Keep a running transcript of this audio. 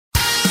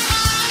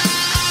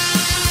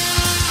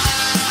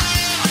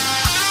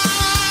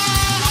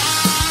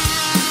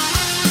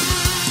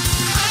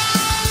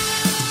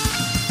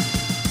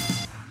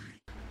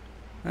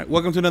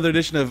Welcome to another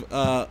edition of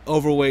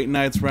Overweight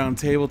Nights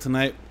Roundtable.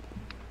 Tonight,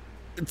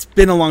 it's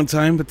been a long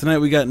time, but tonight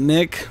we got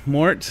Nick,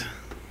 Mort,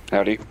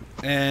 howdy,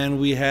 and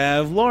we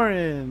have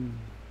Lauren.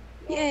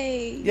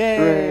 Yay! Yay,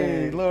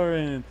 Hooray.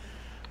 Lauren!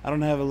 I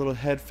don't have a little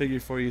head figure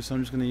for you, so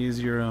I'm just gonna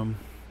use your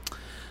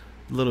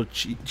little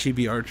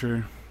chibi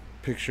Archer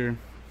picture.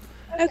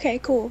 Okay,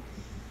 cool.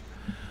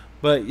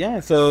 But yeah,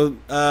 so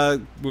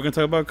we're gonna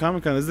talk about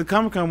Comic-Con. This is the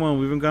Comic-Con one.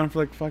 We've been gone for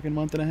like a fucking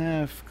month and a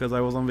half because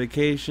I was on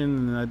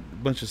vacation and a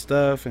bunch of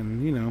stuff,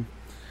 and you know,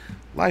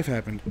 life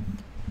happened.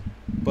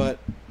 But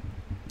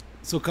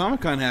so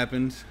Comic-Con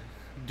happened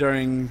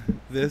during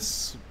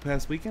this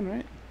past weekend,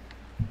 right?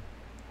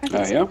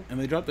 yeah. And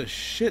they dropped a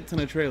shit ton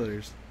of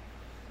trailers.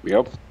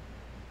 Yep.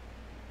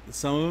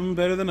 Some of them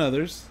better than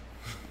others,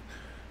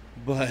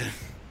 but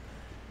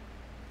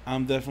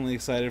I'm definitely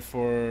excited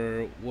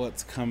for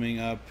what's coming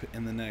up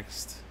in the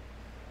next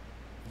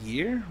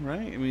year,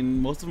 right? I mean,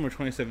 most of them are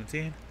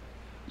 2017.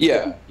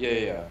 Yeah.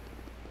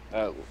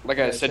 Like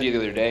I said to you the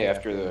other day,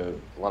 after a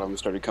lot of them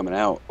started coming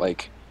out,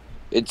 like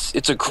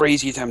it's a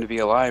crazy time to be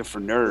alive for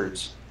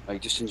nerds.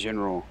 Like just in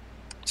general,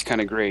 it's kind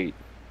of great.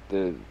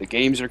 The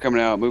games are coming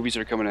out, movies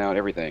are coming out,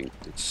 everything.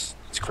 It's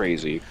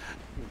crazy.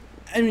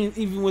 I mean,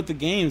 even with the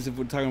games, if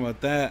we're talking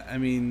about that, I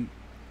mean,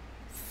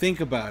 think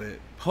about it.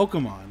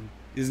 Pokemon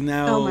is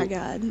now Oh my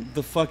god.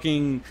 the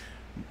fucking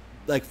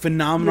like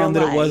phenomenon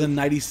Real that it was life. in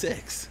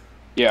 '96.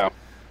 Yeah.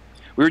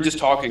 We were just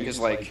talking because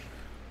like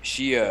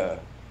she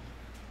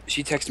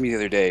texted me the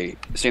other day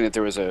saying that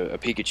there was a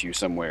Pikachu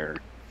somewhere,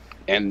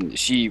 and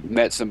she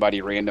met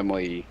somebody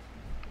randomly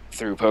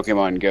through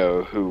Pokemon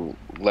Go who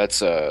lets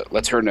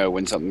her know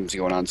when something's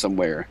going on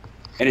somewhere.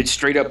 And it's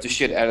straight up the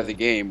shit out of the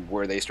game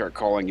where they start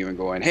calling you and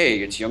going, "Hey,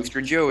 it's youngster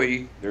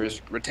Joey.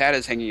 There's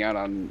Rattatas hanging out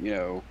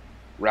on,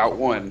 Route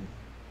 1."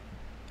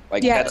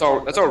 Like Yeah. that's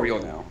all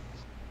real now.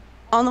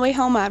 On the way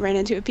home, I ran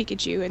into a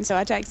Pikachu, and so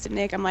I texted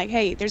Nick. I'm like,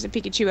 "Hey, there's a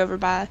Pikachu over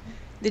by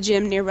the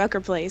gym near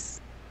Rucker Place.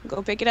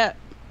 Go pick it up."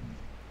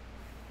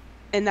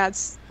 And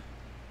that's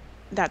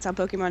how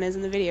Pokemon is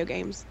in the video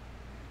games.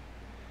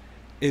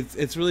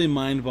 It's really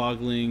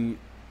mind-boggling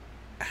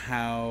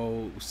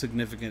how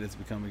significant it's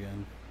become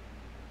again.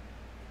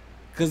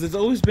 Because it's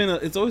always been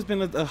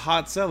a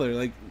hot seller.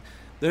 Like,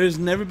 there's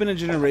never been a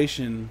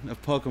generation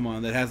of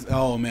Pokemon that has,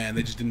 oh man,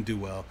 they just didn't do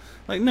well.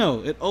 Like,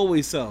 no, it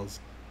always sells.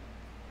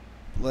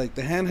 Like,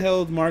 the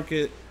handheld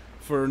market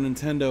for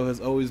Nintendo has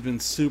always been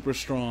super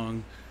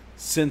strong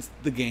since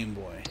the Game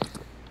Boy.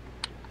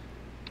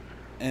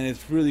 And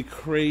it's really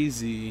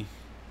crazy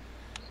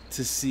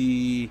to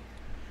see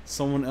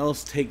someone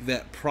else take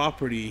that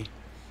property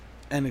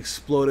and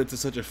explode it to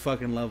such a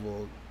fucking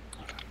level.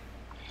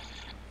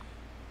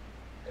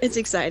 It's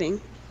exciting.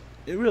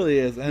 It really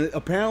is. And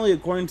apparently,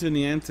 according to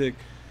Niantic,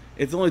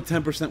 it's only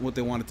 10% what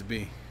they want it to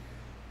be.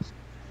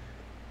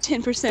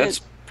 10%.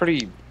 That's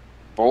pretty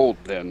bold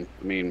then.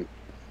 I mean,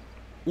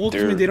 Well,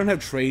 I mean, they don't have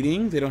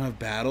trading, they don't have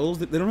battles,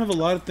 they don't have a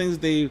lot of things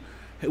that they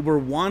were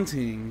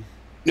wanting.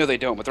 no, they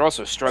don't, but they're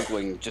also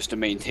struggling just to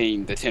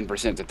maintain the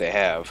 10% that they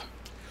have.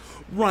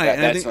 Right, That-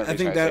 and I that's think the I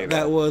think reason I say that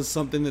that. was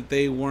something that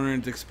they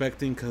weren't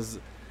expecting because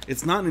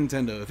it's not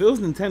Nintendo. If it was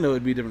Nintendo,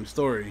 it'd be a different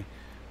story.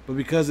 But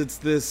because it's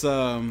this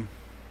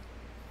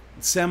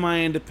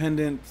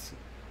semi-independent,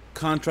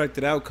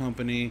 contracted out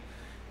company,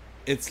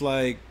 it's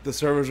like the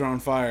servers are on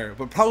fire,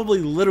 but probably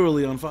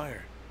literally on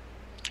fire.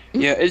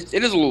 Yeah, it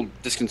is a little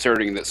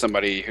disconcerting that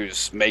somebody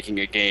who's making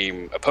a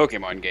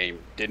Pokemon game,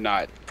 did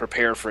not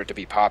prepare for it to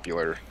be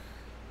popular.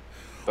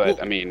 But, Well,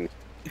 I mean,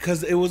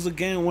 Because it was,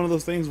 again, one of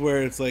those things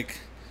where it's like,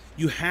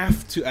 you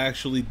have to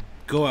actually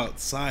go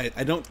outside.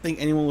 I don't think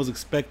anyone was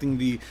expecting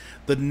the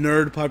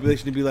nerd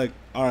population to be like,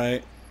 all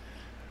right,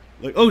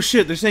 like, oh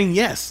shit, they're saying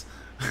yes.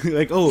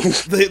 Like, oh,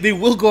 they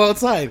will go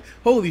outside.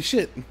 Holy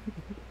shit.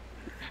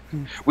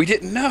 we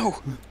didn't know.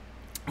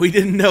 We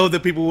didn't know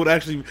that people would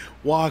actually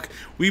walk.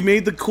 We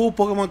made the cool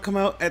Pokemon come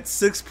out at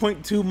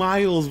 6.2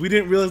 miles. We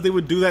didn't realize they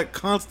would do that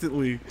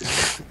constantly.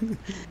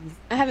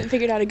 I haven't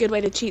figured out a good way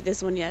to cheat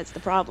this one yet. It's the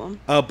problem.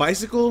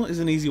 Bicycle is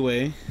an easy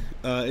way.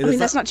 I mean,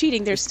 that's not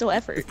cheating. There's still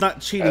effort. It's not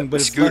cheating, but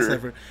a it's less scooter.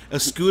 effort. A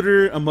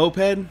scooter, a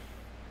moped.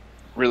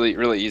 Really,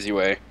 really easy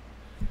way.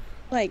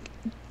 Like,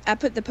 I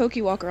put the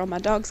Pokewalker on my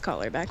dog's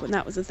collar back when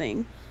that was a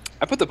thing.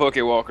 I put the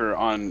Pokewalker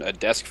on a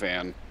desk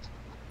fan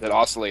that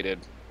oscillated.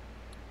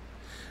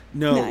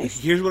 No, Nice.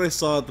 here's what I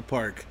saw at the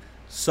park.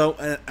 So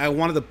I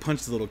wanted to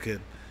punch the little kid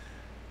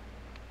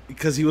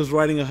because he was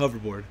riding a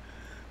hoverboard.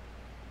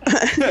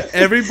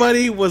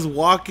 Everybody was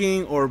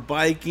walking or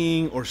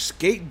biking or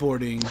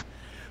skateboarding,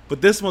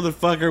 but this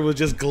motherfucker was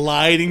just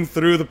gliding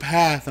through the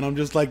path, and I'm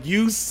just like,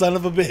 you son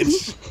of a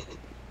bitch.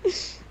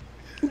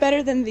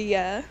 Better than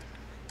the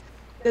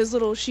those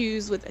little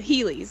shoes with the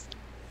Heelys.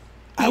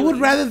 I would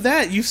Heelys. rather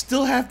that. You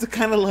still have to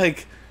kind of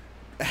like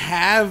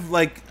have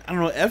like, I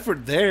don't know,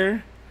 effort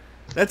there.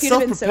 That's He'd have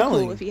been so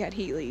self-propelling. cool if he had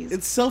Heelys.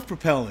 It's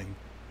self-propelling.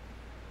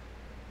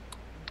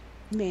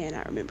 Man,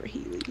 I remember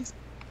Heelys.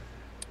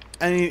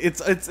 I mean,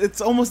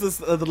 it's almost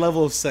the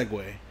level of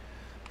Segway.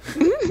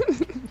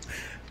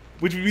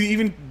 Which would be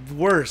even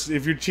worse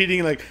if you're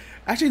cheating. Like,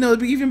 Actually, no, it'd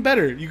be even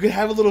better. You could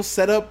have a little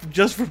setup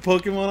just for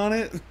Pokemon on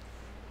it.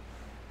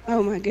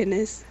 Oh my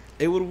goodness.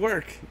 It would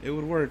work. It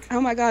would work. Oh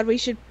my God, we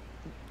should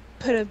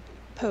put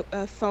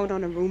a phone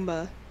on a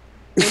Roomba.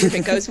 Wonder if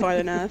it goes far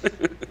enough.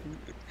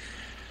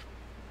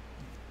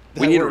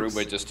 We need works. a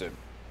Roomba just to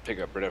pick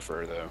up Brita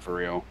fur, though, for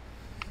real.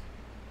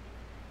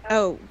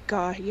 Oh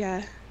God,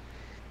 yeah.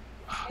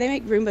 They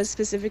make Roombas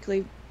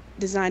specifically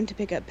designed to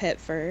pick up pet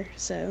fur,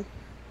 so.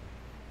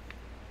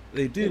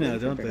 They do They're now, really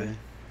don't for they? Brita.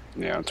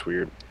 Yeah, it's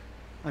weird.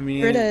 I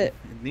mean, Brita- it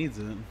needs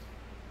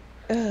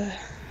it.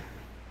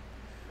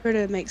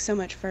 Brita makes so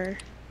much fur.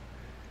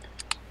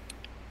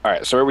 All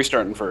right, so where are we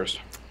starting first?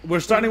 We're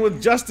starting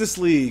with Justice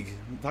League.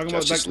 Talking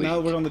Justice about now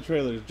League. we're on the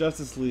trailers.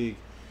 Justice League,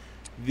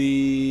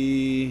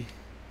 the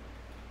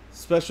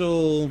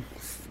special,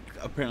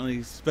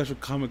 apparently special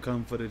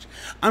Comic-Con footage.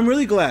 I'm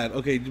really glad.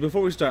 Okay,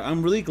 before we start,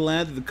 I'm really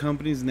glad that the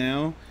companies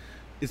now.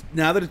 It's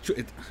now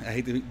that I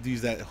hate to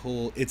use that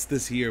whole "it's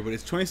this year," but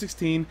it's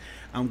 2016.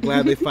 I'm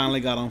glad they finally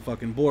got on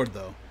fucking board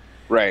though.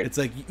 Right. It's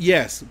like,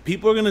 yes,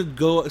 people are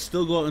gonna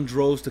still go out in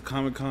droves to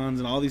Comic Cons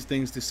and all these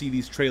things to see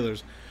these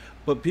trailers,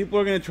 but people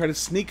are gonna try to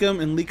sneak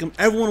them and leak them.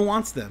 Everyone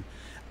wants them.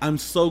 I'm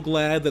so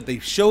glad that they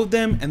showed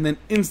them and then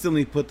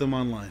instantly put them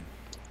online.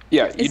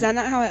 Yeah. Is that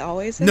not how it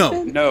always has No.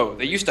 been? No,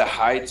 they used to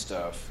hide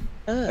stuff,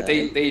 Ugh. but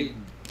they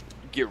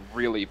get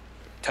really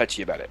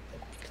touchy about it.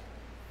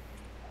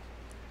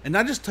 And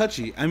not just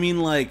touchy. I mean,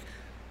 like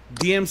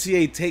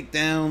DMCA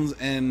takedowns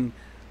and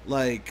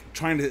like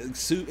trying to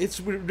sue. It's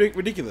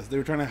ridiculous. They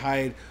were trying to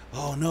hide.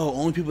 Oh no,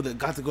 only people that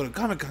got to go to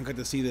Comic Con got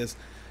to see this,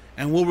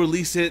 and we'll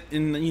release it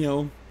in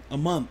a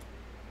month.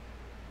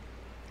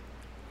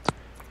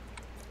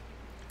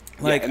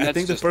 Like and I that's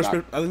think the just first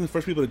not- I think the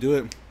first people to do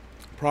it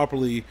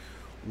properly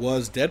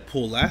was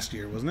Deadpool last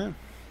year, wasn't it?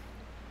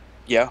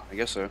 Yeah, I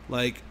guess so.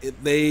 Like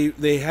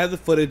they had the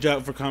footage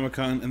out for Comic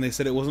Con and they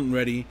said it wasn't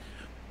ready,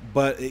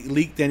 but it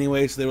leaked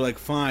anyway. So they were like,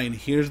 "Fine,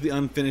 here's the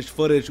unfinished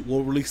footage.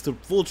 We'll release the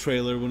full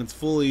trailer when it's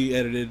fully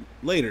edited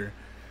later."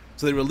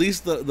 So they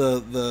released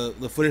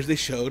the footage they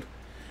showed,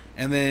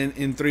 and then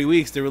in 3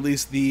 weeks they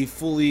released the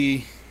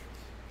fully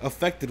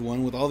affected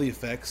one with all the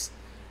effects,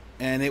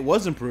 and it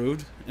was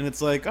improved. And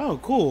it's like, oh,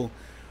 cool.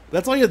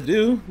 That's all you have to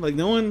do. Like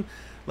no one,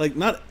 like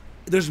not.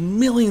 There's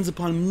millions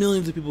upon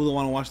millions of people that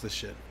want to watch this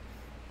shit,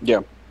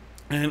 Yeah.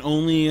 and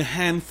only a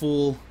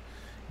handful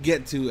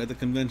get to at the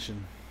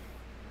convention.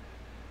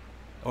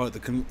 Or at the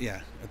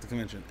at the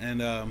convention,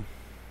 and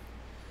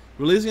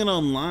releasing it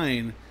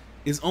online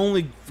is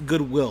only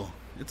goodwill.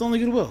 It's only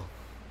goodwill,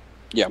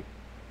 Yeah.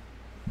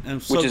 and I'm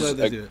so Which glad is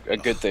they do it. a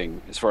good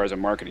thing as far as a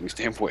marketing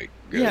standpoint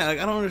goes. Yeah, like,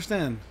 I don't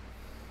understand.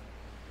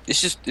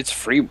 It's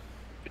free.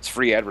 It's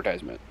free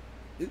advertisement.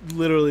 It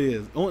literally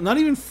is. Oh, not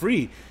even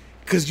free,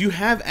 because you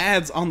have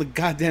ads on the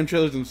goddamn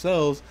trailers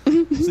themselves, so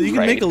you can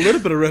Right. make a little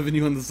bit of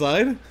revenue on the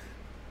side.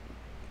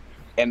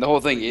 And the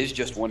whole thing is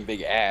just one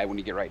big ad when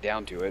you get right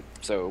down to it.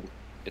 So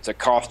it's a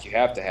cost you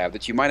have to have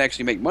that you might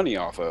actually make money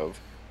off of,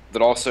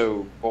 that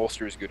also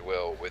bolsters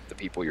goodwill with the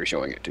people you're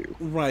showing it to.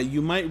 Right,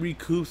 you might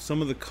recoup some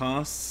of the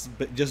costs,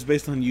 but just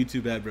based on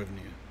YouTube ad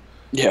revenue.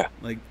 Yeah.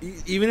 Like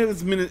even if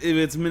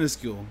it's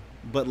minuscule,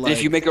 but like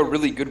If you make a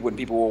really good one,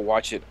 people will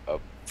watch it a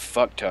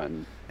fuck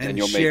ton, and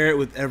you'll share it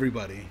with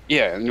everybody.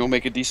 and you'll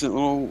make a decent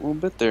little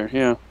bit there.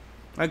 Yeah.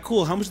 Like,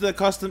 cool. How much did that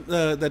cost?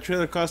 That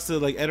trailer cost to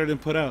like edit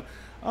and put out?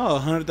 Oh,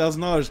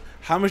 $100,000.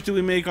 How much do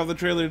we make off the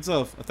trailer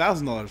itself?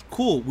 $1,000.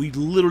 Cool. We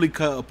literally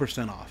cut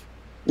 1% off.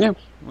 Yeah.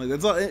 Like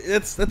that's all.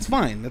 That's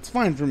fine. That's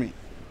fine for me.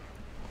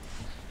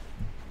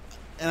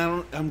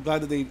 And I'm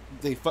glad that they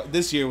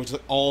this year was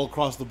all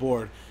across the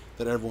board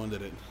that everyone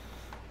did it.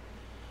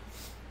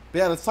 But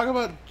yeah, let's talk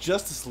about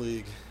Justice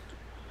League.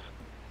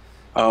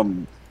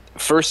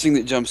 First thing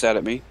that jumps out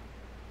at me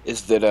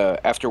is that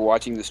after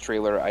watching this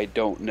trailer, I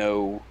don't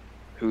know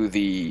who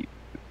the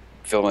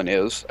villain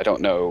is. I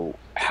don't know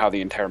how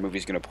the entire movie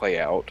is going to play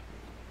out.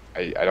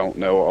 I don't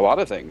know a lot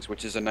of things,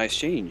 which is a nice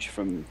change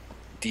from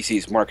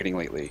DC's marketing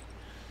lately,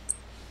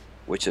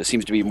 which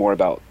seems to be more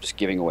about just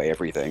giving away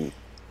everything.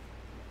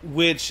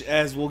 Which,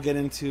 as we'll get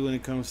into when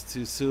it comes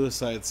to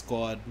Suicide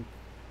Squad,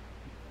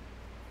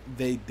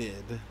 they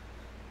did.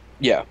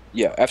 Yeah.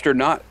 After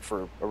not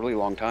for a really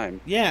long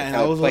time. Yeah, and Kinda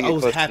I was playing it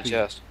close to the happy. I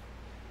chest.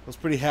 was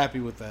pretty happy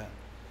with that.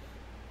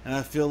 And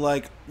I feel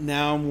like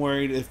now I'm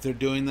worried if they're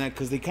doing that,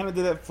 because they kind of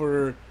did it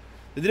for...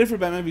 They did it for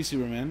Batman v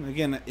Superman.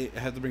 Again, I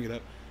had to bring it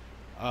up.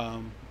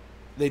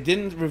 They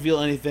didn't reveal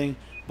anything,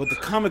 but the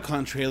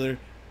Comic-Con trailer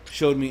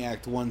showed me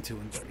Act 1, 2,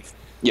 and 3.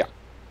 Yeah.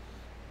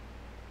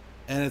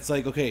 And it's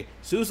like, okay,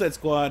 Suicide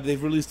Squad,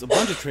 they've released a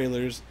bunch of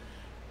trailers,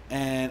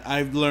 and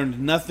I've learned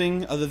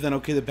nothing other than,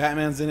 okay, the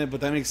Batman's in it,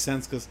 but that makes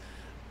sense because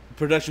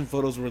production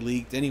photos were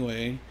leaked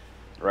anyway.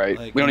 Right.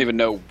 Like, we don't even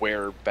know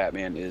where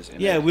Batman is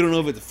in Yeah, it. we don't know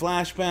if it's a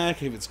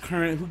flashback, if it's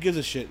current, who gives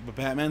a shit, but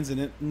Batman's in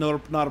it, not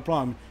a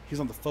problem. He's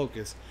on the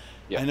focus.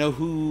 Yeah. I know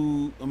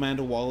who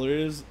Amanda Waller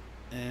is,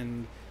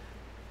 and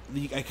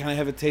I kind of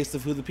have a taste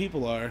of who the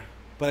people are,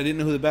 but I didn't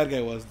know who the bad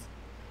guy was.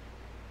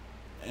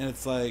 and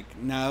it's like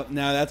now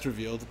that's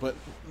revealed. But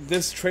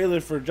this trailer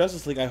for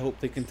Justice League, I hope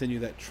they continue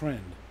that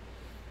trend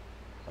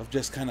of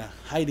just kind of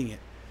hiding it.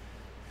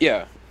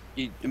 Yeah,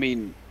 I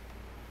mean,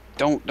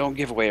 don't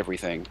give away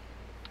everything.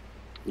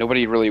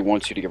 Nobody really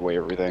wants you to give away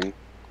everything.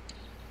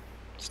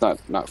 It's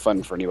not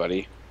fun for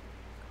anybody.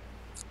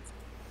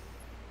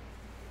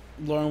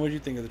 Lauren, what did you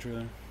think of the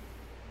trailer?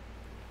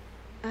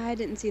 I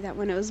didn't see that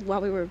one. It was while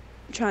we were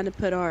trying to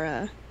put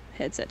our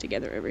headset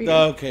together over here.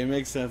 Okay,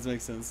 makes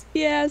sense.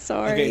 Yeah,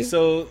 sorry. Okay,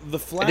 so the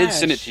Flash. I did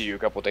send it to you a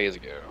couple days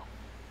ago.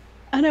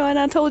 I know, and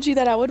I told you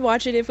that I would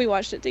watch it if we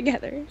watched it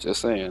together.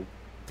 Just saying.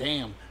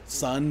 Damn,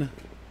 son.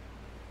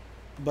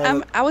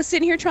 But I was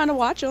sitting here trying to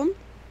watch them.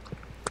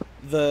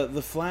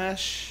 the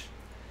Flash.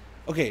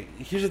 Okay,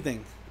 here's the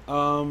thing.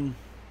 Not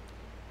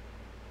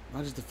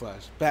just the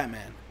Flash.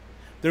 Batman.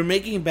 They're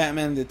making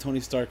Batman the Tony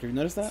Stark. Have you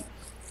noticed that?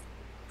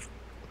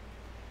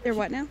 They're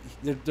what now?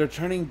 They're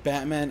turning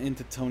Batman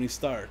into Tony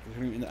Stark. They're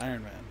turning him into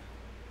Iron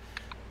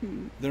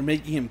Man. They're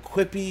making him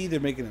quippy. They're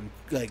making him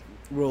like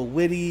real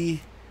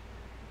witty,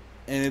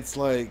 and it's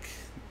like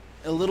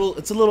a little.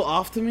 It's a little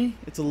off to me.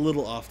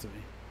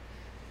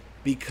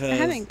 Because I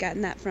haven't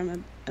gotten that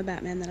from a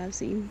Batman that I've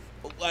seen.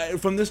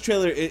 From this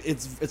trailer,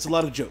 it's a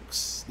lot of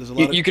jokes. There's a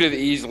lot. You could have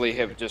easily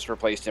have just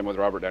replaced him with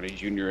Robert Downey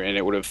Jr. and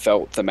it would have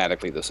felt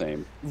thematically the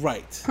same.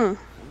 Right. Huh.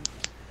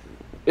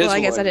 Well, I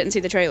guess I didn't see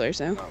the trailer,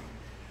 so.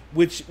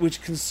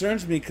 Which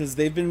concerns me because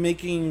they've been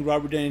making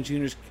Robert Downey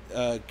Jr.'s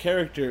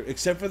character,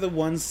 except for the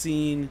one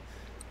scene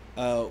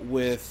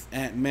with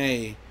Aunt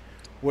May,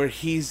 where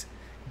he's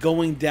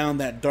going down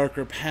that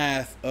darker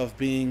path of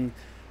being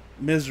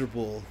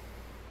miserable.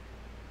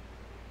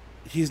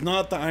 He's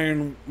not the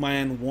Iron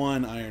Man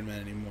 1 Iron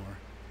Man anymore.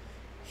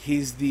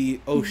 He's the,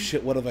 oh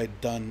shit, what have I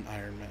done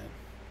Iron Man.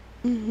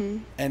 Mm-hmm.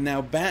 And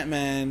now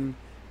Batman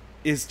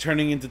is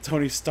turning into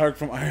Tony Stark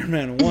from Iron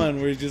Man 1,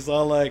 where he's just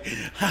all like,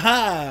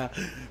 ha-ha!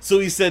 So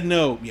he said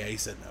no. Yeah, he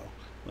said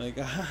no. Like,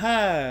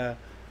 ha-ha!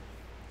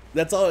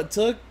 That's all it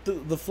took,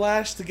 the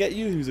Flash, to get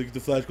you? He was like, the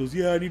Flash goes,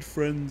 yeah, I need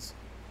friends.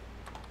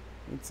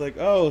 It's like,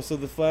 oh, so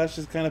the Flash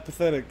is kind of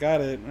pathetic.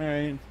 Got it. All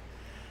right.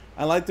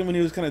 I liked him when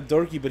he was kind of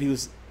dorky, but he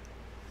was,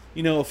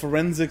 you know, a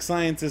forensic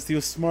scientist. He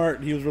was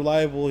smart. He was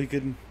reliable. He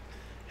could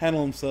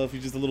handle himself.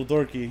 He's just a little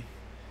dorky.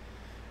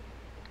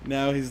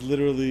 Now he's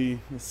literally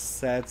a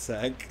sad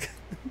sack.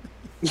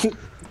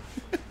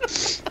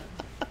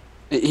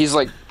 He's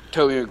like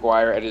Tobey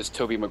Maguire at his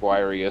Tobey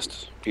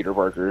Maguire-iest Peter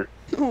Parker.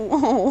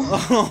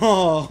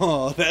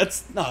 Oh.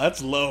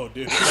 That's low,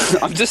 dude.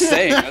 I'm just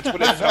saying, that's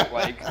what it felt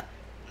like.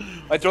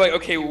 Like they're like,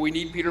 okay, well, we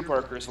need Peter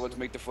Parker, so let's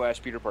make the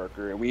Flash Peter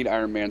Parker, and we need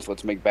Iron Man, so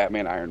let's make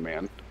Batman Iron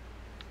Man.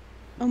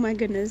 Oh my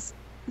goodness.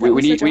 We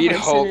need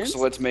Hulk, so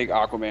let's make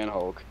Aquaman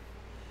Hulk.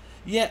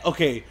 Yeah.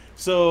 Okay.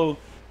 So.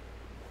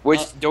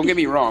 Which, don't get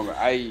me wrong,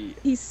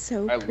 he's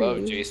so I pretty.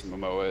 love Jason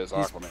Momoa as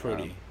Aquaman. He's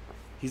pretty.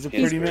 He's a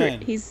He's pretty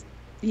man.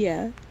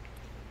 Yeah.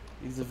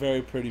 He's a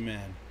very pretty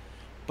man.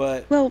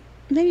 But. Well,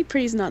 maybe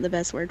pretty's not the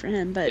best word for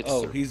him, but.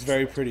 He's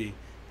very pretty.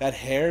 That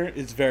hair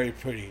is very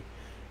pretty.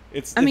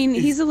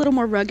 He's a little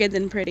more rugged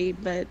than pretty,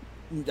 but.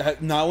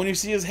 Not when you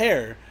see his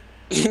hair.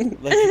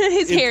 Like,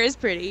 his hair is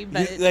pretty,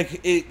 but.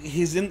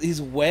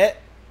 He's wet,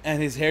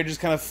 and his hair just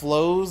kind of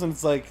flows, and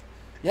it's like,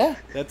 yeah,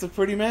 that's a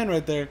pretty man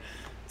right there.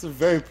 It's a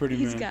very pretty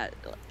man. He's got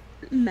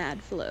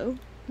mad flow,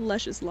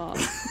 luscious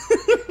locks.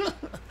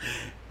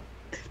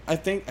 I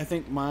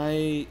think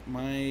my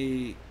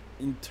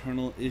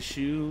internal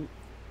issue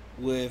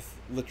with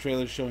the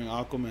trailer showing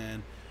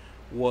Aquaman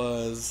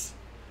was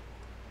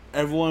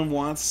everyone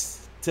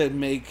wants to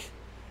make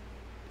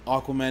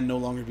Aquaman no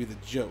longer be the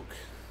joke.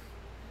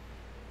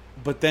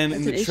 But then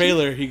in the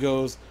trailer he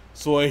goes,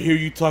 "So I hear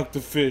you talk to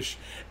fish."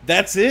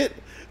 That's it?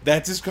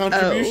 That's his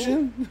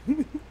contribution?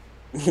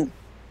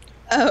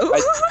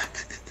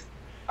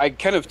 I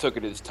kind of took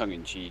it as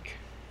tongue-in-cheek.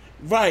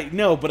 Right,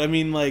 no, but I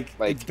mean, like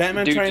it's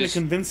Batman trying to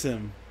convince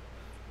him.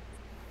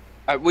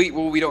 We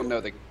don't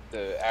know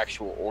the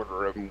actual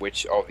order in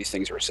which all these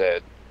things are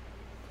said.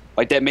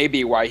 Like, that may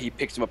be why he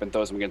picks him up and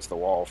throws him against the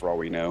wall, for all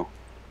we know.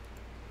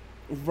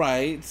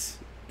 Right,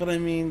 but I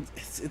mean,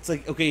 it's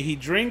like, okay, he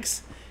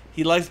drinks,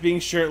 he likes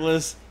being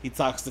shirtless, he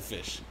talks to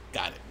fish.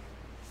 Got it.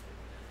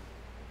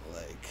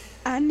 Like,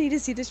 I need to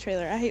see this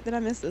trailer. I hate that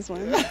I missed this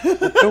one.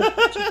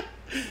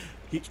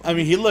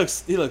 he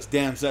looks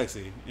damn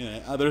sexy.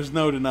 Yeah, there's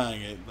no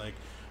denying it. Like,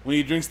 when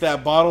he drinks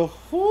that bottle,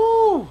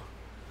 whoo!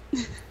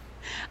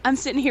 I'm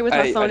sitting here with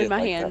my phone in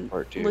my hand,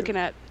 looking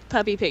at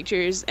puppy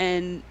pictures,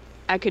 and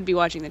I could be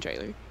watching the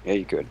trailer. Yeah,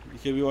 you could. You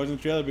could be watching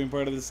the trailer, being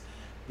part of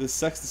this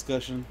sex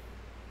discussion.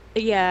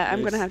 Yeah,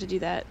 I'm gonna have to do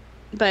that.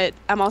 But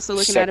I'm also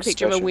looking at a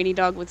picture of a weenie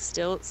dog with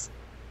stilts,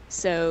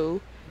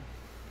 so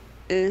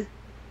it's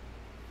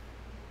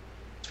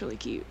really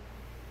cute.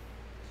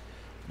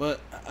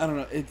 But I don't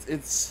know.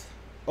 It's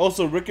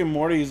also Rick and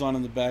Morty is on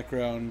in the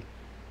background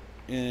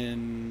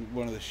in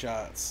one of the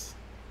shots.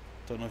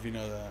 Don't know if you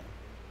know that.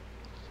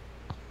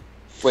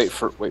 Wait,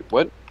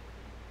 what?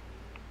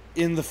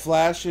 In the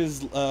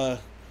Flash's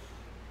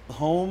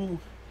home,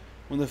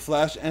 when the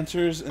Flash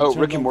enters. And Oh, turns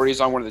Rick and on-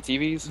 Morty's on one of the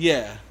TVs.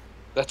 Yeah.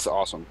 That's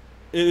awesome.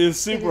 It is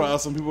super It is.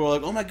 awesome. People are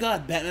like, "Oh my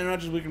god, Batman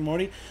watches Rick and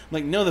Morty." I'm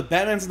like, no, the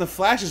Batman's in the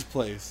Flash's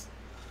place.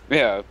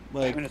 Yeah.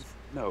 Like, Batman is,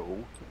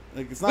 no.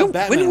 like it's not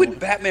Batman. When would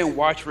Batman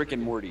watch Rick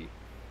and Morty?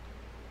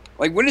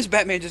 Like, when does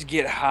Batman just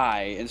get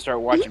high and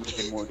start watching Rick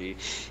and Morty?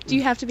 Do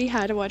you have to be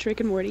high to watch Rick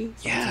and Morty?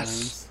 Yes.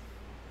 Sometimes.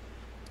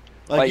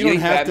 Like, Like, you don't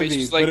think have to Batman's be,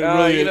 just but like, it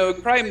really you know,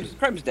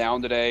 crime's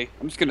down today.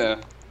 I'm just gonna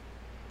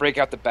break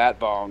out the Bat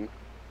Bong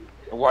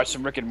and watch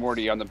some Rick and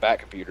Morty on the Bat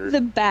computer.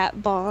 The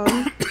Bat Bomb.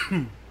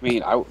 I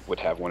mean, I would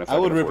have one if I I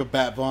would could rip a afford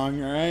bat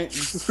bong, all right?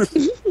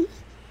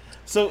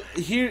 So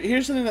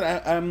here's something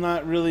that I'm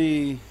not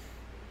really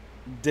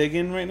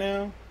digging right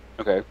now,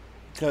 it. Okay.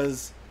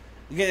 because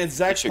again, it's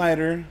Zack It should-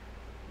 Snyder.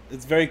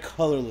 It's very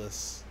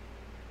colorless.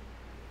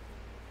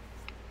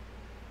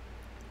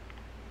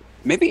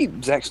 Maybe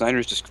Zack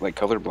Snyder's just like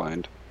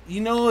colorblind.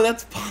 You know,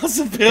 that's a Has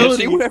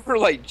possibility. anyone ever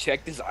like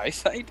checked his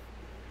eyesight?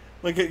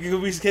 Like, could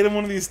we get him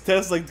one of these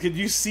tests? Like, could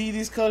you see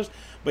these colors?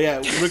 But yeah,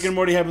 Rick and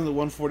Morty happens at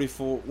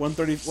 144,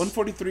 130,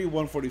 143,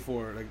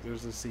 144. Like,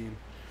 there's a scene.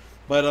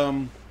 But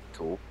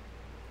Cool.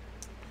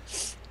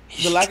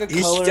 the lack of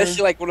He's color. just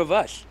like one of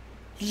us.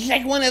 He's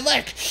like one of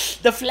us.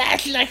 The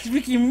Flash likes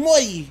Rick and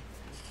Morty.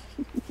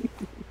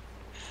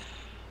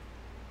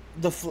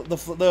 The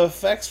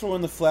effects for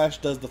when the Flash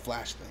does the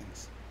Flash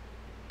things.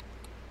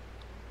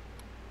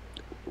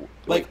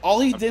 Like, all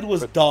he did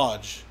was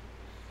dodge.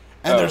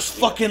 And Oh, there's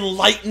yeah. fucking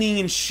lightning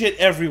and shit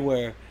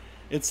everywhere.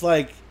 It's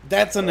like,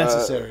 that's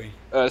unnecessary.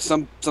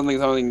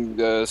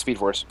 Something. Speed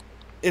Force.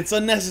 It's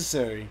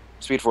unnecessary.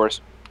 Speed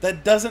Force.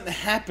 That doesn't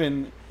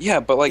happen Yeah,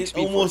 but like in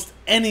Speed almost Force.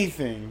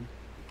 anything.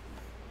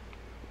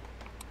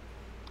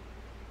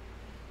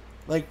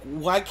 Like,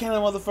 why can't a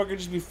motherfucker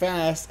just be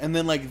fast and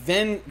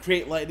then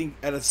create lightning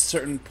at a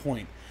certain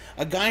point?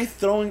 A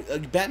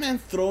Batman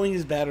throwing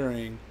his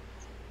batarang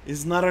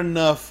is not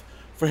enough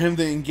for him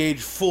to engage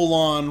full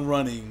on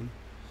running.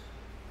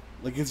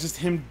 Like, it's just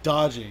him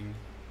dodging.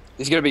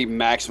 He's gonna be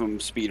maximum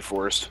Speed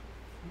Force.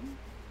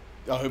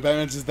 Oh,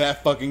 Batman's just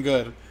that fucking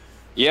good.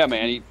 Yeah,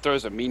 man. He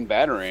throws a mean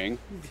batarang.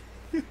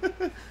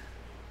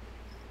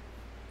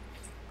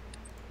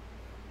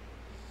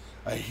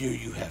 I hear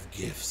you have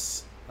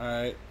gifts.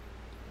 Alright.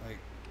 Like,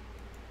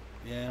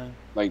 yeah.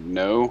 Like,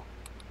 no.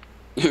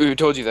 Who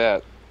told you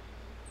that?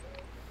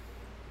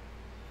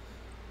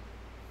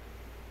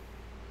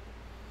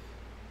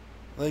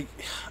 Like,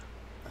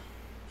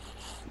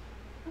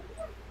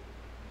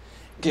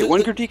 Okay,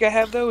 one critique I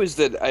have though is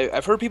that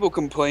I've heard people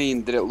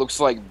complain that it looks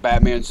like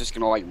Batman's just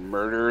gonna like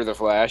murder the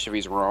Flash if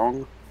he's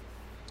wrong,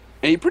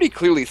 and he pretty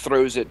clearly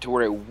throws it to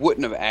where it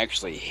wouldn't have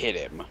actually hit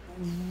him.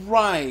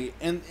 right.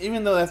 And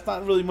even though that's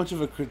not really much of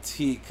a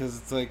critique, because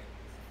it's like,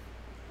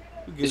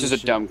 who gives This is a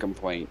shit? dumb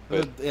complaint,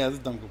 but Yeah, it's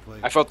a dumb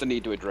complaint. I felt the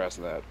need to address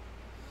that.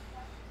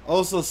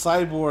 Also,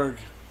 Cyborg.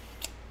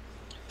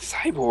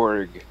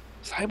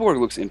 Cyborg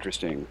looks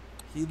interesting.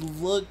 He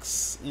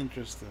looks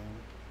interesting.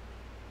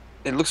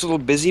 It looks a little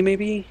busy,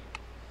 maybe.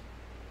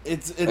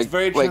 It's Like-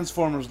 very like-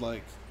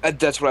 Transformers-like.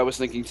 That's what I was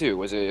thinking too.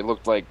 Was it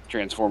looked like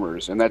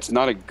Transformers, and that's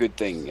not a good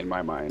thing in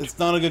my mind. It's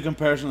not a good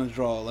comparison to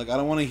draw. Like, I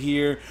don't want to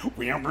hear...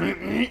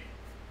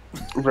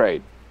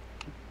 Right.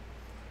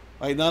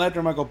 Like, not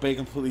after Michael Bay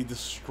completely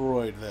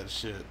destroyed that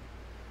shit.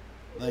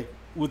 Like,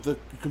 with the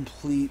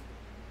complete,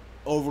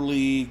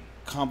 overly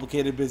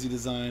complicated, busy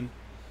design.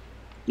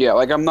 Yeah,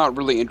 like I'm not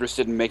really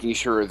interested in making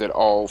sure that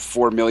all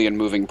 4 million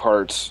moving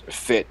parts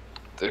fit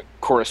the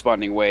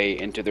corresponding way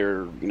into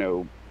their,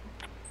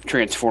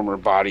 Transformer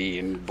body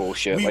and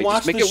bullshit. We Like,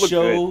 watched just make the it look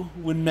show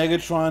good. when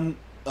Megatron,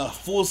 a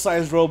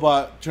full-size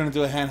robot, turned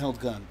into a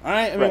handheld gun. All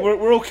right, I mean Right.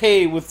 we're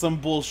okay with some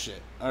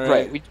bullshit. All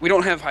right, Right. We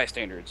don't have high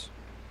standards.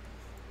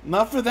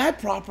 Not for that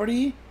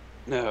property,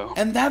 No.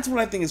 and that's what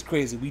I think is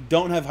crazy. We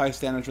don't have high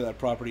standards for that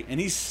property, and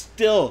he's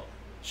still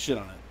shit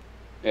on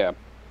it. Yeah.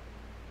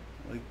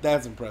 Like,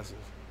 that's impressive.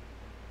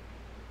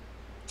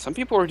 Some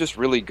people are just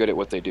really good at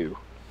what they do.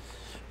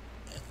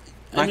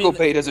 I Michael mean-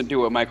 Bay doesn't do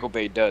what Michael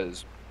Bay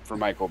does for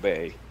Michael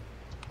Bay.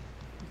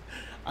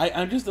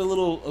 I'm just a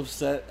little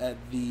upset at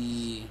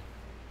the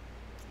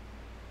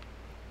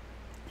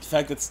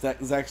fact that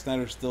Zack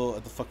Snyder's still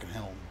at the fucking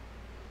helm.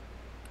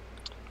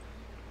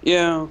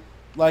 Yeah.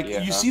 Like,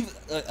 Yeah. you see,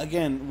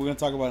 again, we're going to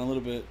talk about it in a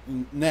little bit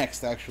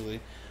next,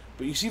 actually,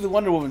 but you see the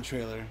Wonder Woman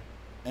trailer,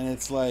 and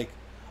it's like,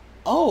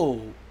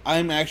 oh,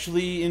 I'm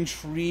actually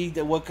intrigued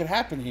at what could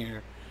happen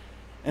here.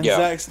 And Yeah.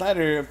 Zack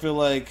Snyder, I feel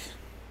like,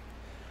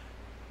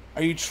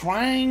 are you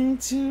trying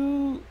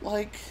to,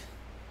 like,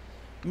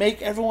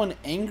 make everyone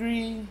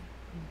angry?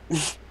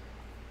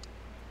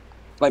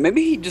 Like,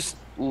 maybe he just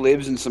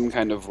lives in some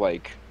kind of,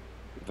 like,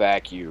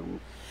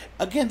 vacuum.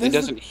 Again, He this is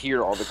doesn't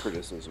hear all the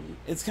criticism.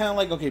 it's kind of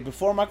like, okay,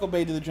 before Michael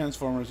Bay did the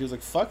Transformers, he was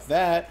like, fuck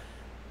that.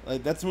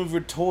 Like, that's a movie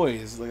for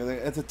toys. Like,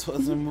 it's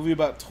a movie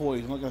about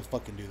toys. I'm not going to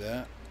fucking do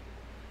that.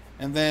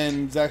 And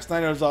then Zack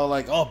Snyder was all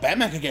like, oh,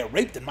 Batman could get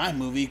raped in my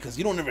movie because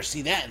you don't ever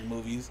see that in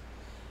movies.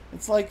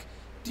 It's like,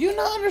 do you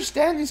not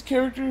understand these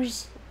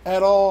characters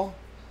at all?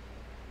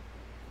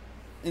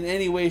 in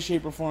any way,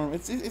 shape, or form.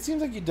 It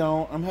seems like you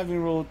don't. I'm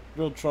having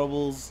real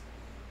troubles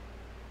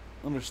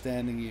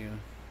understanding you.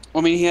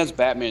 I mean, he has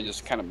Batman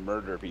just kind of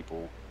murder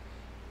people.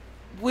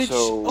 Which,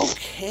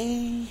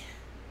 okay.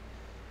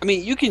 I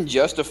mean, you can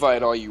justify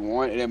it all you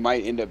want, and it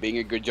might end up being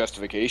a good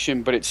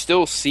justification, but it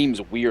still seems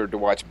weird to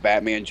watch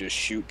Batman just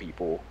shoot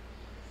people.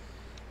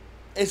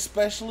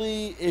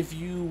 Especially if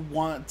you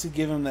want to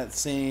give him that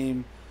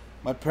same,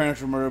 my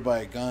parents were murdered by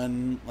a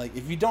gun. Like,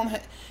 if you don't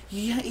have,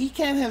 he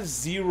can't have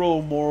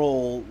zero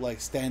moral,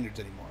 like, standards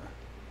anymore.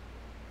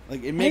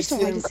 Like, it makes I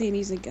just don't him... like to see him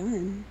use a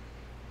gun.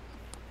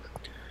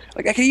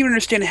 Like, I can even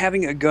understand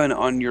having a gun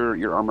on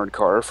your armored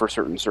car for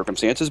certain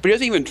circumstances, but he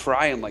doesn't even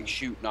try and, like,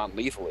 shoot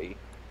non-lethally.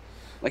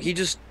 Like, he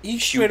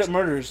straight up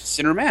murders.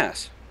 Center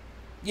mass.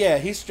 Yeah,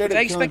 he's straight up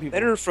killing people. I expect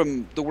better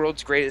from the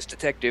world's greatest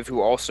detective,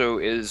 who also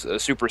is a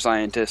super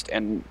scientist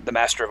and the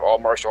master of all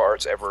martial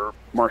arts ever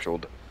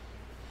marshaled.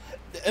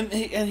 And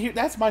here,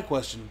 that's my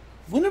question.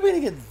 When are we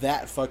going to get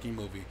that fucking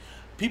movie?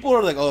 People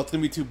are like, oh, it's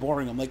going to be too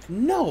boring. I'm like,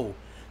 no.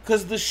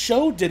 Because the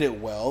show did it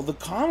well. The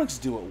comics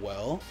do it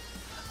well.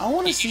 I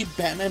want to see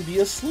Batman be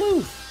a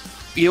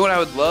sleuth. You know what I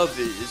would love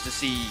is to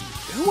see...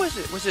 Who was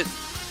it?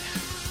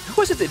 Who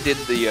was it that did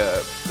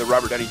the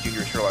Robert Downey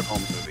Jr. Sherlock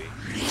Holmes movie?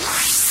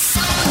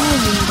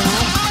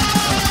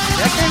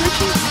 That Guy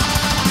Ritchie?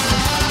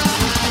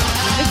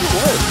 I think it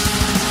was.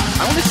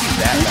 I want to see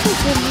that.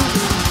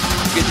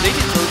 Because they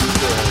did both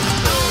the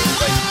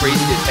like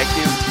crazy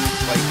detective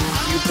like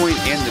viewpoint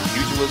and the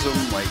pugilism,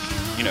 like,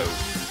 you know,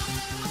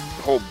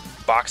 the whole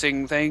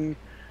boxing thing.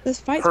 Those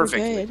fights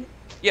perfectly. were good.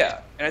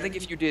 Yeah, and I think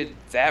if you did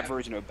that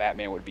version of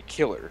Batman, it would be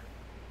killer.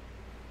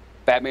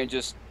 Batman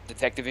just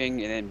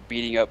detectiving and then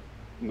beating up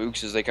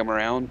mooks as they come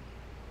around.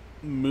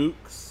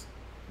 Mooks?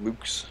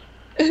 Mooks.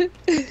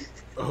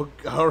 Oh,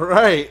 all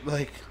right.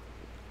 Like,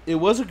 it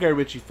was a Guy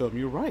Ritchie film.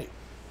 You're right.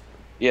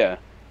 Yeah.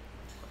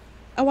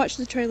 I watched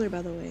the trailer,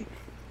 by the way.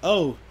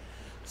 Oh,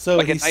 so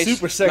like he's a nice,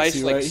 super sexy,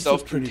 nice, like, right?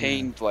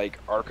 self-contained, like,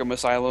 Arkham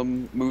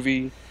Asylum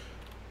movie,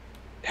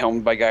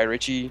 helmed by Guy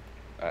Ritchie.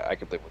 I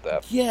could live with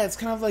that. Yeah, it's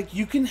kind of like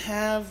you can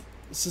have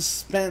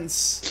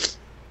suspense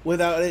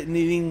without it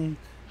needing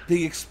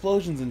big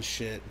explosions and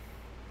shit.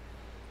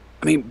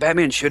 I mean,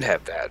 Batman should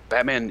have that.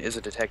 Batman is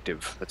a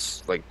detective.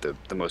 That's, like, the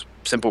most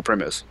simple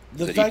premise.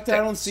 The fact that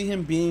I don't see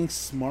him being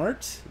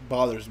smart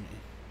bothers me.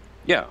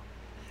 Yeah.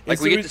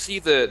 Like, we get to see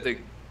the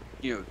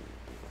you know,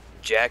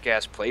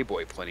 jackass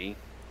playboy plenty.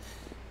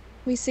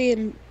 We see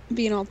him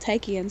being all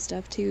techie and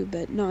stuff, too,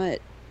 but not...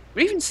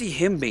 We don't even see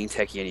him being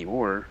techie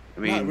anymore. I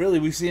mean, not really.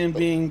 We see him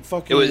being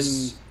fucking...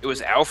 It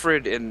was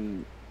Alfred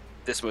in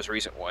this most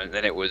recent one, and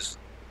then it was,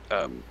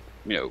 you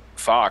know,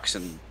 Fox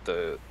in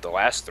the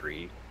last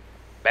three.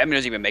 Batman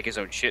doesn't even make his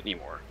own shit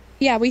anymore.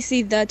 Yeah, we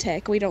see the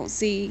tech. We don't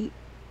see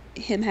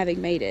him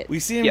having made it. We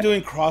see him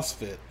doing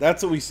CrossFit.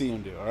 That's what we see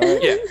him do, all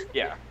right?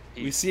 Yeah.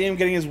 We see him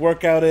getting his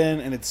workout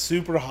in, and it's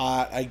super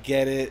hot. I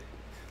get it.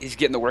 He's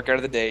getting the workout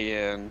of the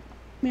day in.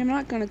 I mean, I'm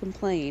not going to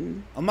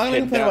complain. I'm not going to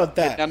complain about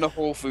that. Head down to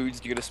Whole Foods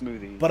to get a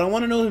smoothie. But I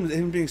want to know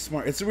him being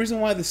smart. It's the reason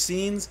why the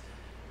scenes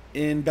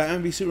in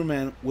Batman v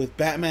Superman with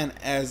Batman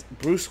as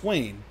Bruce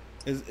Wayne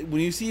is when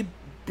you see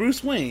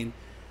Bruce Wayne,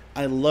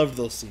 I love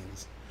those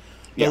scenes.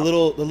 The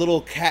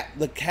little cat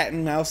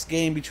and mouse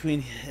game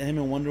between him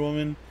and Wonder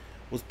Woman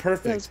was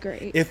perfect. That was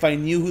great. If I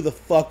knew who the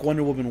fuck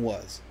Wonder Woman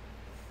was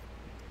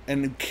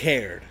and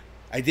cared,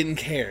 I didn't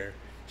care.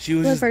 She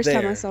was the just first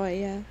there. time I saw it,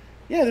 yeah.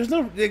 Yeah, there's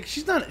no. Like,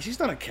 she's not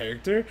a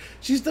character.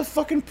 She's the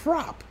fucking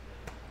prop.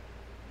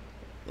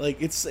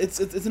 Like it's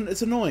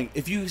annoying.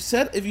 If you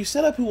set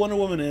up who Wonder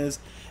Woman is,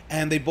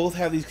 and they both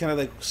have these kind of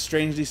like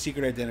strangely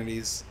secret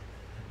identities,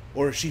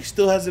 or she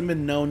still hasn't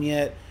been known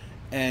yet,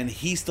 and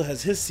he still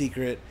has his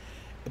secret,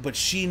 but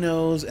she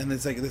knows, and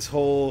it's like this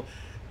whole,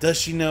 does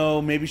she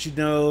know? Maybe she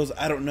knows.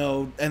 I don't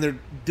know. And they're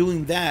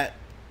doing that.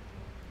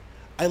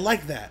 I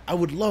like that. I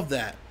would love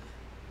that.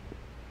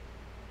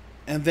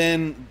 And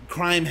then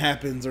crime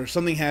happens or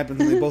something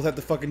happens and they both have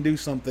to fucking do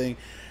something.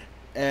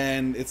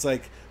 And it's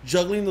like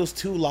juggling those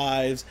two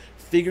lives,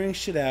 figuring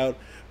shit out,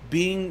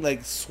 being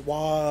like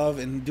suave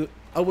and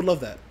I would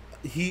love that.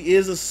 He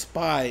is a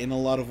spy in a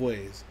lot of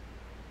ways.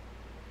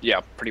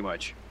 Yeah, pretty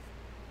much.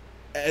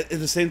 At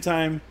the same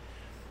time,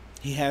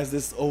 he has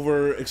this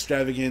over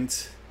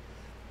extravagant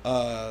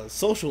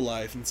social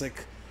life. And it's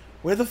like,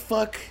 where the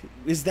fuck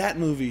is that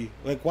movie?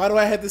 Like, why do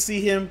I have to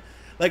see him?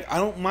 Like, I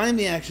don't mind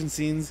the action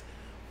scenes,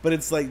 but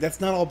it's like,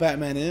 that's not all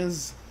Batman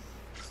is.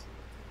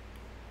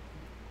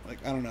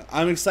 Like, I don't know.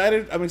 I'm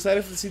excited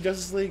to see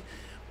Justice League,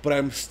 but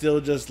I'm still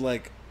just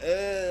like,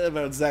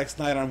 about Zack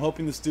Snyder. I'm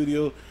hoping the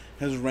studio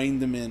has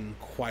reined them in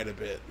quite a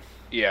bit.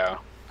 Yeah.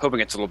 Hoping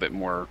it's a little bit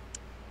more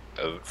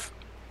of,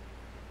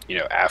 you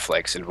know,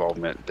 Affleck's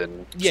involvement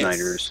than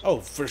Snyder's. Oh,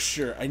 for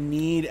sure. I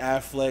need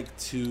Affleck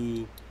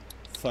to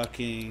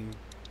fucking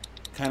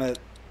kind of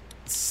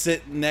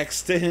sit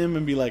next to him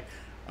and be like,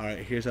 all right,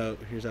 here's how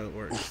it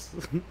works.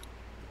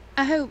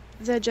 I hope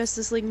the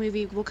Justice League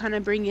movie will kind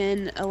of bring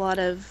in a lot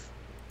of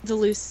the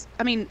loose...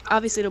 I mean,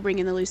 obviously it'll bring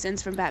in the loose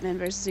ends from Batman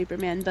versus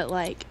Superman, but,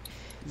 like,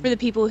 for the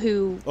people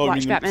who Oh, you watch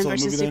mean Batman the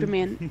versus movie then?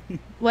 Superman.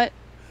 What?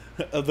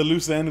 The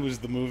Loose End was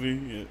the movie.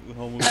 Yeah, the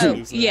whole movie. Oh,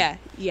 Loose End.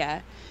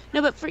 yeah.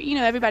 No, but for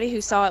everybody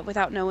who saw it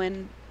without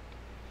knowing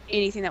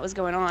anything that was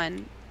going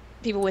on,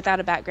 people without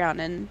a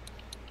background in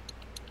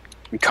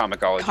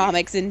Comicology.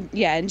 comics and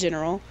in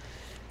general.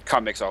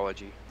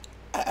 Comixology.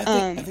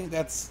 I think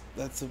that's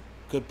a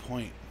good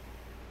point.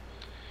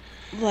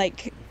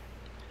 Like,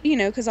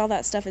 because all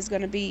that stuff is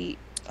going to be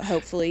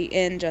hopefully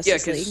in Yeah,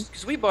 Justice League.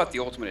 because we bought the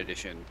Ultimate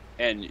Edition,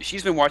 and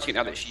she's been watching it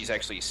now that she's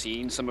actually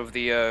seen some of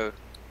the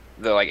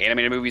like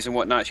animated movies and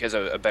whatnot. She has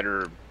a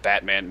better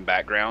Batman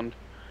background,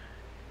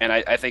 and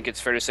I think it's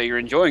fair to say you're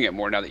enjoying it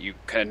more now that you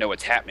kind of know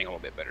what's happening a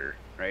little bit better,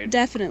 right?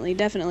 Definitely,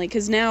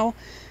 because now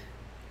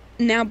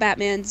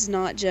Batman's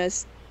not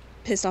just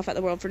pissed off at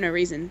the world for no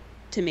reason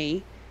to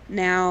me.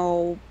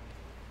 Now,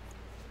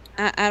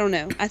 I don't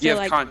know. I You feel have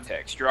like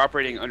context. You're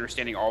operating,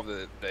 understanding all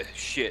the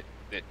shit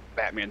that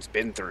Batman's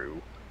been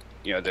through.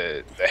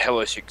 The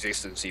hellish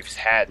existence he's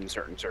had in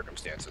certain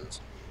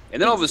circumstances.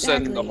 And then all of a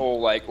sudden, the Exactly.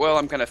 whole, like, well,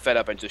 I'm kind of fed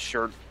up and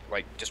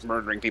just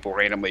murdering people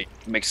randomly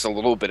makes a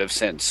little bit of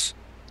sense.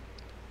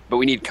 But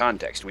we need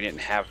context. We didn't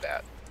have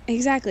that.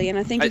 exactly, and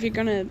I think I- if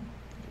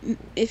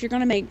you're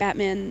gonna make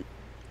Batman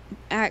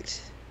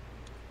act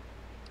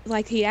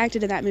like he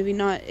acted in that movie,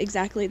 not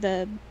exactly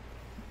the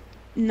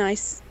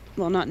nice,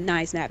 well, not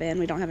nice Batman.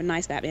 We don't have a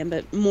nice Batman,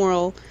 but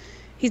moral.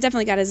 He's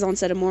definitely got his own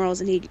set of morals,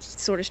 and he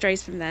sort of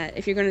strays from that.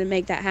 If you're going to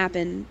make that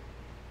happen,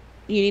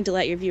 you need to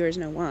let your viewers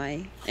know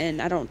why.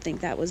 And I don't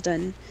think that was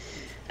done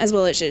as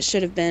well as it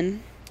should have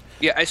been.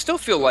 Yeah, I still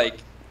feel like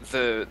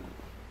that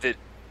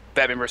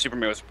Batman vs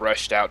Superman was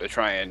rushed out to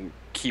try and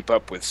keep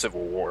up with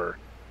Civil War.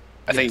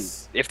 I think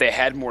Yes. if they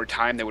had more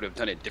time, they would have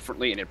done it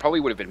differently, and it probably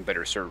would have been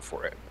better served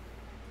for it.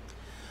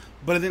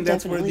 But I think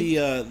that's Definitely.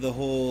 where the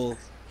whole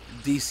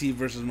DC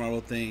versus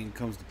Marvel thing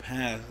comes to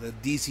pass.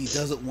 That DC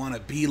doesn't want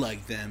to be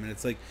like them, and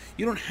it's like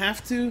you don't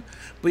have to,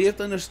 but you have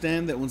to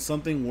understand that when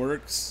something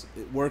works,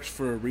 it works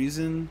for a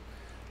reason.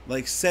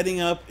 Like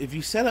setting up, if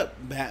you set up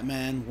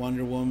Batman,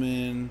 Wonder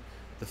Woman,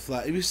 the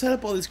Flash, if you set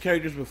up all these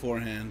characters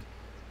beforehand,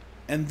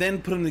 and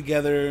then put them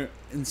together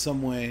in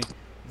some way,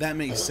 that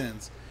makes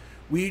sense.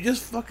 When you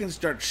just fucking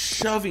start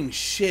shoving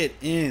shit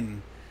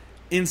in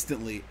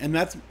instantly, and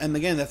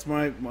again that's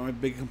my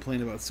big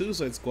complaint about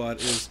Suicide Squad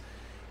is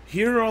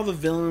here are all the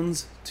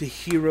villains to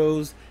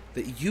heroes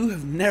that you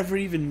have never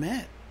even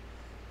met.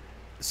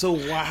 So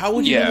how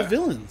would you know Yeah. the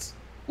villains?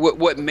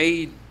 What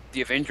made the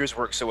Avengers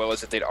work so well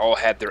is that they'd all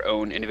had their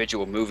own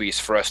individual movies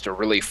for us to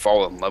really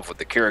fall in love with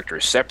the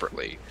characters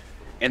separately,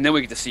 and then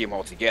we get to see them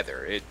all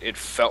together. It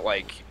felt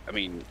like, I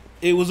mean,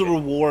 It was a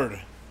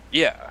reward.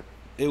 yeah,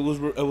 It was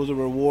a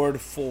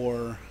reward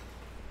for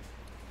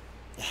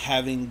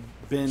having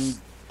been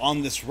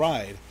on this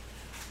ride,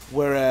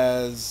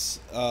 whereas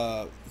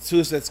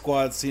Suicide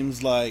Squad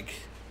seems like,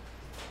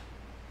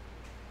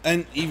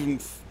 and even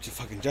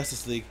fucking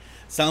Justice League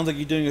sounds like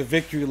you're doing a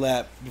victory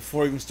lap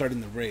before even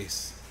starting the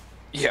race.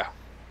 yeah.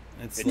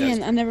 It's It like, does.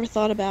 Man, I never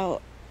thought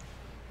about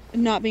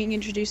not being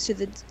introduced to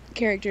the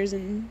characters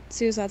in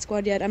Suicide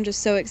Squad yet. I'm just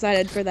so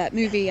excited for that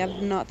movie.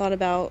 I've not thought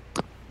about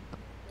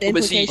the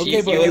But see, implications.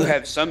 Okay, but- you do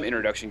have some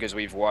introduction because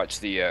we've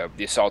watched the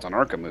Assault on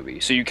Arkham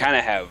movie, so you kind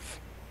of have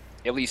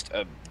at least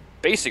a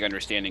basic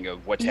understanding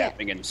of what's Yeah.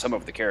 happening in some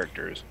of the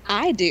characters.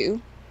 I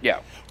do. Yeah,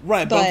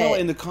 right, but I'm talking but- about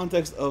in the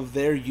context of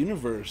their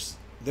universe,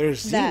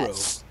 there's zero.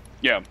 That's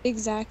yeah.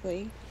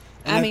 exactly.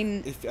 And I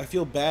mean, I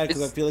feel bad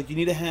because I It's- feel like you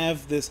need to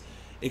have this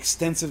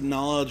extensive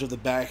knowledge of the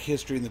back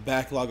history and the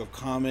backlog of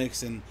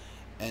comics and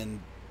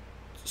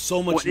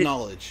so much Well,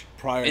 knowledge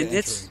prior to And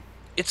entering.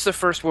 it's the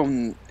first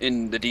one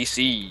in the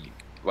DC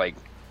like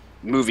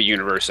movie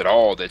universe at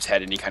all that's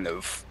had any kind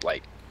of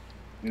like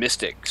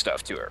mystic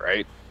stuff to it,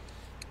 right?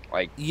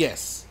 Like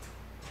Yes.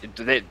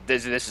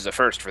 this is a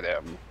first for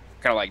them,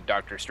 kind of like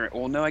Doctor Strange.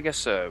 Well, no, I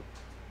guess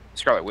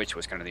Scarlet Witch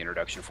was kind of the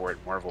introduction for it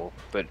in Marvel,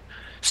 but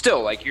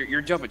still, like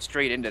you're jumping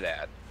straight into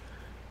that,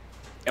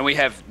 and we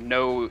have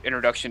no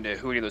introduction to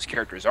who any of those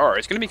characters are.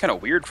 It's going to be kind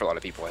of weird for a lot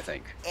of people, I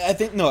think. I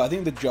think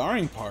the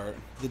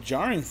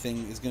jarring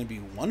thing is going to be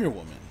Wonder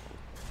Woman.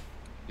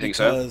 You think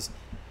so? Because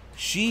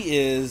she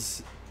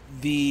is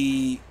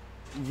the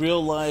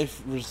real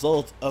life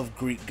result of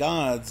Greek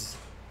gods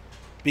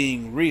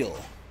being real.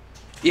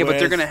 Yeah, but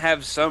they're Whereas- going to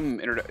have some.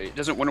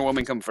 Doesn't Wonder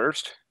Woman come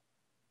first?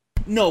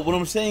 No, what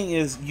I'm saying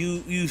is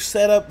you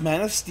set up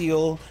Man of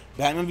Steel,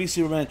 Batman v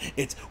Superman.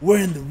 We're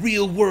in the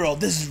real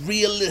world. This is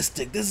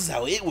realistic. This is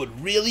how it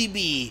would really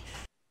be.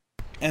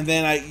 And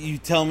then you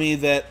tell me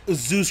that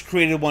Zeus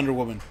created Wonder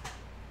Woman.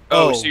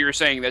 Oh, so you're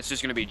saying that's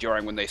just going to be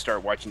jarring when they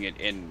start watching it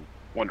in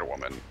Wonder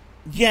Woman?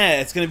 Yeah,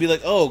 it's gonna be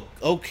like, oh,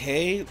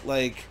 okay,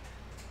 like,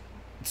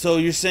 so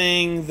you're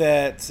saying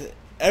that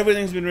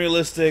everything's been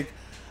realistic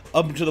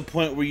up until the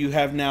point where you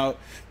have now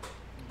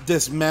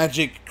this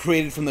magic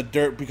created from the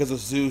dirt because of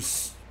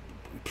Zeus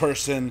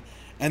person,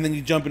 and then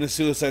you jump into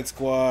Suicide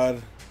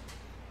Squad,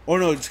 or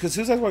no, because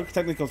Suicide Squad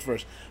technically comes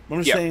first. But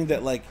I'm just Yeah. saying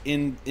that, like,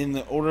 in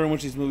the order in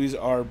which these movies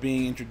are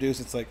being introduced,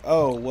 it's like,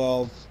 oh,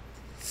 well,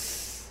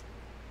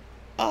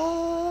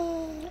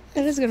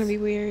 That is gonna be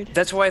weird.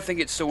 That's why I think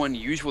it's so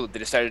unusual that they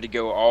decided to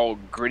go all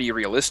gritty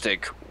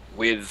realistic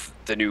with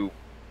the new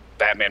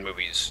Batman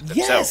movies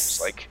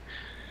themselves. Yes!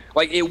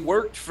 Like it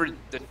worked for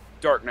the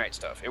Dark Knight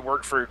stuff. It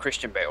worked for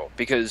Christian Bale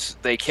because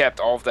they kept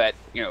all of that,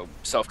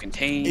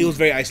 self-contained. It was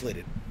very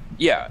isolated.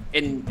 Yeah,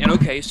 and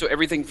okay, so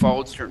everything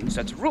followed certain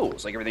sets of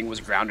rules. Like everything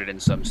was grounded in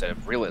some set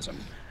of realism.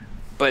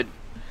 But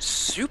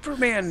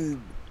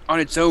Superman on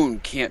its own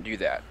can't do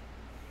that.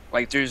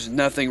 Like there's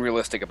nothing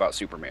realistic about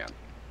Superman.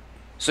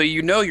 So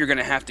you're going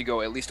to have to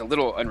go at least a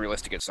little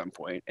unrealistic at some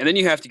point. And then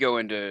you have to go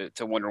into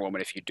Wonder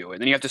Woman if you do it.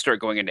 And then you have to start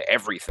going into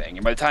everything.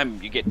 And by the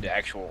time you get into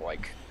actual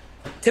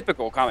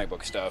typical comic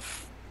book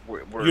stuff,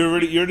 you're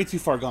already too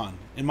far gone.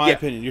 In my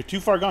opinion, you're too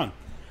far gone.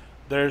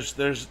 There's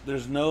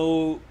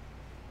no.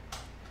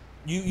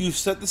 You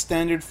set the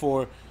standard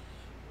for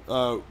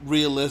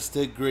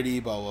realistic, gritty,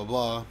 blah blah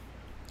blah,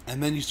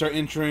 and then you start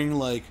entering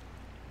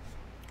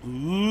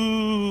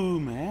ooh,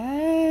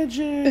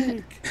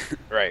 magic.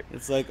 Right.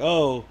 It's like,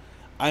 oh,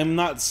 I'm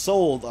not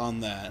sold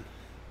on that.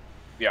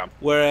 Yeah.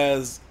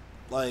 Whereas,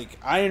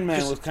 Iron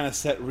Man was kind of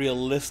set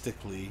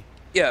realistically.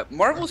 Yeah,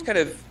 Marvel's kind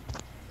of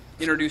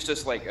introduced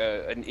us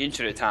an inch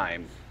at a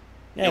time.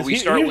 Yeah,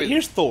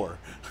 here's Thor.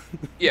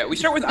 Yeah, we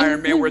start with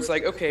Iron Man, where it's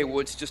like, okay, well,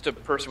 it's just a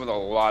person with a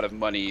lot of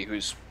money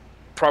who's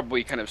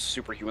probably kind of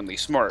superhumanly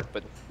smart,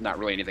 but not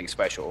really anything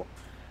special.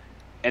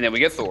 And then we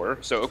get Thor,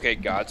 so okay,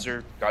 gods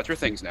are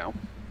things now.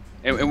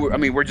 And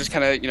we're just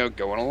kind of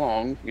going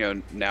along.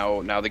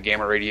 Now the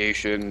gamma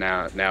radiation.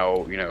 Now.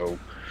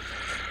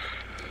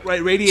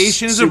 Right,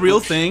 radiation is a real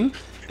thing,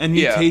 and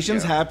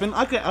mutations yeah. happen.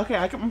 Okay,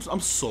 I'm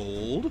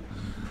sold.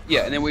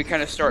 Yeah, and then we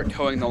kind of start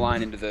towing the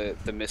line into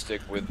the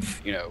Mystic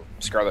with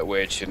Scarlet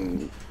Witch,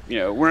 and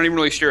we're not even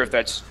really sure if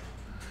that's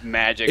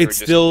magic.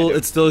 It's or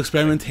just, still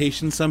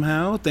experimentation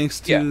somehow, thanks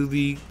to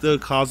the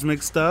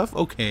cosmic stuff.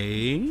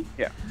 Okay.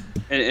 Yeah,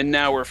 and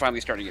now we're finally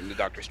starting to get into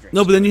Doctor Strange.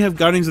 No, but then you have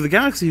Guardians of the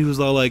Galaxy, who's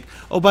all like,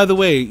 oh, by the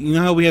way, you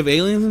know how we have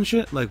aliens and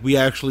shit? Like, we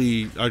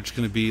actually are just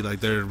gonna be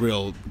they're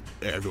real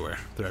everywhere.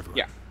 They're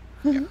everywhere.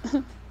 Yeah.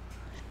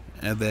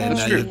 And then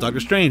now you have Doctor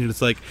Strange, and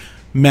it's like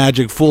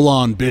magic full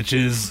on,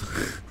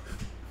 bitches.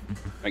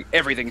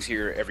 Everything's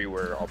here,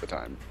 everywhere, all the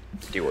time.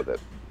 Deal with it.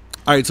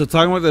 All right, so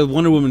talking about the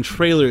Wonder Woman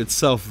trailer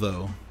itself,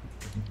 though,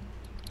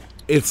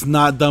 it's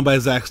not done by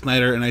Zack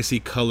Snyder, and I see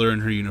color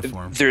in her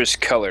uniform. There's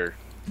color,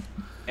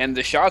 and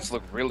the shots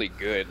look really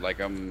good.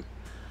 I'm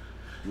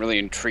really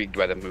intrigued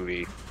by the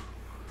movie.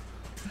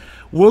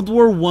 World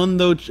War I,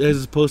 though,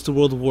 as opposed to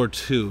World War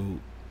II,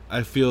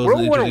 I feel is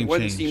an interesting World War I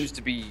change. seems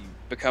to be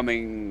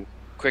becoming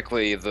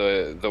quickly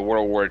the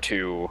World War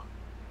II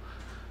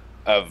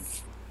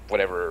of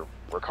whatever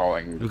we're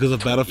calling. Because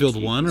of Battlefield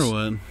 1 or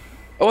what?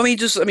 Oh,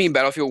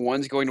 Battlefield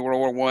 1's going to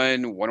World War I,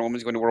 Wonder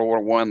Woman's going to World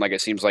War I.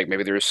 It seems like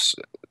maybe there's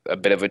a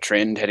bit of a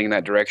trend heading in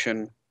that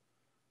direction.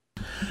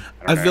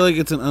 I feel like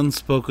it's an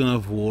unspoken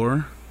of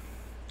war.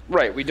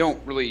 Right, we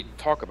don't really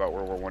talk about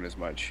World War I as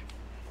much.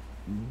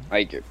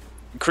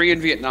 Korea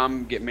and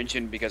Vietnam get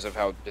mentioned because of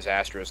how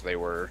disastrous they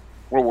were.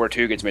 World War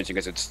II gets mentioned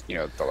because it's,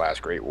 the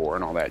last great war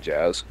and all that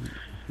jazz.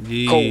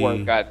 Yeah. Cold War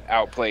got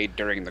outplayed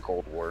during the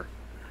Cold War.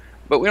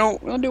 But we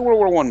don't do World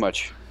War I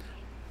much.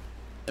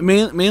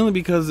 Mainly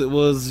because it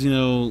was,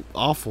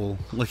 awful.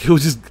 It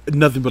was just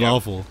nothing but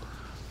awful.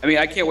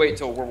 I can't wait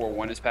until World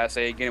War I is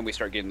passé again and we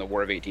start getting the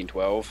War of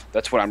 1812.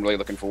 That's what I'm really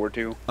looking forward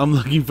to. I'm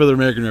looking for the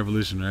American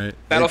Revolution, right?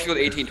 Battlefield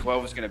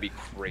 1812 is going to be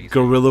crazy.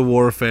 Guerrilla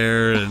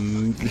warfare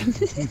and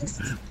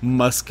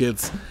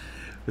muskets.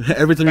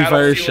 Every time you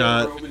fire a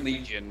shot. Roman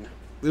Legion.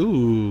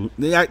 Ooh.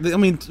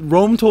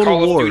 Rome Total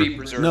Call of War. Duty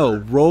Berserker. No,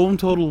 Rome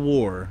Total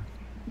War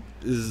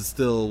is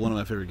still one of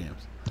my favorite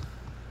games.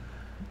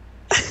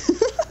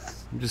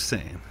 I'm just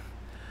saying.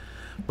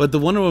 But the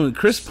Wonder Woman,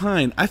 Chris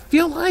Pine, I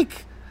feel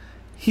like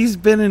he's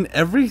been in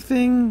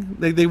everything.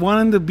 They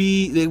want him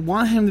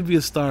to be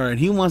a star, and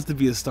he wants to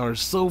be a star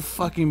so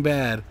fucking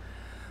bad.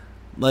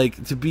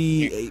 To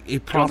be a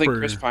proper. You don't think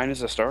Chris Pine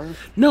is a star?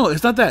 No,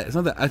 it's not that.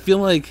 I feel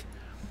like,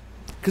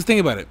 because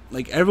think about it.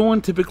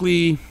 Everyone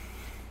typically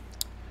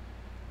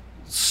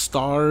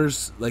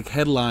stars,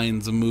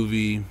 headlines a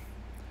movie,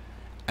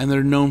 and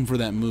they're known for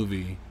that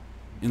movie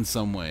in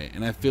some way.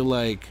 And I feel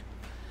like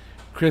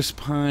Chris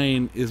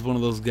Pine is one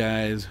of those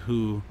guys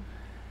who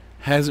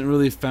hasn't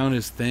really found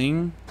his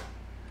thing,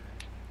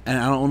 and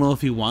I don't know if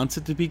he wants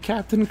it to be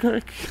Captain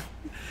Kirk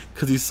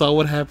because he saw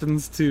what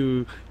happens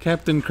to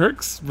Captain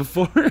Kirk's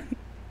before.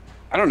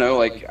 I don't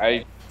know.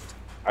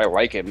 I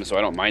like him, so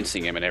I don't mind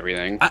seeing him in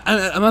everything.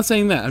 I'm not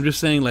saying that. I'm just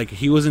saying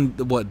he was in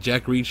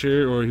Jack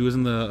Reacher, or he was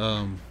in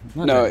the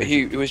no,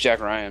 he was Jack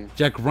Ryan.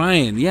 Jack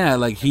Ryan,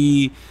 yeah,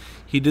 he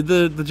did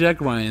the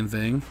Jack Ryan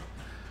thing.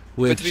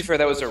 But to be fair,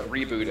 that was a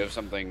reboot of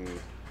something.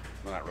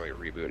 Well, not really a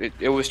reboot.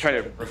 It was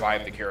trying to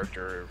revive the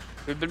character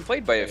who'd been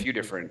played by a few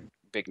different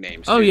big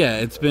names. Oh yeah,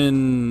 it's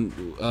been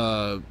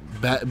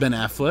Ben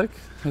Affleck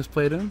has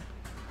played him.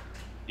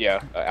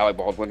 Yeah, Alec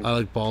Baldwin.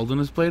 Alec Baldwin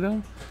has played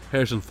him.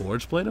 Harrison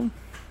Ford's played him.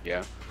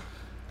 Yeah.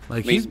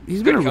 He's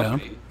been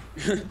around.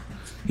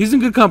 He's in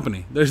good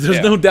company. There's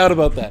no doubt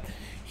about that.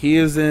 he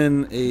is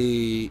in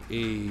a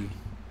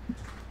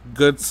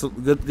good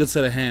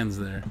set of hands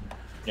there.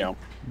 Yeah.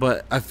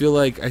 But I feel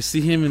like I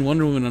see him in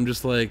Wonder Woman. I'm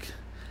just like,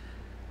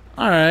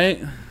 all right.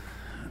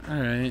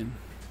 I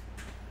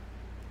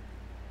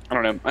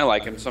don't know. I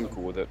like him, so I'm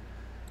cool with it.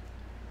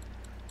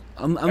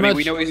 I mean,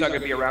 we know he's not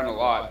going to be around a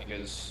lot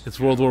because it's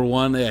World War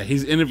One. Yeah,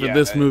 he's in it for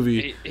this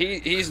movie.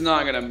 He's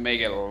not going to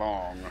make it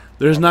long.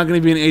 There's not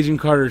going to be an Agent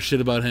Carter shit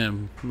about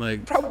him.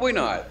 Like probably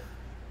not.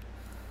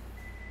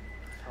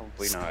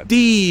 Probably not.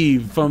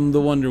 Steve from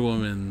the Wonder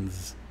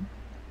Womans.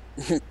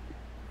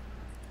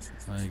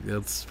 Like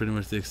that's pretty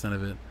much the extent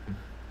of it.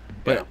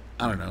 But yeah.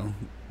 I don't know.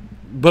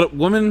 But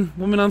woman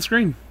on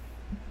screen.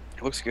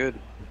 It looks good.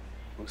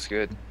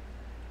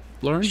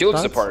 Lauren, she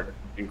looks the part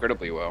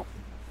incredibly well.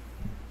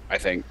 I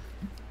think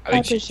I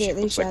appreciate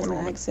that she has an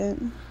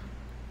accent.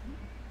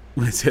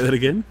 Can I say that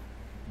again?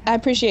 I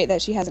appreciate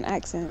that she has an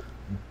accent.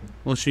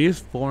 Well, she is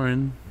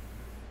foreign.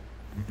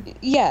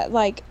 Yeah,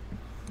 like,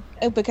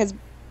 because,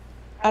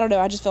 I don't know,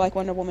 I just feel like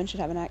Wonder Woman should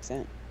have an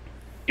accent.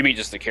 You mean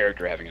just the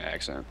character having an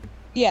accent?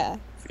 Yeah.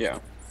 Yeah.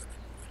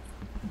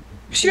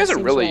 She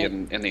doesn't really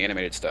in the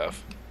animated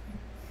stuff.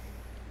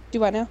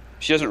 Do I know?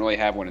 She doesn't really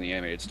have one in the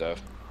animated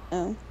stuff.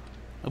 Oh.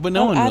 But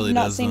no one really does. I've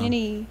not seen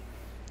any...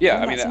 Yeah,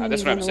 I mean,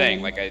 that's what I'm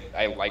saying. Like,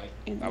 I like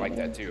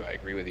that too. I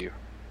agree with you.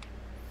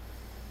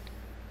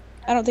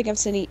 I don't think I've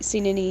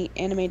seen any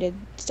animated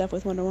stuff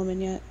with Wonder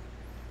Woman yet.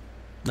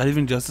 Not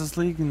even Justice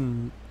League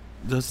and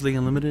Justice League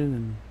Unlimited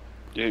and.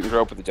 You didn't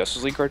grow up with the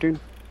Justice League cartoon?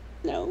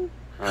 No.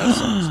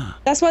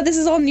 That's why this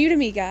is all new to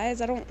me,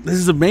 guys. I don't. This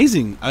is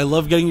amazing. I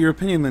love getting your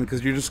opinion then,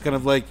 because you're just kind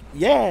of like,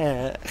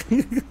 yeah.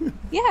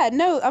 Yeah.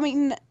 No. I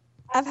mean,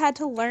 I've had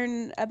to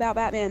learn about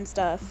Batman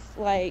stuff.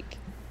 Like,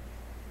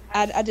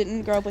 I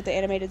didn't grow up with the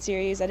animated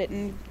series. I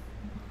didn't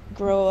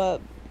grow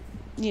up,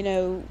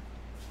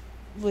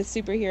 with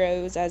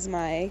superheroes as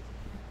my,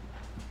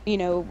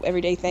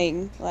 everyday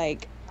thing.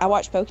 Like, I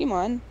watched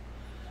Pokemon.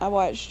 I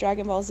watched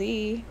Dragon Ball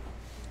Z.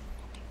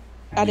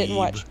 I didn't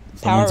watch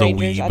Power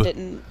Rangers. I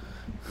didn't...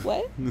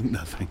 What?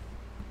 Nothing.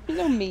 You're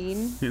so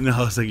mean.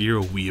 No, it's like you're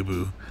a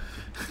weeaboo.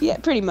 Yeah,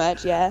 pretty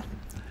much, yeah.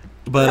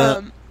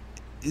 But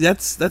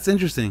that's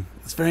interesting.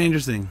 It's very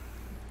interesting.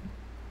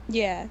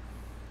 Yeah.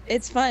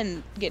 It's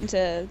fun getting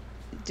to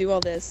do all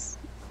this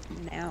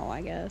now,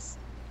 I guess.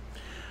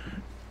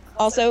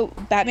 Also,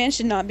 Batman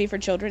should not be for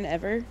children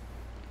ever.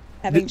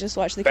 Having just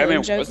watched The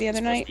Killing Joke the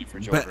other night.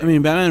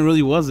 Batman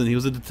really wasn't. He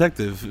was a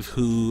detective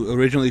who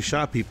originally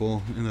shot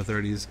people in the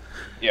 30s.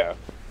 Yeah.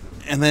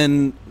 And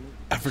then,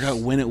 I forgot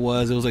when it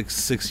was. It was like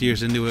 6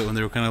 years into it when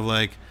they were kind of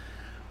like,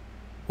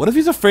 what if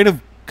he's afraid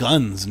of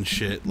guns and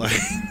shit? Like,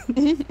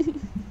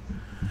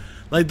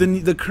 like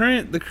the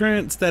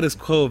current status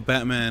quo of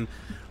Batman,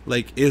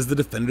 like, is the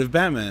definitive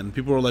Batman.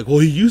 People are like, well,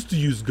 he used to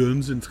use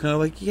guns. And it's kind of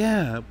like,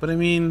 yeah, but I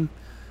mean,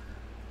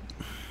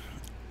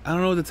 I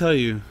don't know what to tell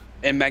you.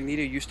 And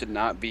Magneto used to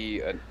not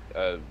be a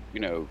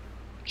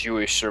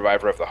Jewish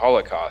survivor of the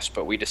Holocaust,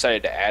 but we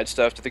decided to add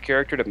stuff to the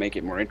character to make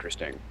it more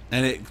interesting.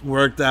 And it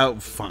worked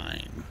out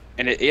fine.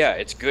 And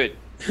it's good.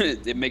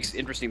 It makes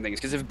interesting things.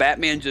 Because if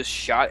Batman just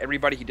shot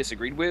everybody he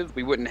disagreed with,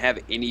 we wouldn't have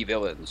any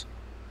villains.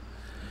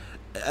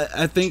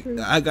 I think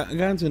I got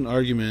into an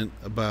argument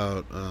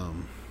about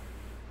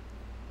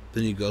the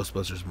new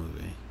Ghostbusters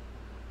movie.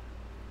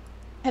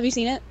 Have you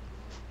seen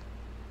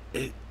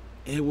it?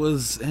 It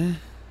was...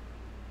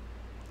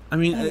 I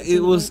mean,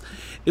 it was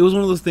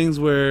one of those things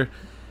where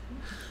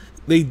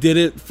they did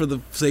it for the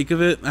sake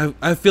of it.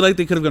 I feel like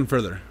they could have gone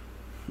further.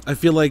 I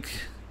feel like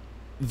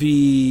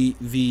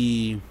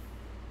the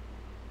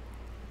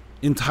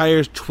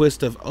entire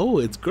twist of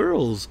it's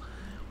girls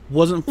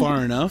wasn't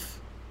far enough.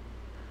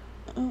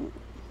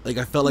 Like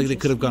I felt like they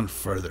could have gone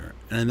further,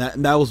 and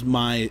that was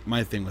my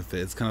thing with it.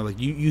 It's kind of like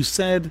you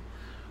said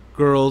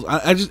girls.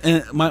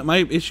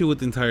 My issue with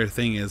the entire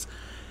thing is.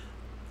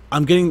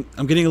 I'm getting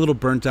a little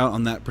burnt out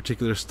on that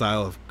particular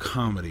style of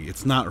comedy.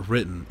 It's not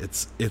written.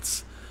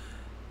 It's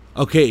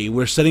okay,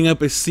 we're setting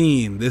up a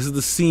scene. This is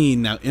the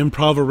scene, now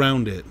improv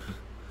around it.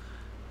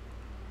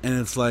 And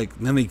it's like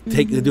then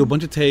they do a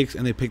bunch of takes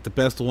and they pick the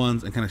best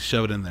ones and kind of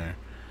shove it in there.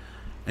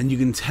 And you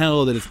can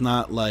tell that it's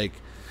not like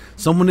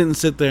someone didn't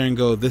sit there and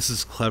go, this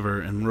is clever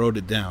and wrote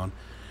it down.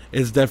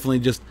 It's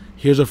definitely just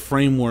here's a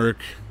framework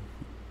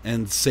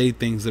and say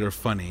things that are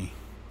funny.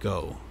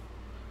 Go.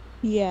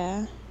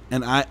 Yeah.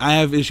 And I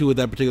have issue with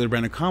that particular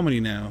brand of comedy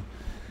now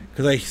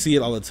because I see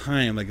it all the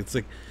time. Like it's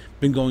like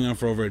been going on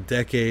for over a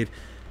decade.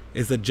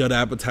 It's the Judd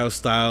Apatow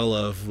style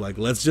of like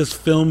let's just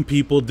film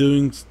people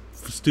doing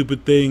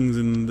stupid things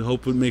and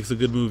hope it makes a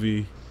good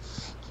movie.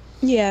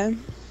 Yeah.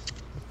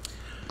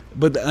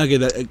 But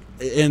okay,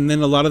 and then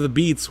a lot of the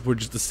beats were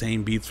just the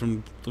same beats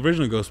from the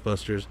original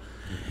Ghostbusters,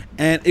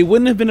 and it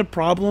wouldn't have been a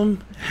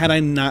problem had I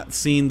not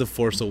seen The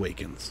Force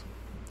Awakens,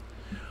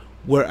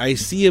 where I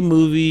see a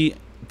movie.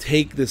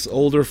 Take this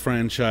older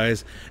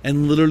franchise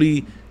and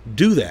literally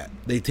do that.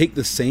 They take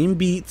the same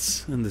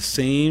beats and the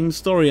same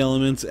story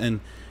elements and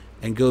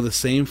go the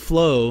same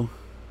flow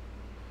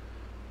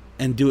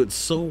and do it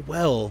so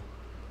well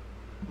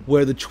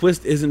where the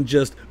twist isn't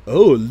just,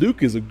 oh,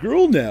 Luke is a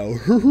girl now.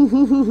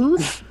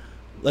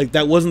 Like,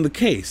 that wasn't the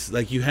case.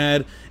 Like, you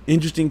had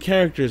interesting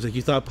characters. Like,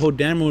 you thought Poe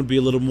Dameron would be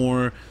a little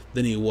more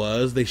than he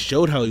was. They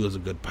showed how he was a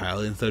good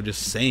pilot instead of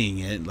just saying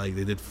it, like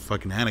they did for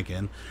fucking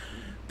Anakin.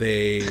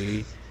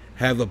 They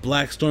have a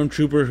black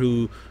stormtrooper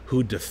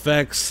who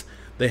defects.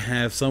 They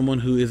have someone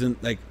who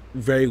isn't, like,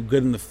 very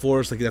good in the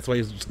Force. Like, that's why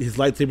his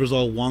lightsaber's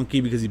all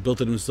wonky, because he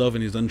built it himself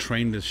and he's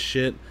untrained as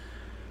shit.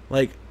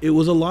 Like, it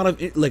was a lot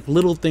of, like,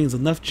 little things.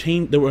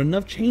 There were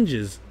enough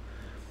changes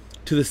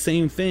to the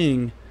same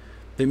thing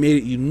that made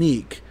it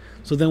unique.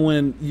 So then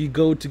when you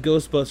go to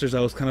Ghostbusters, I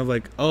was kind of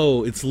like,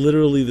 oh, it's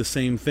literally the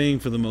same thing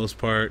for the most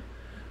part,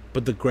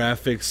 but the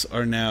graphics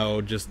are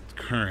now just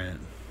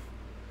current.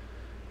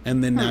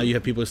 And then now you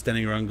have people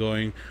standing around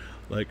going,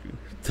 like,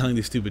 telling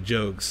these stupid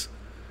jokes.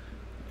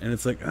 And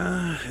it's like,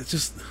 it's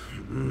just,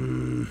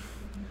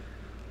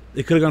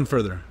 it could have gone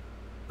further.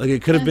 Like,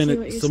 it could have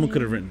been, someone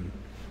could have written.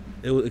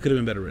 It could have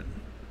been better written.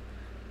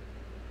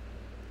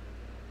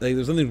 Like,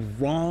 there's nothing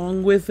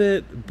wrong with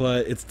it,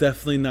 but it's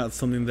definitely not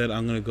something that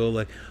I'm gonna go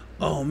like,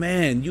 oh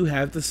man, you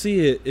have to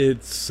see it.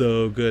 It's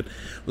so good.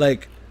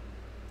 Like,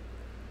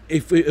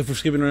 if we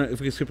skip around,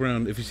 if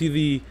you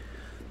see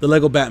the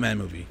Lego Batman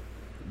movie,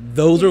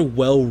 those are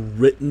well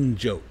written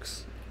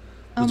jokes.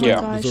 Oh my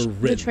gosh,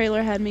 the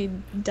trailer had me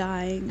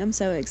dying. I'm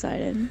so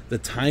excited. The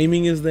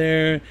timing is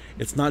there.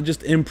 It's not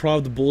just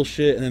improv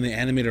bullshit and then they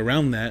animate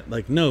around that.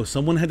 Like, no,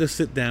 someone had to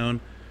sit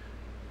down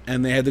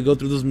and they had to go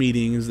through those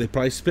meetings. They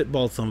probably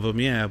spitballed some of them,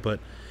 yeah,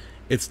 but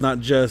it's not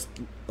just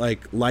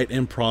like light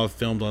improv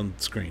filmed on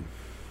screen.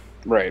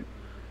 Right.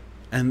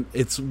 And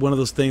it's one of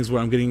those things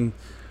where I'm getting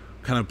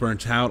kind of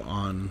burnt out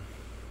on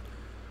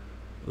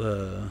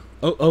the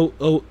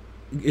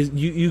is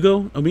you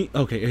go? Oh, me?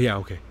 Okay, yeah,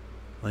 okay.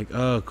 Like,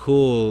 oh,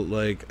 cool.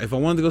 Like, if I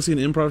wanted to go see an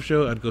improv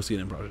show, I'd go see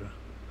an improv show.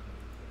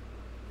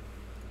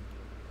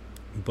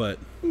 But,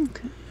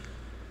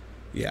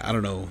 yeah, I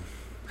don't know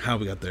how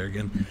we got there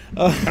again.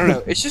 I don't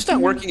know. It's just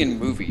not working in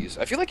movies.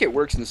 I feel like it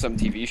works in some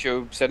TV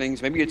show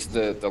settings. Maybe it's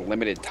the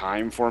limited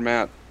time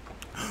format.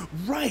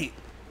 Right.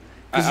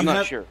 I'm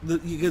not sure.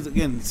 Because,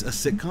 again, it's a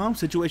sitcom,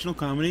 situational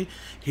comedy.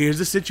 Here's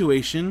the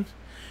situation.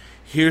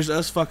 Here's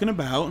us fucking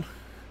about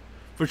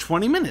for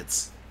 20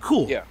 minutes.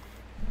 Cool. Yeah.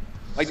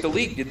 Like, The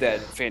League did that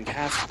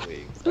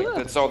fantastically. Like,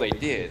 that's all they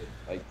did.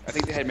 Like, I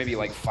think they had maybe,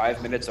 like,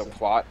 5 minutes of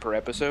plot per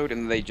episode,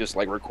 and they just,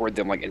 like, record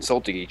them, like,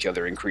 insulting each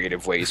other in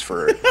creative ways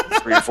for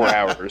 3 or 4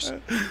 hours.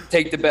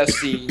 Take the best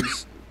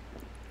scenes,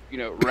 you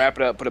know, wrap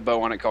it up, put a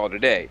bow on it, call it a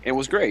day. And it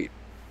was great.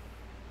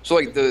 So,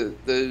 like,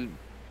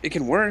 it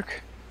can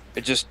work.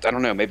 It just, I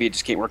don't know, maybe it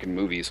just can't work in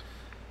movies.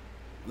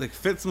 Like,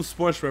 fit some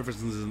sports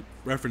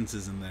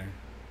references in there.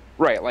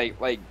 Right,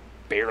 like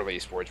barely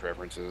sports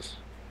references.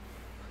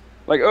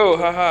 Like, oh,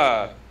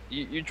 haha,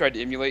 you tried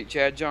to emulate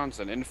Chad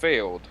Johnson and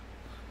failed.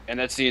 And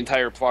that's the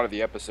entire plot of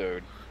the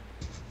episode.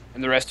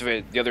 And the rest of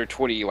it, the other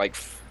 20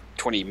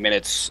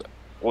 minutes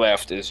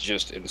left is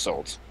just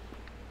insults.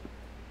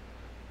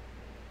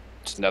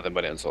 It's nothing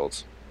but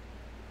insults.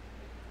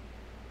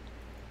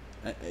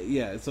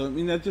 Yeah, so I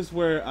mean, that's just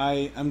where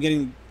I'm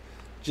getting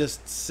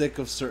just sick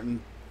of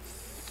certain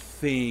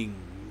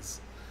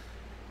things.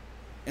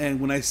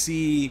 And when I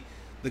see...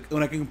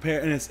 when I can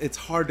compare, and it's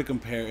hard to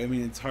compare. I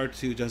mean, it's hard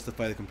to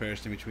justify the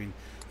comparison between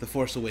The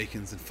Force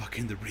Awakens and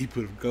fucking the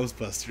reboot of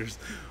Ghostbusters,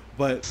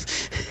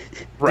 but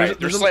right,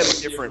 they're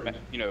slightly different,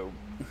 you know,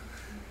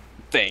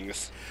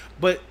 things.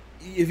 But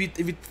if you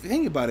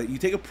think about it, you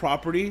take a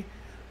property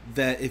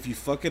that if you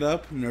fuck it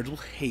up, nerds will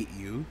hate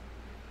you.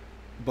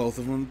 Both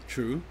of them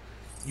true.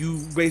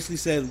 You basically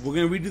said we're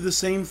gonna redo the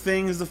same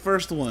thing as the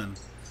first one.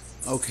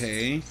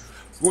 Okay,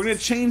 we're gonna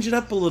change it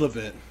up a little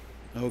bit.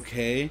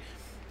 Okay.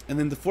 And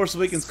then The Force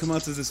Awakens come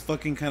out as this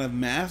fucking kind of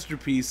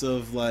masterpiece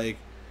of, like,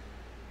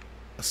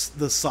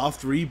 the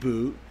soft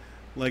reboot.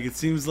 Like, it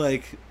seems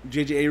like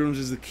J.J. Abrams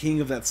is the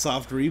king of that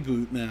soft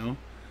reboot now.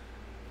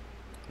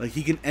 Like,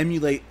 he can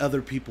emulate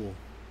other people.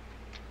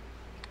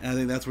 And I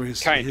think that's where his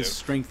strength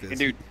is. He can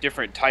do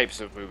different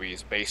types of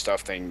movies based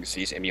off things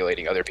he's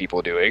emulating other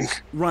people doing.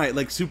 Right,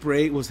 like Super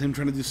 8 was him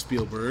trying to do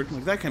Spielberg.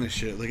 Like, that kind of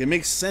shit. Like, it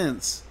makes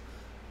sense.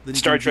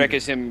 Star Trek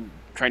is him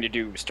trying to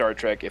do Star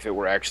Trek if it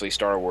were actually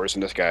Star Wars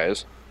in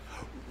disguise.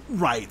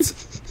 Right.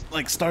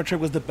 Like, Star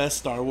Trek was the best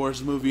Star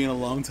Wars movie in a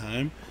long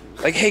time.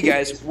 Like, hey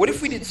guys, what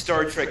if we did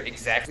Star Trek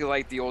exactly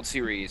like the old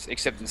series,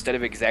 except instead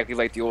of exactly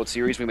like the old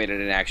series, we made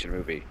it an action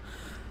movie?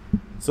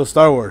 So,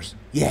 Star Wars.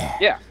 Yeah.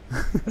 Yeah.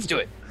 Let's do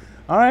it.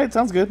 All right,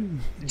 sounds good.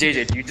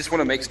 JJ, do you just want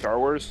to make Star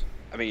Wars?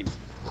 I mean...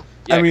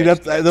 Yeah, I mean,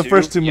 that's the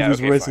first 2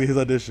 movies were basically his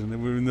audition. I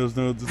mean, there's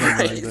no design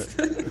like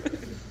that.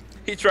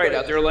 He tried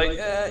out there like,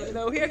 you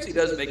know, he actually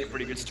does make a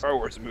pretty good Star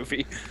Wars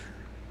movie.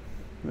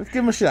 Let's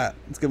give him a shot.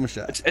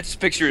 I just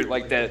picture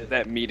like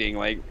that meeting,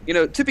 like, you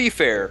know, to be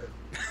fair,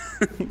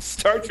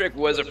 Star Trek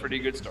was a pretty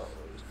good Star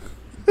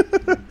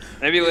Wars.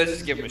 Maybe let's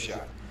just give him a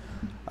shot.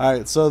 All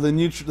right, so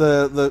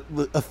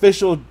the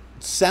official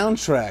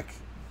soundtrack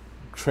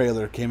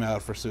trailer came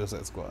out for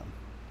Suicide Squad.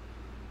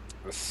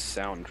 The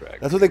soundtrack.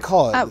 That's what they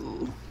call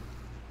it.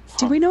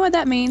 Do we know what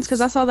that means?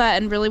 Because I saw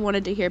that and really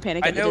wanted to hear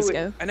Panic I at the know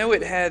Disco. I know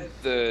it had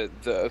the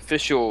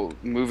official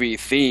movie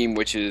theme,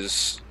 which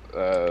is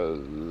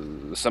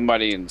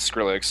somebody in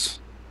Skrillex.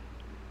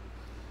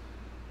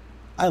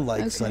 I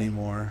like Okay. Sonny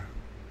more.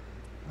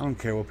 I don't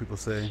care what people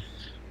say.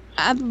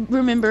 I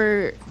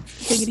remember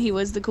thinking he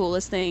was the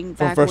coolest thing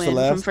From back First to when,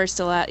 Last? from First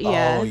to Last.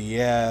 Yeah, Oh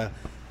yeah.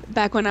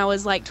 back when I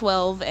was like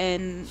 12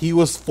 and He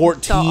was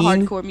thought 14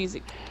 hardcore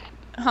music.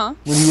 Huh?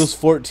 when he was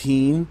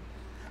 14.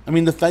 I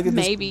mean, the fact that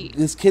Maybe.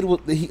 this kid was.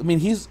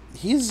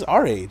 He's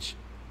our age.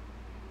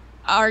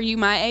 Are you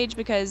my age?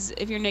 Because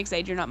if you're Nick's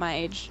age, you're not my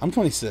age. I'm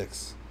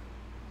 26.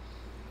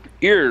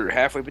 You're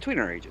halfway between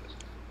our ages.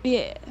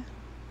 Yeah.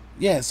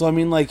 Yeah, so I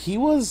mean, like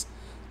he's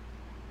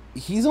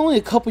only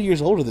a couple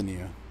years older than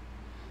you.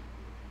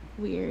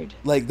 Weird.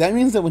 Like that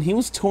means that when he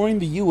was touring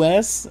the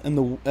U.S.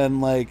 and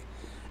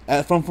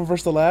from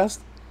First to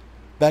Last,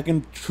 back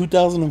in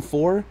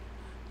 2004,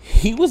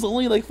 he was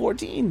only like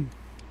 14.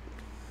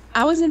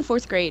 I was in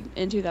 4th grade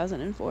in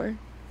 2004.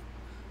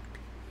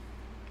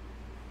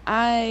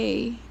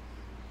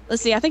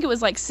 Let's see, I think it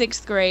was like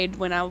 6th grade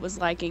when I was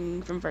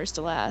liking From First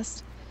to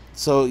Last.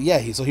 So yeah,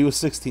 he was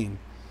 16.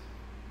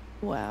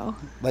 Wow.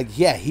 Like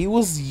yeah, he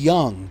was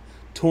young,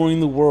 touring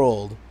the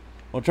world,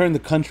 or touring the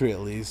country at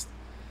least.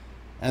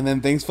 And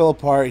then things fell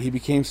apart. He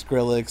became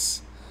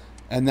Skrillex,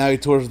 and now he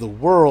tours the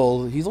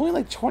world. He's only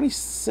like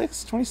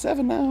 26,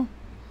 27 now.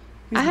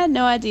 I had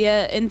no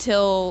idea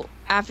until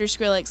after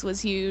Skrillex was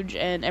huge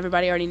and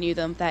everybody already knew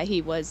them that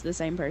he was the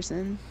same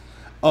person.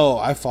 Oh,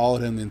 I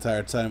followed him the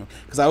entire time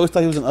because I always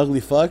thought he was an ugly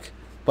fuck.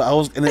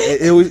 But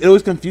it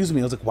always confused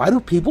me. I was like, why do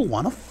people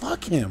want to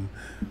fuck him?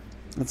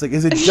 It's like,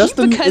 is it just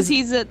the because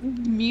he's a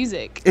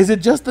music. Is it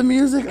just the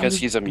music? Because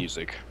he's a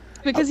music.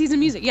 Because he's a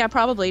music. Yeah,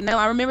 probably. No,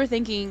 I remember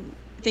thinking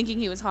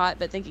he was hot,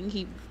 but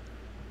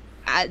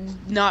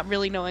not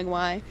really knowing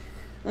why.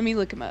 Let me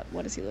look him up.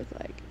 What does he look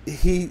like?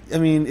 If you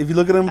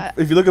look at him,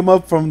 if you look him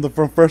up from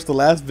First to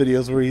Last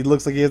videos, where he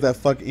looks like he has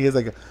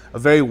like a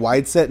very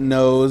wide set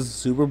nose,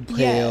 super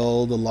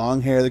pale, the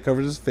long hair that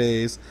covers his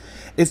face.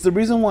 It's the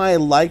reason why I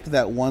liked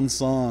that one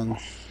song.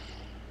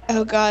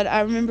 Oh God,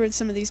 I remembered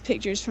some of these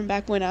pictures from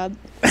back when I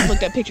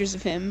looked up pictures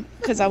of him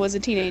because I was a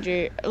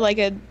teenager, like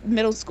a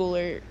middle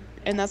schooler,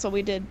 and that's what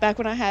we did back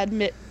when I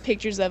had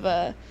pictures of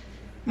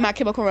My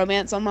Chemical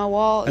Romance on my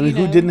wall. I mean,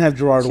 who didn't have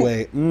Gerard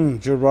Way?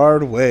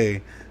 Gerard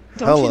Way.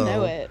 Don't Hello. you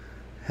know it?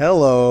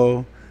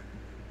 Hello.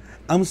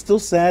 I'm still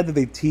sad that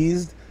they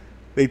teased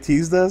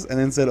us and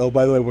then said, "Oh,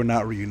 by the way, we're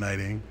not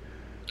reuniting."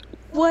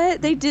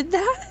 What? They did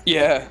that?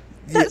 Yeah.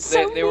 That's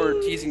so They were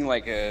mean. teasing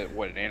like an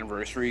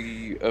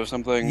anniversary of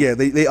something. Yeah,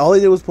 they all they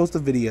did was post a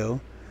video,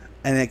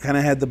 and it kind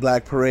of had the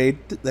Black Parade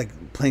like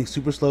playing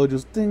super slow,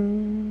 just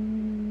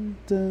ding,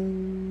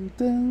 ding,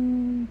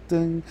 ding,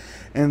 ding,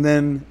 and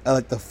then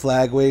like the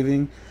flag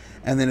waving,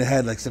 and then it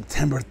had like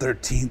September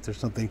 13th or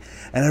something,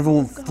 and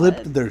everyone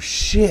flipped their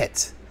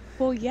shit.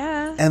 Well,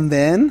 yeah. And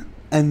then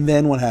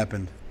what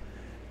happened?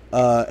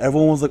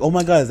 Everyone was like, "Oh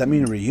my God, does that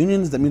mean a reunion?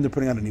 Does that mean they're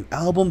putting out a new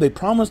album? They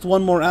promised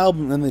one more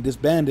album, and then they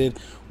disbanded.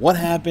 What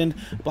happened?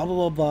 Blah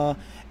blah blah blah."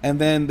 And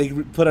then they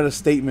put out a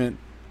statement.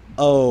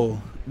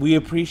 Oh, we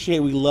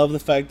love the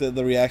fact that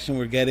the reaction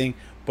we're getting,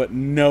 but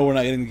no, we're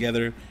not getting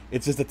together.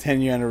 It's just the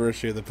 10-year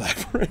anniversary of the Black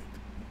Parade.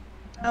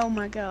 Oh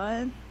my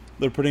God.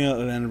 They're putting out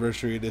an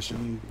anniversary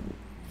edition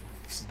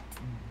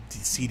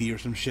CD or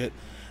some shit,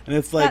 and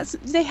it's like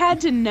They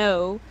had to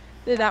know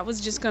that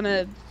was just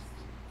gonna.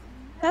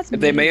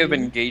 They may have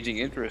been mean. gauging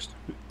interest.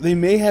 they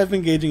may have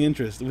engaging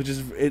interest, which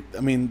is it.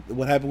 I mean,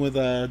 what happened with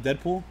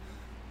Deadpool?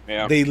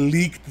 Yeah. They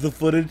leaked the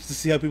footage to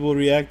see how people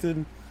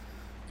reacted.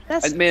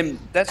 Man,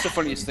 that's the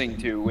funniest thing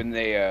too. When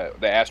they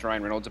asked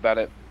Ryan Reynolds about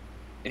it,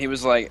 and he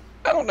was like,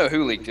 "I don't know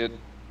who leaked it.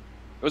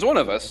 It was one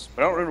of us,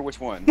 but I don't remember which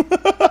one."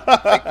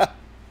 Like,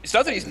 it's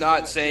not that he's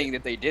not saying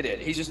that they did it.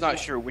 He's just not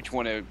sure which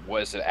one it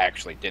was that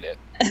actually did it.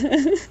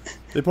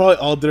 They probably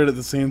all did it at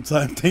the same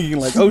time, thinking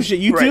like, "Oh shit,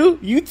 you Right. too,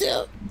 you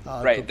too."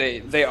 Right?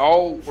 They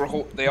all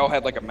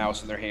had like a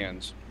mouse in their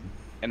hands,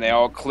 and they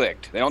all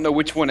clicked. They don't know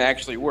which one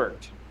actually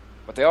worked,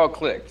 but they all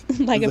clicked.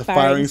 like The a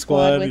firing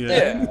squad with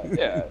yeah. them.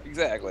 Yeah,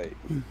 exactly.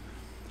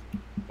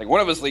 Like one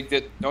of us leaked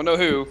it. Don't know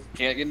who.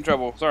 Can't get in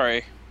trouble.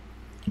 Sorry.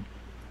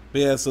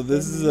 But yeah, so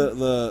this is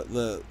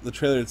the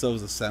trailer itself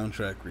is a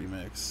soundtrack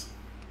remix.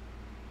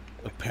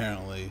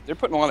 Apparently, They're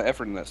putting a lot of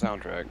effort in that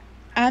soundtrack.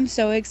 I'm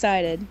so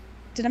excited.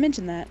 Did I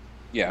mention that?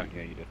 Yeah,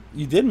 you did.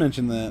 you did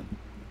mention that.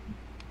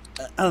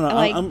 I don't know.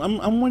 Like-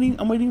 I'm waiting.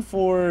 I'm waiting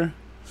for.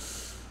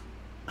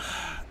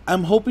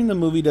 I'm hoping the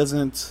movie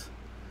doesn't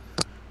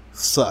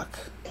suck.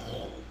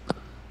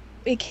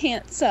 It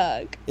can't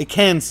suck. It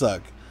can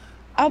suck.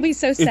 I'll be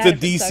so sad. It's a if it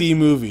DC sucks.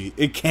 movie.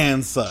 It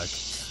can suck.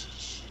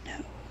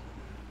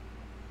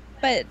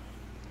 But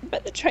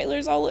the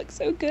trailers all look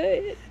so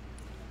good.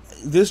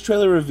 This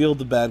trailer revealed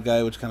the bad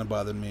guy, which kind of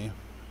bothered me.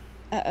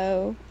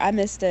 Uh-oh. I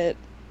missed it.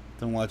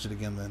 Don't watch it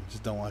again then.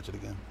 Just don't watch it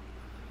again.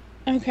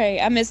 Okay,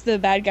 I missed the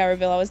bad guy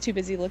reveal. I was too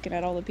busy looking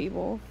at all the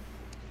people.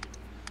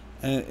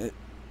 And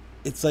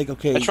it's like,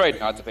 okay. I tried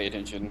not to pay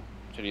attention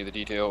to any of the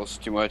details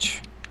too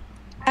much.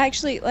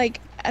 Actually,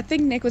 like, I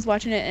think Nick was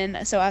watching it,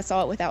 and so I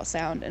saw it without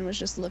sound and was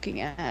just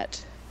looking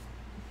at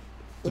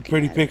The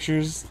pretty it.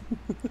 pictures.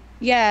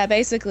 Yeah,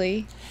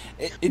 basically.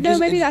 It No, just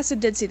maybe I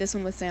did see this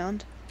one with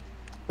sound.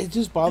 it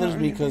just I bothers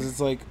don't me because remember. it's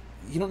like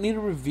you don't need to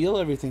reveal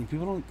everything.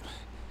 People don't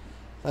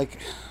like.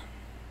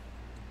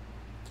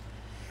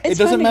 It It's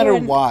fun doesn't to matter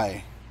hear.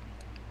 why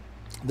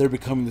they're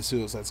becoming the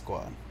Suicide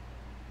Squad.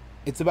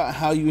 It's about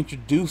how you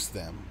introduce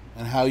them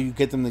and how you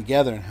get them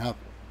together and how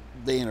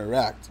they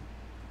interact.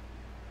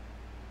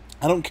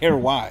 I don't care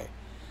why.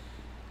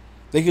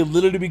 They could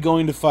literally be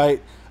going to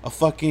fight a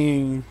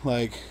fucking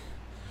like,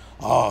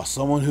 oh,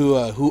 someone who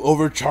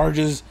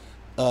overcharges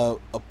a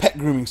pet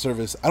grooming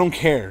service. I don't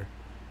care.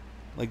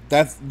 Like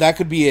that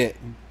could be it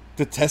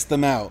to test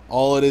them out.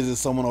 All it is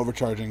someone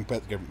overcharging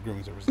pet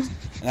grooming services,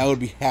 and I would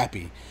be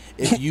happy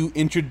if you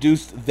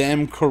introduced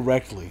them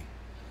correctly.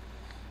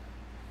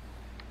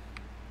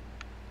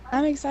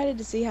 I'm excited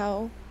to see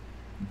how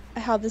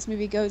this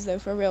movie goes though,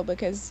 for real,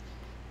 because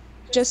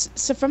just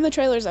so from the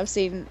trailers I've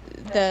seen,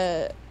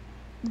 the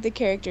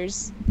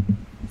characters,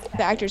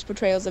 the actors'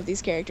 portrayals of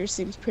these characters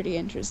seems pretty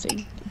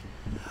interesting.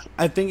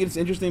 I think it's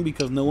interesting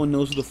because no one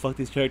knows who the fuck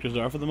these characters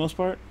are for the most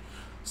part.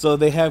 So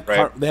they have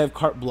Right.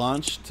 carte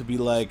blanche to be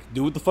like,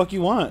 do what the fuck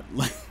you want.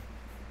 Like,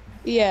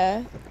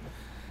 Yeah.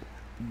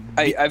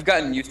 I've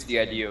gotten used to the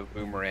idea of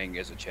Boomerang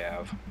as a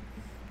chav.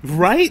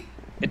 right?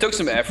 It took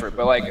some effort,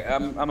 but like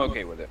I'm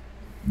okay with it.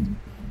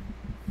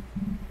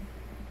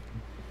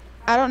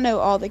 I don't know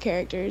all the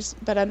characters,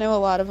 but I know a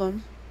lot of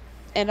them,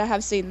 and I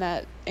have seen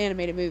that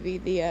animated movie,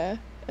 the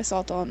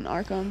Assault on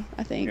Arkham,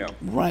 I think. Yeah.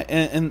 Right,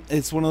 and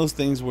it's one of those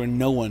things where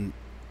no one,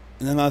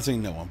 and I'm not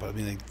saying no one, but I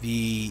mean like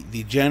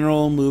the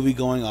general movie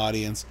going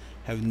audience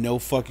have no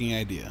fucking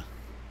idea.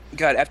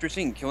 God, after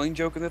seeing Killing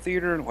Joke in the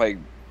theater, like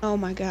Oh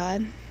my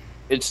god.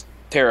 it's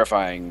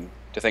terrifying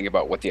to think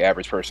about what the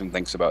average person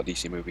thinks about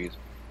DC movies.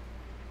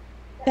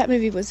 That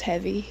movie was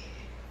heavy.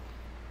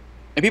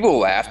 And people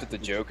laughed at the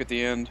joke at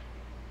the end,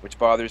 which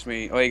bothers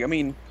me. Like, I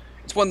mean,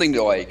 it's one thing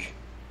to like,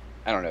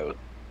 I don't know,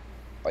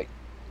 like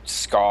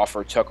scoff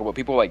or chuckle, but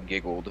people like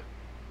giggled.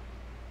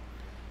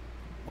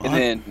 And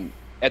then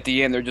at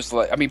the end, they're just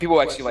like, I mean, people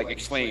actually like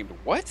exclaimed,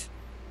 "What?"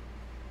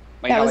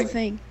 Like, That not was like, the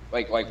thing.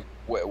 like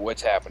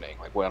what's happening?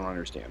 Like, what I don't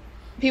understand.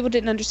 People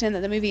didn't understand that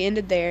the movie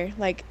ended there,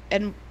 like,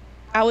 and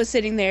I was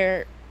sitting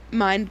there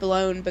mind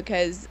blown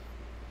because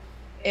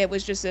it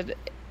was just a,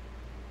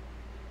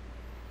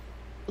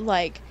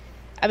 like,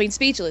 I mean,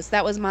 speechless.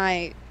 That was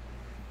my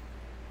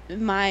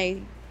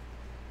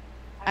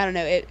I don't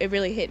know, it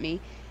really hit me.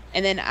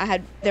 And then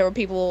there were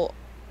people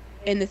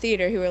in the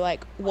theater who were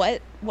like,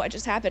 what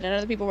just happened? And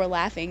other people were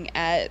laughing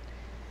at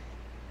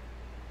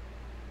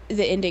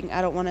the ending.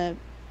 I don't want to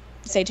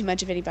say too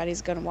much if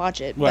anybody's going to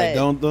watch it, Right,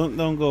 but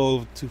don't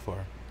go too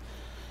far.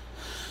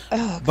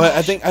 oh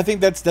But gosh. I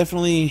think that's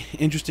definitely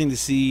interesting to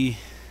see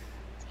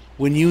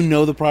when you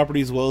know the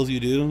property as well as you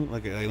do,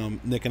 like I know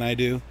Nick and I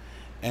do,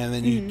 and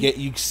then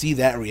you see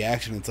that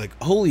reaction. It's like,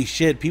 holy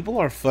shit, people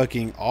are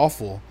fucking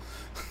awful.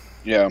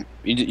 Yeah,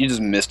 you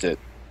just missed it.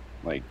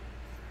 Like,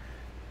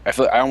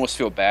 I almost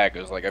feel bad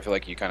because like I feel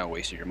like you kind of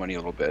wasted your money a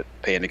little bit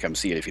paying to come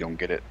see it if you don't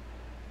get it.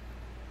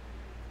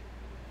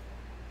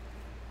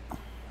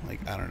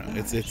 Like, I don't know.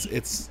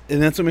 It's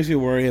and that's what makes me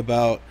worry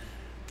about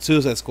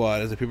Suicide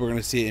Squad is that people are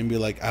gonna see it and be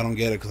like, I don't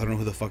get it because I don't know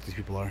who the fuck these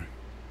people are.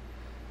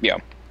 Yeah.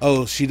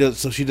 Oh, she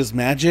does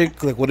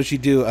magic? Like, what does she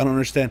do? I don't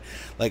understand.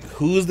 Like,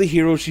 who's the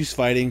hero she's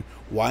fighting?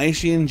 Why is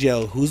she in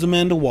jail? Who's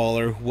Amanda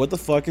Waller? What the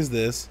fuck is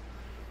this?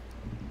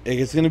 Like,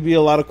 it's gonna be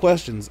a lot of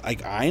questions.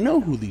 Like, I know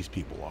who these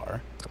people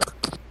are,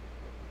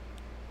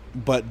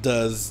 but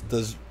does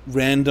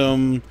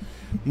random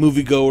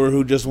moviegoer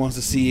who just wants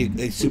to see a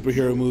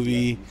superhero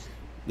movie?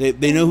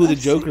 They know who the I've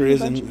seen Joker a is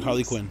bunch and of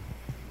Harley these. Quinn,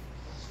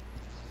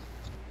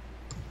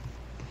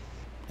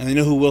 and they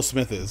know who Will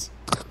Smith is.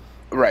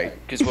 Right,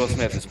 because Will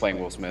Smith is playing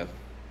Will Smith.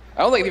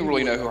 I don't think people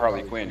really know who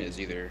Harley Quinn is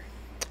either.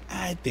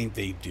 I think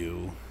they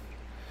do.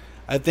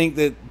 I think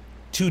that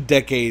 2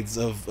 decades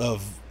of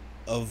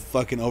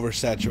fucking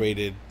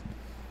oversaturated.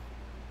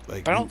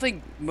 Like, But I don't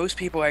think most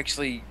people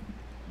actually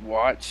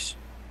watch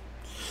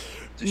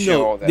the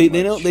show all no, that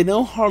they much.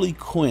 know Harley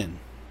Quinn,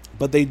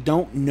 but they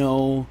don't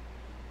know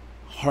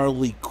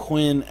Harley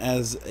Quinn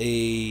as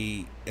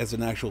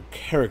an actual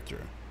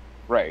character.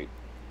 Right.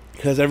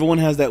 Because everyone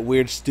has that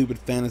weird, stupid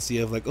fantasy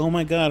of like, oh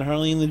my god,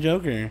 Harley and the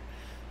Joker.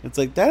 It's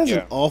like that is Yeah.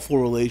 an awful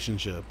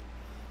relationship.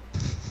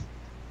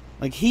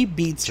 Like, he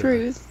beats her.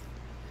 Truth.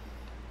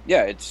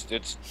 Yeah, it's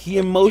He a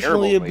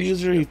emotionally terrible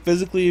abuses her. He relationship.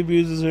 physically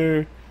abuses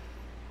her.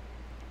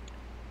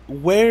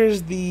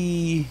 Where's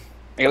the?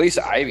 At least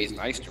Ivy's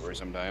nice to her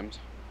sometimes.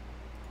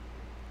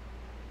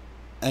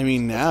 I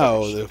mean,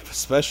 now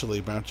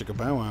especially Brown Chicka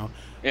Bow Wow.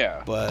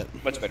 Yeah, But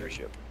much better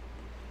ship.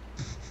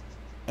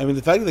 I mean,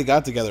 the fact that they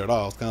got together at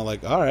all, it's kind of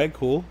like, all right,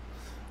 cool.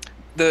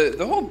 The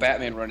whole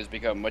Batman run has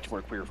become much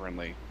more queer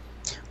friendly.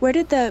 Where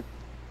did the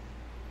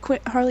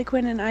Harley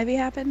Quinn and Ivy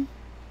happen?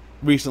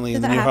 Recently,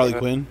 in Did the that new Harley happen?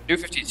 Quinn, New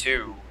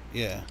 52.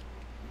 yeah.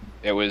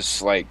 it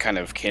was like kind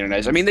of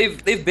canonized. I mean,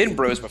 they've been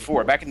bros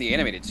before. Back in the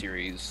animated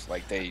series,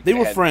 like they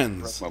were had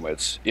friends. bro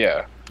moments.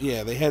 Yeah.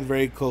 Yeah, they had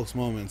very close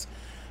moments,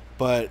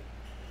 but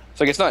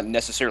So like it's not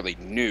necessarily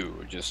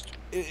new. Just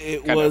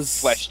it kind was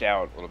of fleshed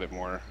out a little bit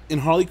more. in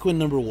Harley Quinn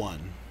 #1,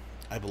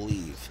 I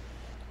believe.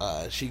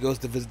 She goes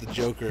to visit the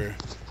Joker,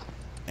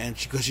 and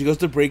she goes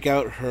to break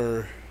out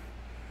her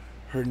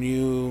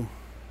new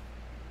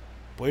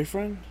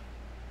boyfriend,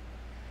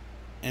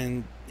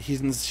 and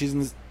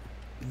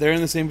they're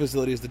in the same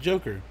facility as the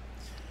Joker,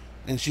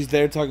 and she's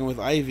there talking with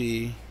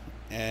Ivy,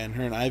 and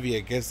her and Ivy, I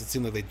guess it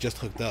seemed like they just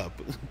hooked up.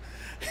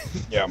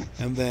 Yeah.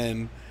 And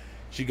then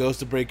she goes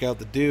to break out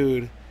the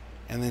dude,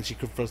 and then she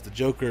confronts the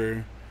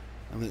Joker,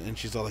 and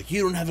she's all like,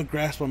 "You don't have a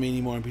grasp on me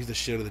anymore," and beats the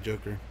shit out of the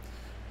Joker.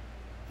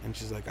 And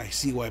she's like, "I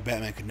see why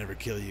Batman could never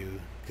kill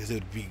you, because it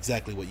would be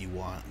exactly what you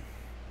want."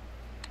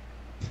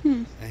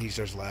 And he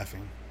starts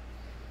laughing.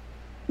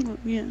 Oh,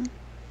 yeah.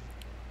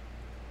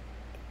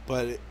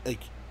 But like,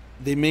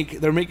 they're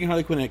making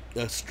Harley Quinn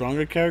a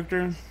stronger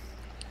character,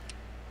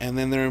 and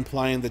then they're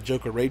implying that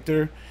Joker raped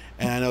her.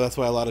 And I know that's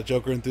why a lot of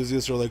Joker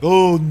enthusiasts are like,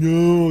 "Oh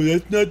no,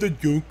 that's not the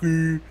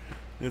Joker."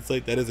 It's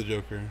like, that is a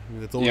Joker. I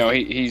mean, it's You know,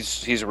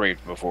 he's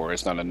raped before.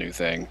 It's not a new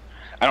thing.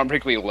 I don't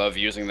particularly love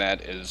using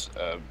that as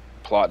a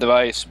plot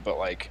device, but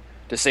like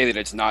to say that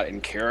it's not in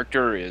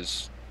character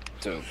is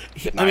to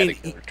deny the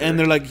character. And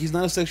they're like, he's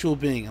not a sexual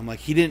being. I'm like,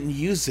 he didn't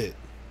use it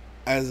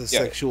as a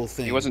sexual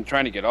thing. He wasn't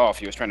trying to get off.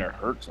 He was trying to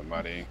hurt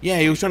somebody. Yeah,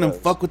 he was trying to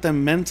fuck with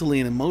them mentally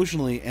and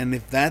emotionally, and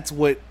if that's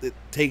what it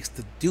takes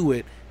to do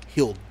it,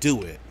 he'll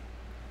do it.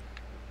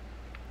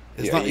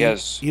 It's Yeah, not,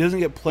 he doesn't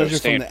get pleasure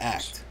from the standards.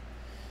 act.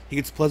 He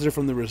gets pleasure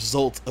from the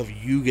result of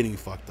you getting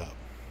fucked up.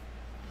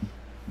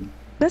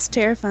 That's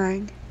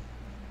terrifying.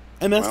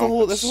 And that's the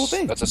whole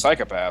thing. That's a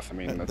psychopath. I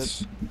mean,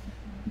 That's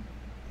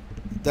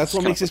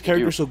what kinda makes his what they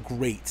character do. so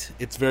great.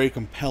 It's very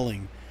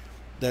compelling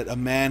that a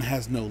man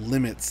has no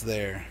limits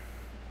there.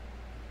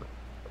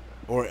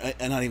 Or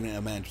not even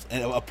a man, just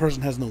a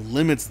person has no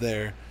limits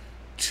there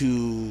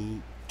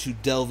to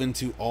delve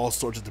into all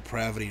sorts of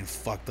depravity and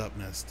fucked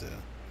upness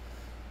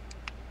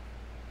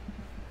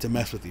to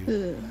mess with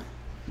you.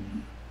 Ugh.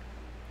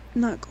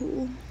 Not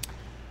cool.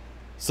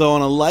 So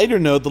on a lighter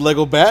note, the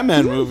Lego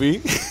Batman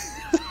movie.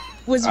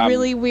 Was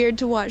really weird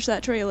to watch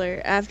that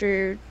trailer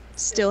after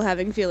still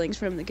having feelings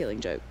from the Killing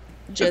Joke.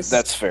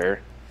 that's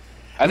fair.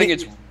 I think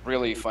it's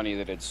really funny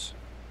that it's,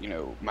 you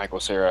know, Michael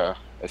Cera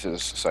as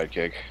his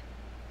sidekick.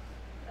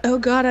 Oh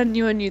god, I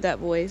knew that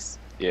voice.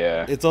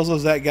 Yeah. It's also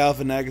Zach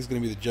Galifianakis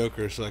going to be the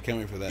Joker, so I can't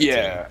wait for that.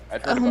 Yeah.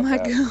 I've heard Oh about my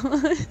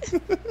that.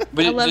 god.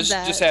 But I love just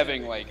that. just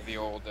having like the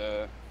old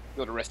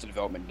Arrested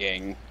Development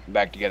gang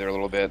back together a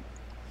little bit.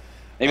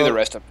 Maybe the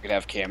rest of them could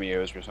have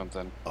cameos or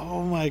something.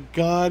 Oh my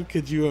god,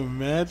 could you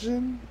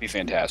imagine? It'd be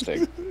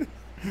fantastic.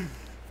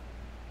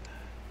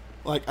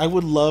 Like, I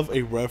would love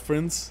a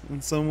reference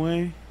in some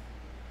way.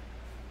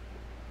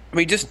 I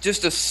mean, just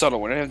a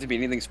subtle one. It doesn't have to be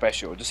anything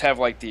special. Just have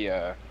like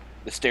the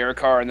stair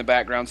car in the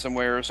background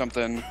somewhere or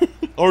something.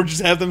 Or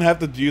just have them have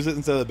to use it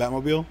instead of the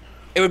Batmobile.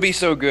 It would be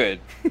so good.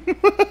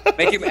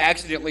 Make him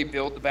accidentally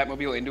build the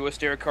Batmobile into a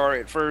stair car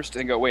at first,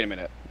 and go, wait a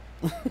minute.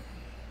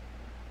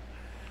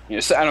 You know,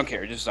 so I don't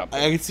care. Just something.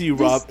 I could see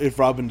if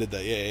Robin did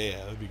that. Yeah,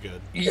 that'd be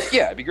good.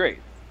 Yeah, it'd be great.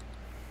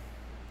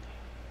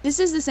 This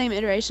is the same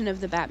iteration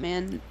of the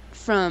Batman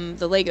from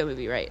the Lego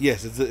movie, right?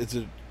 Yes, it's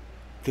a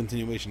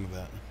continuation of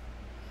that.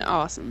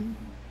 Awesome.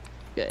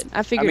 Good. I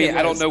I figured mean, it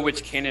I don't was. know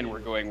which canon we're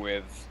going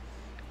with.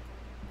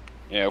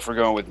 You know, if we're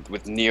going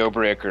with Neo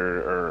Brick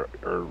or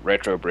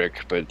Retro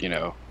Brick, but you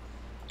know,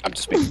 I'm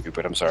just being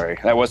stupid. I'm sorry.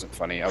 That wasn't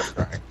funny. I was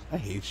crying. I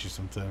hate you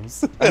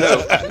sometimes. I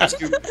know. It's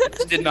stupid.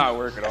 It did not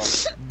work at all.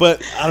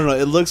 But I don't know.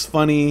 It looks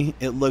funny.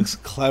 It looks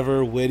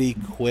clever, witty,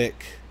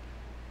 quick.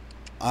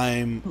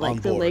 I'm Like on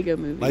the board. Lego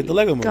movie. Like the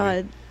Lego movie.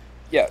 God.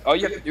 Yeah, all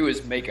you have to do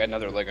is make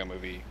another Lego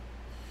movie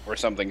or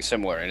something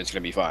similar, and it's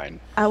gonna be fine.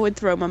 I would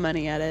throw my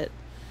money at it.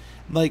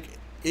 Like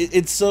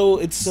it's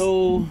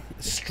so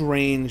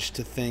strange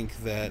to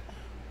think that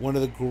one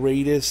of the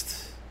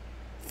greatest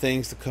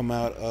things to come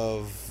out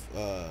of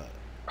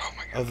Oh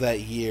my god. of that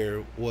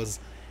year was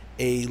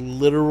a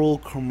literal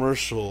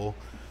commercial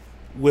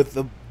with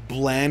the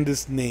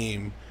blandest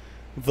name,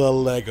 the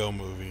Lego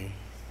Movie.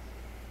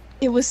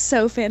 It was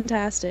so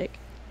fantastic.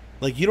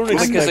 Like, you don't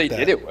Just expect because they that.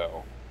 did it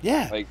well.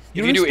 Yeah. Like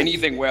You if don't you do expect-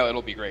 anything well,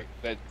 it'll be great.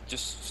 That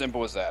just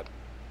simple as that.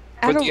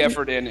 I Put don't- the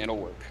effort in, it'll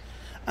work.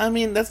 I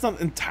mean, that's not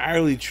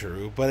entirely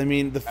true, but I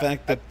mean, the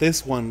fact that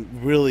this one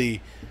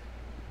really,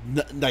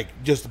 like,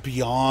 just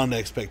beyond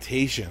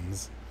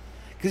expectations.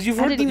 Because you've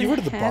I heard didn't you've even heard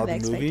of the have Barbie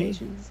movie.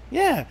 expectations.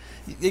 Yeah,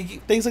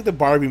 things like the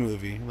Barbie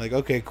movie. Like,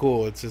 okay,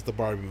 cool, it's just the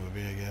Barbie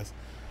movie, I guess.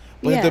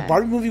 But if the Yeah.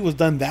 Barbie movie was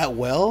done that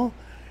well,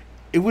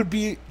 it would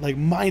be like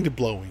mind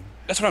blowing.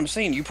 That's what I'm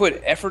saying. You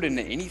put effort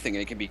into anything,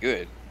 and it can be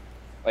good.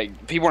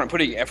 Like people aren't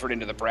putting effort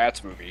into the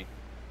Bratz movie,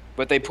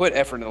 but they put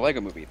effort into the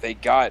Lego movie. They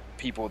got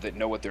people that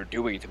know what they're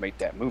doing to make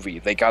that movie.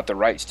 They got the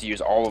rights to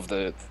use all of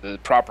the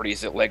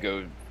properties that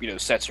Lego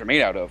sets are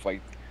made out of.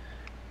 Like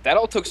that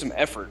all took some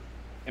effort,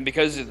 And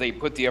because they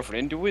put the effort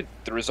into it,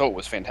 the result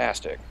was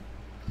fantastic.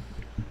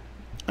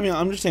 I mean,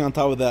 I'm just saying on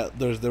top of that,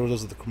 there was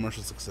also the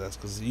commercial success,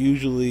 because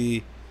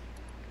usually,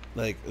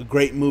 like, a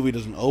great movie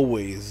doesn't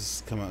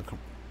always come out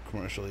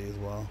commercially as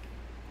well.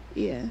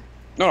 Yeah.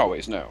 Not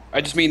always, no.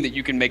 I just mean that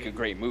you can make a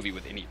great movie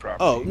with any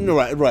property. Oh, no,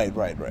 right.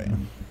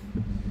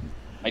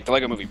 Like, the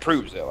Lego movie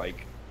proves that,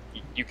 like,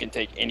 you can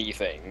take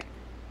anything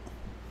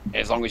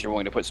as long as you're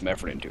willing to put some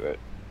effort into it.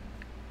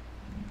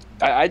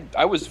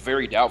 I was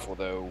very doubtful,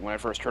 though, when I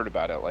first heard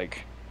about it,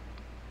 like,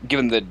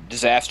 given the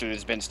disaster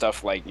there's been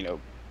stuff like,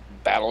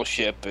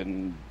 Battleship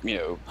and,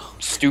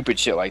 stupid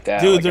shit like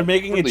that. Dude, like, they're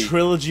making a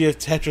trilogy of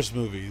Tetris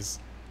movies.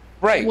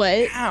 Right.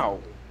 What? How?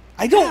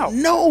 I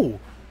don't know.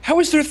 How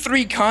is there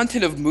 3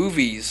 content of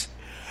movies?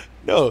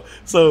 No,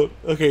 so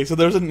there's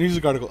a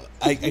news article.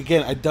 I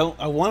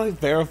want to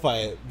verify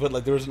it, but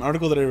like there was an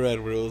article that I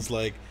read where it was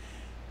like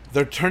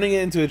they're turning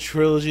it into a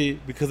trilogy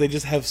because they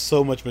just have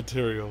so much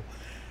material,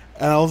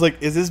 and I was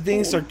like, is this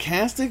being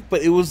sarcastic?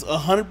 But it was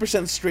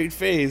 100% straight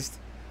faced,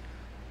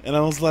 and I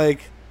was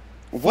like,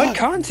 what fuck.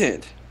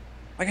 Content?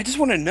 Like, I just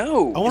want to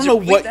know. I want to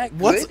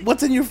know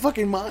what's in your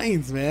fucking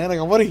minds, man. Like,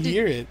 I want to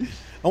hear it.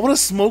 I want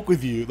to smoke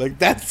with you. Like,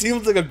 that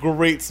seems like a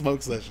great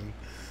smoke session.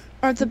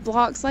 Are the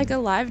blocks like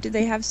alive? Do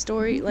they have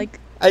story? Like,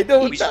 I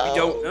don't know. We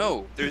don't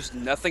know. There's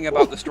nothing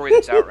about the story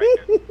that's out right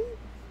now.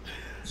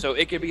 So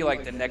it could be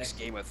like the next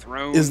Game of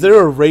Thrones. Is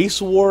there a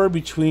race war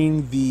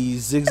between the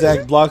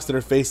zigzag blocks that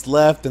are faced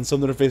left and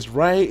some that are faced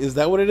right? Is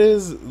that what it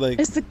is?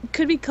 Like,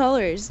 could be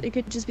colors. It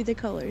could just be the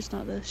colors,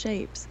 not the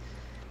shapes.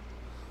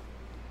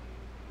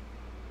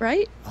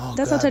 Right? oh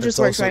That's God, how Tetris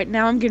works, also- right?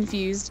 Now I'm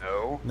confused.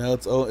 No. No,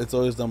 it's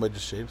always done by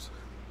just shapes.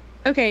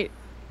 Okay,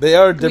 They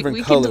are different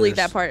we colors. can delete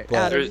that part but-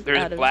 out of-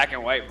 There's black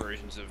and white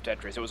versions of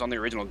Tetris. It was on the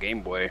original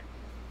Game Boy.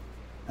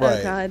 Right.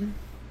 Oh god.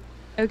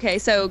 Okay,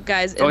 so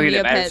guys, The only in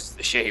thing that matters is Neopets,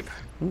 the shape.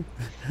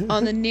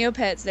 on the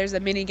Neopets, there's a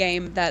mini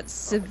game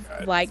that's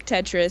like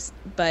Tetris,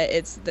 but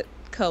it's the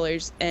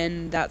colors,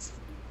 and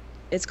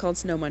it's called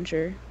Snow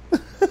Muncher.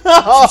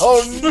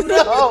 Oh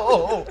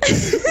no!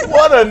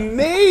 What a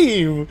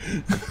name!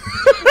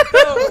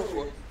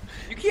 No!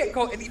 You can't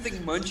call anything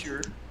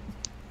Muncher.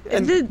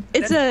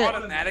 It's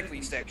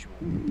automatically sexual.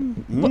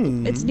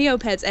 it's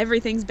Neopets.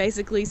 Everything's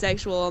basically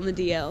sexual on the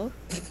DL.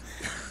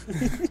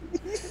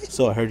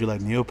 So I heard you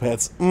like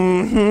Neopets.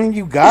 Mm-hmm,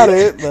 you got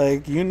it.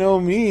 Like, you know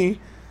me.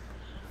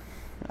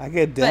 I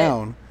get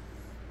down.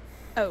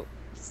 Oh,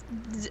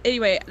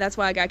 anyway, that's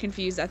why I got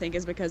confused. I think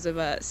is because of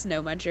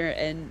Snow Muncher,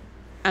 and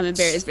I'm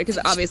embarrassed because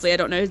obviously I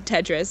don't know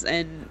Tetris,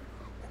 and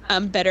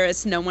I'm better at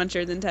Snow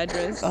Muncher than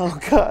Tetris. Oh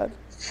God.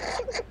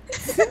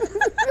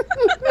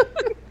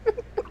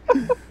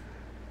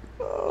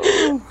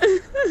 Oh.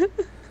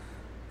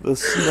 The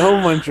Snow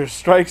Muncher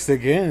strikes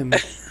again.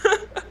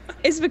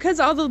 It's because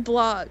all the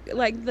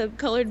the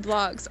colored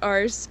blocks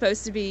are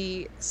supposed to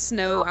be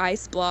snow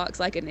ice blocks,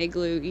 like an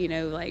igloo,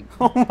 like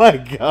Oh my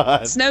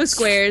God. snow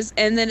squares,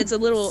 and then it's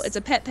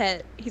a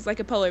pet. He's like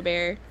a polar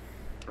bear,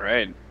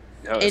 Right.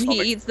 No, and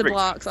he eats the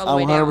blocks all the I'm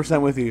way down.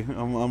 100% with you.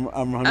 I'm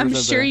 100% I'm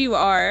sure there. you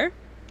are,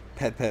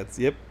 Pets.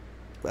 Yep.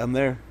 I'm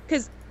there.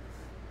 because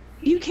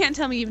you can't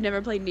tell me you've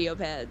never played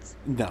Neopets.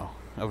 No,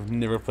 I've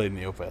never played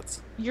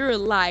Neopets. You're a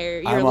liar.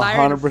 You're I'm a liar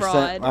and a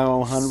fraud. I'm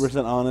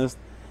 100% honest.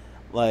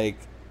 Like,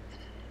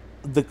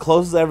 the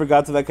closest I ever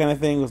got to that kind of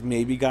thing was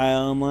maybe Gaia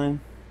Online.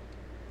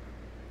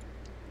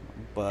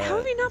 But How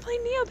have you not played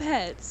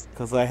Neopets?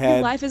 because I Your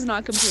had, life is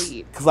not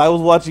complete. because I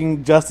was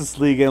watching Justice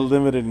League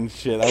Unlimited and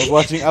shit. I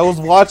was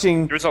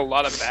watching. There's a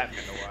lot of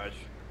Batman to watch.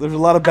 There's a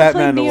lot of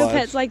Batman to I played watch.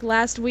 Neopets like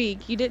last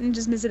week. You didn't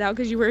just miss it out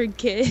because you were a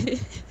kid.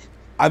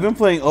 I've been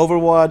playing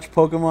Overwatch,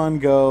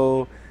 Pokemon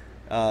Go,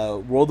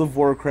 World of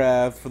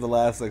Warcraft for the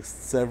last like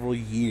several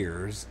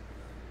years.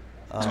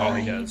 That's all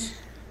he does. You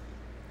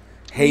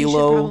should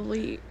Halo.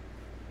 probably.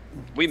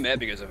 We met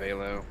because of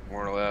Halo,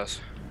 more or less.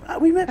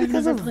 We met I've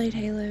because never of played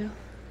Halo.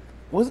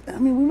 we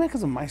met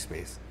because of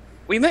MySpace.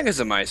 We met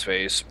because of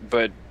MySpace,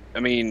 but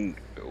I mean,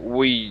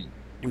 we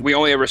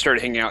only ever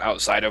started hanging out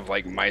outside of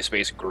like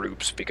MySpace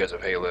groups because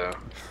of Halo.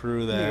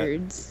 True that.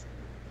 Nerds.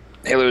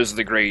 Halo is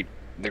the great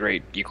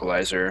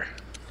equalizer.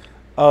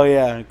 Oh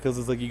yeah, because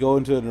it's like you go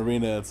into an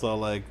arena, it's all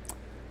like,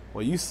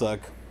 well, you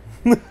suck.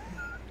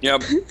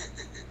 Yep.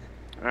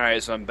 All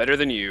right, so I'm better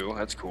than you.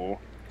 That's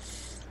cool.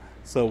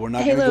 So we're not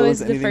gonna Halo go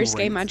is into the first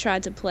game I ranked.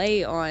 tried to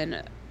play on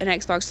an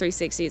Xbox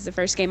 360. It's the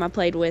first game I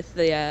played with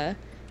the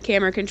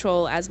camera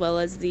control as well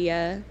as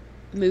the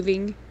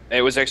moving.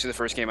 It was actually the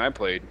first game I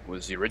played.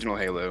 Was the original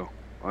Halo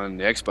on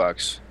the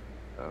Xbox.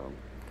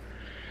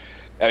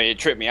 I mean, it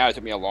tripped me out. It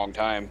took me a long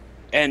time,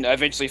 and I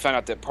eventually found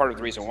out that part of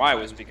the reason why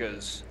was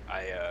because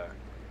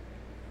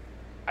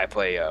I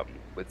play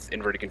with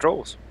inverted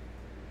controls.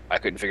 I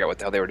couldn't figure out what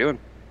the hell they were doing.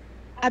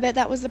 I bet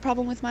that was the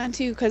problem with mine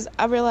too, because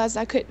I realized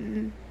I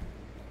couldn't.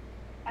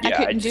 I Yeah,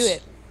 couldn't do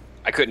it.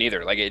 I couldn't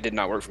either. Like, it did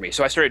not work for me.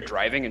 So I started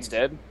driving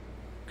instead,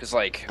 because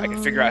like I could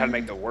figure out how to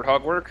make the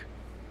Warthog work.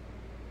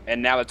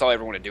 And now that's all I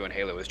ever want to do in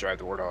Halo is drive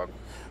the Warthog.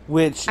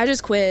 Which I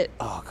just quit.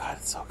 oh god,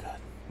 it's so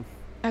good.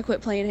 I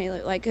quit playing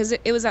Halo, like, because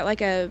it was at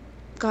like a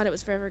God, it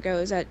was forever ago.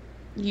 It was at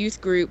youth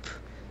group,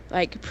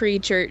 like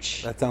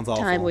pre-church That sounds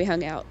awful. time we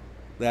hung out.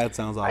 That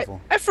sounds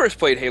awful. I first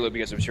played Halo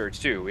because of church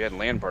too. We had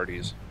LAN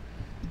parties.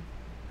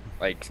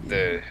 Like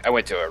I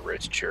went to a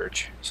rich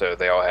church, so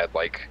they all had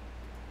like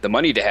the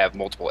money to have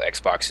multiple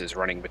Xboxes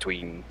running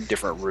between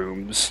different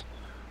rooms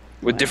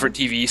with different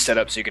TV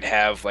setups, so you could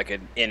have like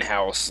an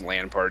in-house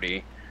LAN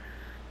party.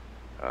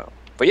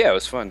 But yeah, it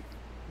was fun.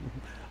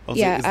 Also,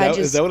 Yeah,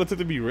 is that what it took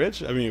to be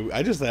rich? I mean,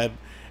 I just had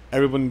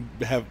everyone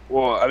have.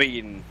 Well, I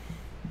mean,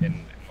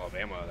 in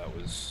Alabama, that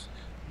was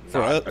For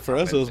not a for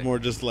us, it was common more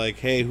just like,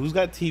 hey, who's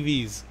got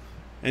TVs?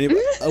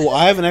 Anybody? Oh, well,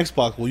 I have an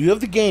Xbox. Well, you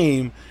have the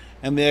game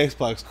and the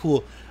Xbox.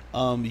 Cool.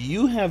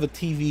 You have a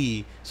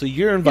TV, so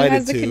you're invited It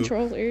has the to.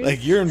 controllers.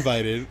 Like you're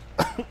invited.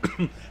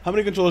 How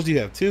many controllers do you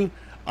have? 2.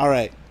 All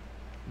right,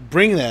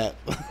 bring that.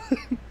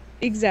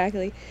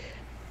 Exactly.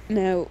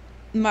 No,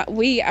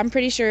 I'm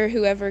pretty sure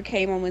whoever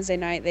came on Wednesday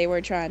night, they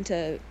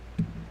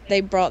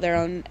brought their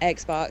own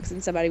Xbox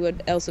and somebody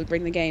else would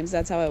bring the games.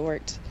 That's how it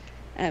worked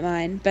at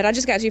mine. But I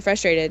just got too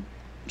frustrated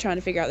trying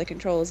to figure out the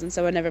controls, and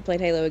so I never played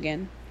Halo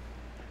again.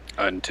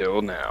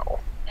 until now.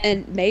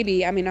 And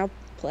maybe, I mean, I'll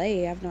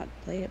play. I've not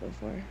played it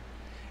before.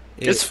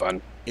 It's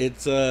fun.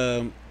 It's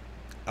I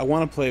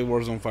want to play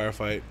Warzone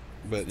Firefight,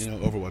 but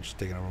Overwatch is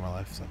taking over my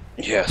life, so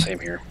Yeah, same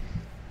here.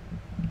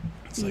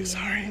 it's like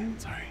Yeah.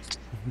 sorry.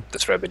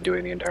 That's what I've been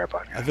doing the entire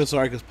podcast. I feel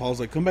sorry because Paul's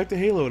like, come back to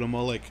Halo, and I'm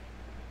all like,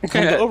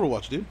 come to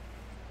Overwatch, dude.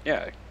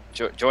 Yeah,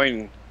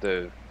 join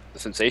the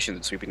sensation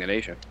that's sweeping the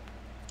nation.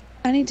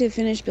 I need to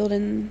finish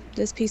building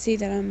this PC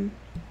that I'm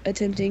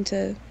attempting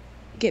to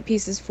get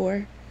pieces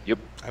for, Yep.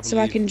 so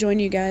I can join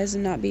you guys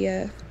and not be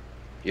a.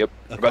 Yep.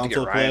 A We're about to get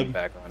console Ryan pleb?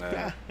 back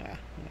on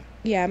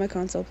Yeah, I'm a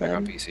console back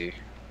on player. PC.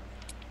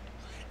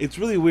 It's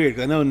really weird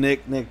 'cause I know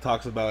Nick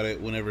talks about it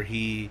whenever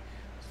he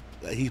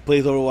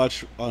plays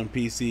Overwatch on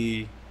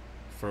PC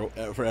for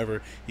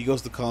forever. He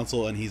goes to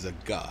console and he's a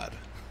god.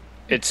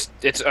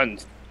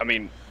 I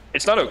mean,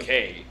 it's not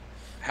okay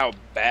how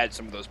bad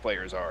some of those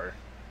players are.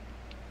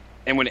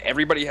 And when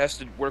everybody has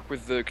to work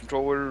with the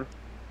controller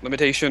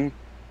limitation,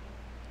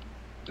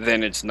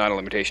 then it's not a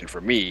limitation for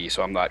me,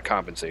 so I'm not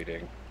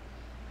compensating.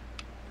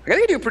 I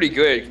think I do pretty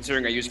good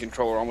considering I use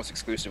controller almost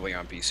exclusively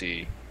on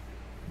PC.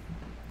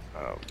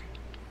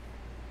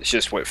 It's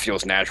just what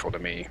feels natural to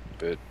me,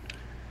 but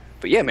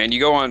yeah, man, you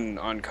go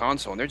on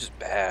console and they're just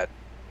bad.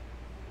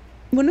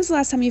 When was the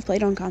last time you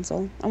played on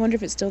console? I wonder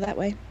if it's still that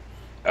way.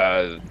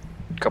 A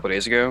couple of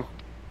days ago,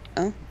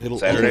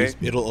 Saturday?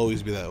 It'll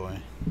always be that way.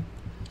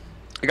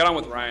 I got on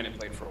with Ryan and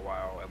played for a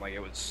while, and like it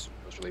was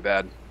really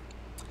bad.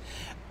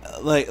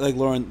 Like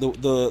Lauren,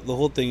 the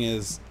whole thing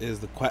is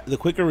the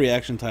quicker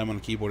reaction time on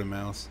keyboard and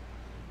mouse,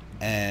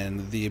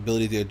 and the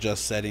ability to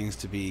adjust settings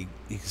to be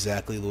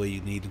exactly the way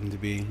you need them to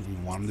be and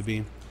you want them to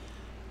be,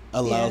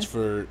 allows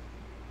for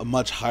a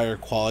much higher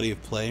quality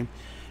of play.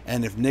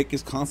 And if Nick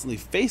is constantly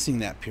facing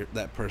that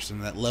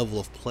person, that level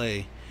of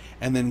play,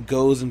 and then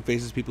goes and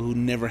faces people who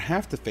never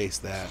have to face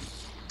that,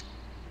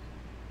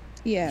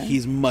 Yeah.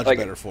 he's much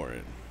better for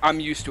it. I'm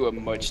used to a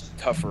much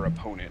tougher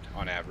opponent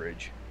on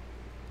average.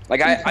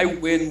 Like I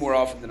win more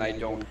often than I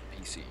don't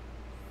PC,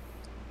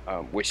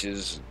 which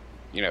is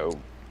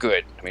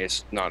good. I mean,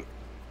 it's not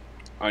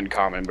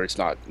uncommon, but it's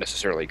not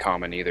necessarily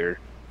common either.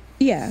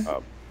 Yeah.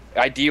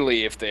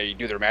 Ideally, if they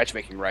do their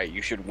matchmaking right,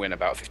 you should win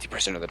about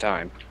 50% of the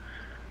time.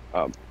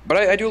 But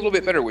I do a little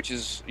bit better, which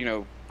is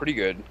pretty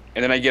good.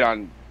 And then I get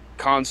on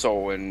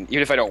console, and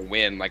even if I don't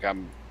win, like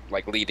I'm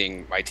like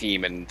leading my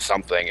team in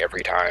something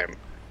every time.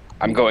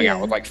 I'm going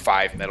out with like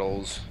 5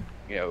 medals,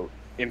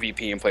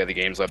 MVP and play the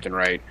games left and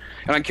right.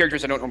 And on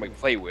characters I don't normally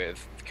play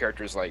with,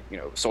 characters like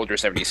Soldier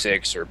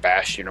 76 or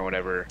Bastion or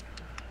whatever.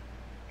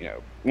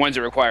 Ones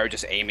that require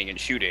just aiming and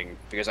shooting,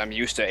 because I'm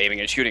used to aiming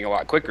and shooting a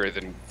lot quicker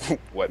than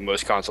what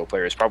most console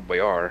players probably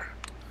are.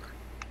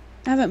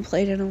 I haven't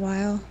played in a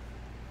while.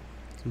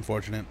 It's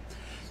unfortunate.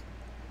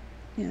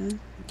 Yeah.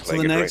 So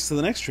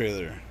the next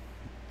trailer,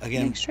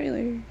 again, Next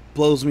trailer.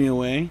 blows me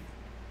away.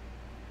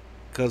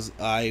 Because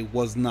I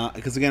went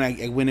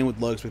in with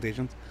low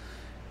expectations.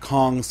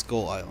 Kong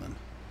Skull Island.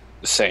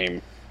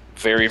 Same.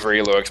 Very,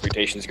 very low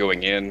expectations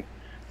going in.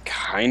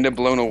 Kind of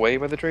blown away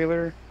by the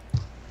trailer.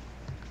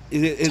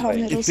 It Tom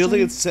feels Hiddleston.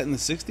 like it's set in the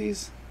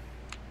 60s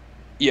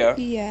Yeah.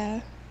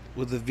 Yeah.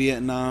 with the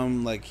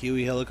Vietnam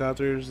Huey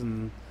helicopters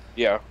and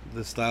Yeah.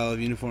 the style of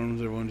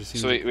uniforms. Everyone just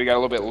seems So we got a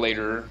little bit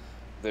later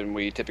than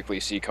we typically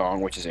see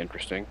Kong, which is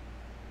interesting.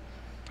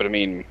 But I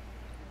mean,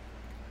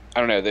 I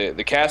don't know.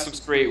 The cast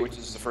looks great, which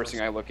is the first thing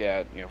I look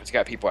at. If it's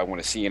got people I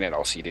want to see in it,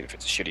 I'll see it if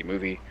it's a shitty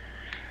movie.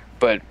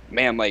 But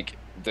man,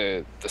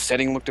 the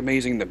setting looked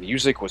amazing. The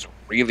music was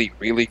really,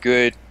 really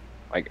good.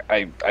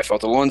 I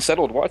felt a little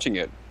unsettled watching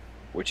it,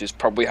 which is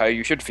probably how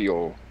you should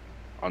feel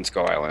on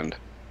Skull Island.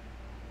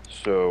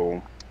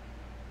 So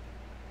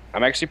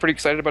I'm actually pretty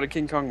excited about a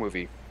King Kong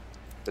movie.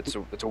 That's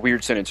a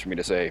weird sentence for me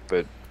to say,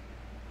 but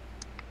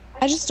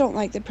I just don't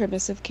like the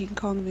premise of King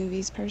Kong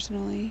movies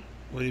personally.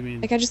 What do you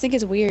mean? I just think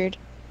it's weird.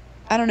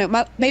 I don't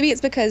know. Maybe it's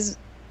because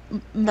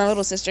my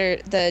little sister,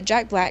 the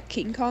Jack Black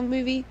King Kong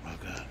movie, Oh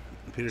god.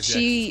 Peter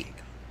She- Jackson's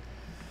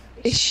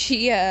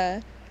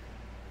King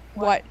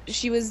Kong.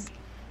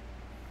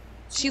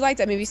 She liked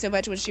that movie so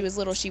much when she was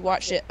little. She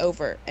watched it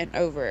over and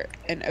over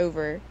and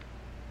over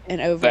and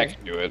over. That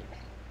can do it.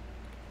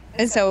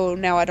 And so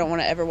now I don't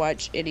want to ever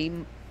watch any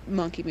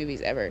monkey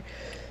movies ever.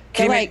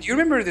 Hey, But, man, like, do you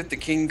remember that the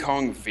King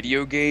Kong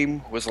video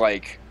game was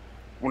like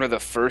one of the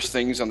first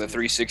things on the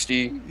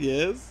 360,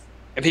 Yes.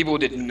 and people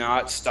did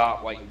not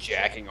stop like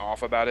jacking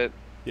off about it,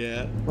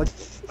 Yeah.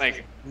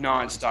 like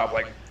non-stop.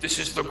 Like, this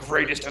is the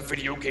greatest a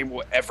video game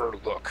will ever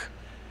look.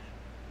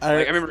 I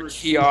Like, I remember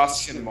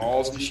kiosks and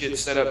malls and shit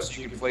set up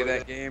so you could play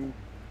that game.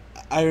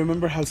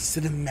 remember how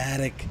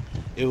cinematic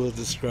it was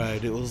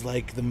described. It was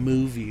like the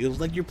movie. It was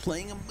like you're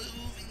playing a movie.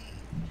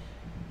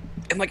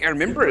 And like, I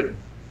remember it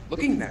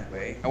looking that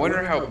way. I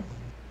wonder how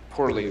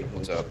poorly it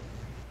holds up.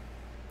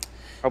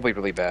 Probably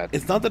really bad.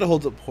 It's not that it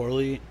holds up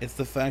poorly. It's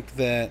the fact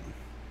that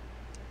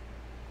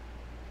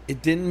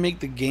it didn't make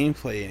the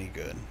gameplay any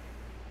good.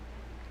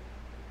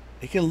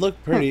 It can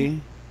look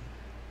pretty,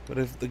 but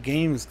if the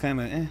game is kind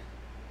of Yeah,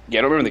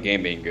 I don't remember the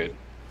game being good,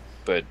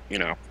 but you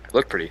know, it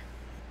looked pretty.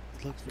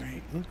 it looks great.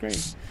 It looks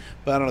great.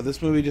 But I don't know.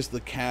 This movie, just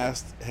the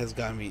cast has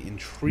got me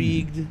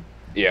intrigued.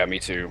 Yeah, me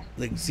too.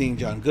 Like seeing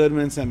John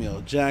Goodman, Samuel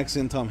L.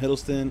 Jackson, Tom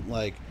Hiddleston.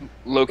 Like,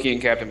 Loki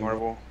and Captain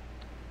Marvel.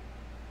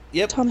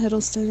 yep, Tom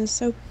Hiddleston is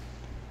so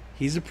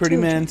he's a pretty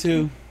man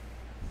too.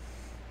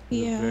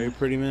 He's a very yeah.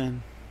 pretty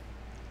man.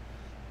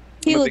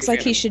 He I'm a looks big like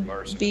fan he of should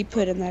Larson. be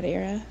put in that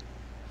era.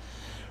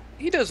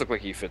 He does look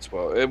like he fits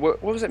well.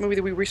 What was that movie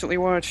that we recently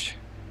watched?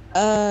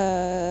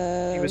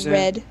 was in-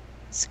 Red,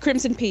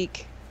 Crimson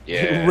Peak.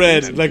 Yeah,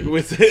 Red, like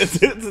with it's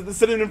the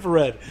synonym for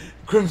red.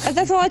 Crimson.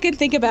 That's all I could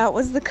think about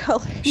was the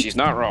color. She's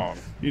not wrong.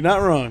 You're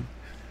not wrong.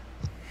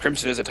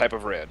 Crimson is a type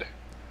of red.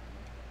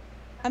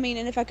 I mean,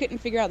 and if I couldn't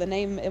figure out the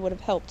name, it would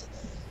have helped.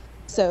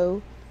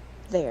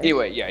 There.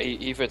 Anyway, yeah,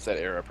 he fits that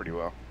era pretty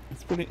well.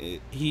 It's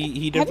pretty.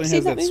 He Have definitely you seen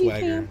has that that movie,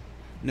 swagger. Cam?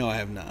 No, I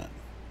have not.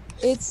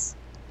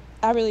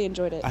 I really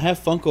enjoyed it. I have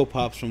Funko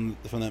Pops from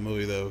that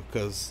movie though,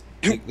 because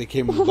they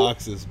came in the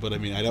boxes. But I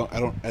mean, I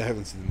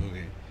haven't seen the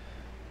movie.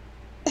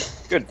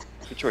 Good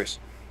choice.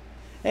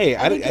 Hey,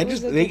 I think it was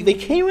just a they good movie.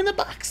 came in the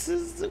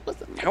boxes. It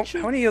wasn't How much.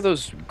 many of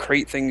those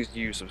crate things do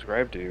you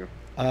subscribe to?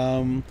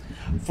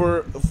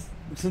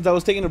 Since I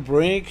was taking a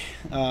break,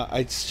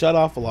 I shut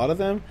off a lot of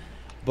them.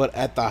 But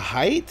at the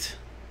height,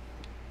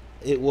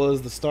 it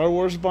was the Star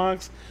Wars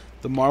box,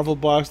 the Marvel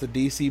box, the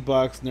DC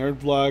box,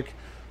 Nerd Block,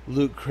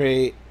 Loot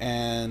Crate,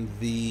 and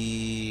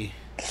the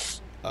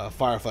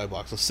Firefly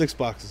box. So 6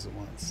 boxes at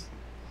once.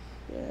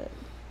 Yeah.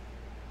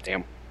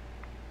 Damn.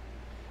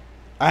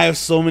 I have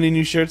so many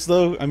new shirts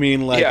though. I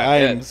mean, like, Yeah, I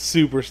yeah. am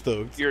super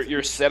stoked.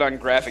 You're set on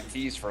graphic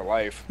tees for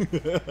life.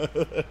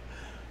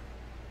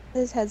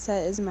 This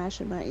headset is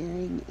mashing my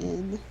earring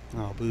in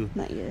Oh, boo.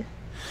 my ear.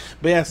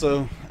 But yeah,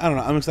 so I don't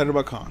know. I'm excited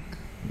about Kong.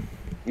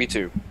 Me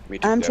too. Me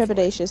too. I'm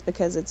definitely. trepidatious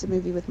because it's a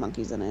movie with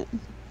monkeys in it.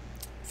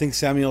 I think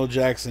Samuel L.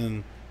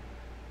 Jackson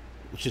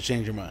should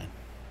change your mind.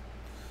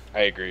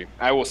 I agree.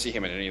 I will see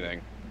him in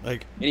anything,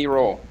 Like any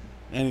role.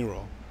 any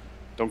role.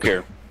 Don't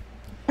care.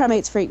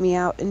 Primates freak me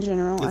out in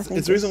general. I think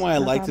It's the reason why I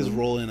my liked his problem.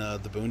 role in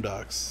the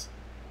Boondocks.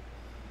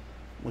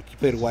 Like he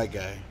played a white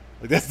guy.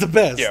 Like that's the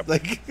best. Yeah.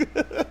 Like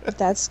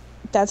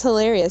That's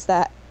hilarious.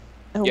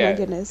 Oh yeah, my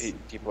goodness,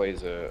 He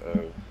plays a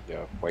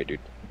white dude.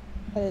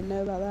 I didn't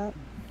know about that.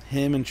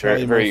 him and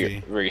Charlie Very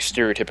Murphy. very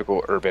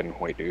stereotypical urban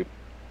white dude.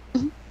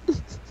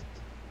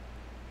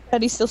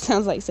 But he still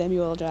sounds like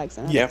Samuel L.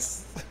 Jackson.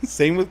 Yes.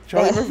 Same with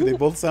Charlie Murphy. They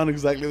both sound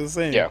exactly the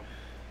same. Yeah.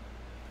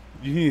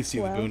 You need to see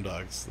Wow. the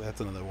Boondocks.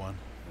 That's another one.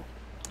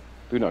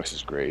 Boondocks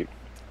is great.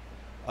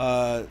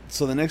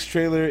 So the next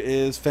trailer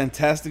is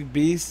Fantastic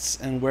Beasts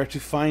and Where to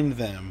Find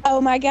Them.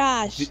 Oh my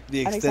gosh.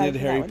 The I'm excited extended for that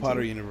Harry one,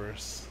 Potter too.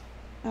 universe.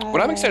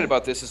 What I'm excited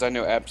about this is I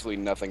know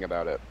absolutely nothing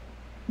about it.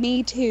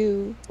 Me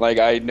too. Like,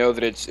 I know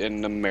that it's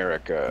in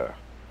America.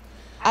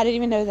 I didn't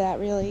even know that.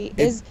 Really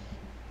It-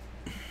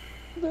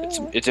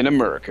 It's in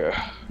America.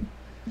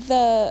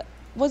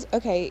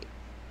 okay.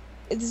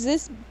 Is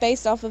this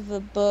based off of the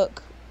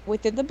book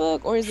within the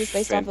book, or is this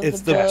based off of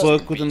It's the the book?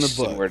 book within the Beasts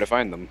and book. Where to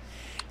find them.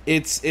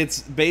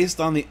 It's based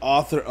on the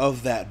author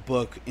of that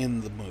book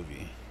in the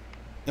movie.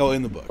 Oh,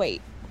 in the book.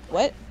 Wait,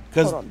 what?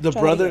 Because Hold on, the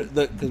try that brother,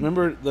 again. because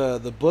remember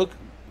the book,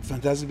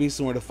 Fantastic Beasts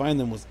and Where to Find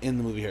Them was in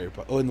the movie Harry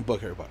Potter. Oh, in the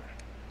book Harry Potter.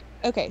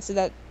 Okay, so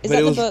that is But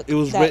that it was the book it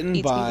was that written eats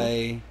people?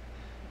 by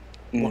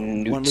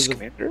One Newt of the-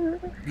 Scamander?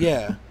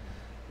 yeah,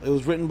 it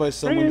was written by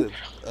someone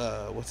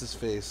that what's his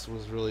face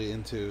was really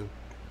into.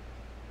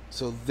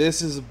 So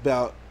this is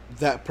about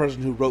that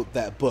person who wrote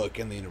that book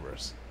in the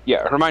universe.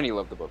 Yeah, Hermione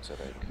loved the books, I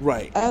think.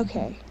 Right.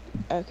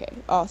 Okay,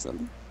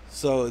 awesome.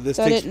 So this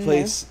So I takes didn't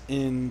place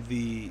in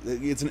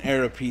it's an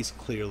era piece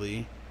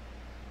clearly.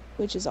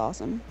 Which is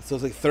awesome. So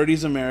it's like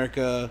 30s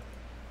America,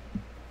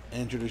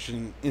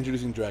 introducing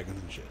dragons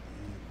and shit,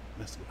 and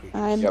mystical creatures.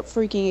 I'm Yep.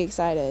 freaking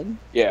excited,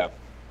 Yeah.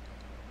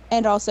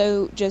 and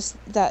also just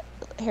that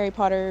Harry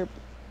Potter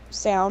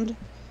sound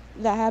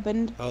that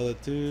happened. All the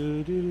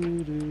do do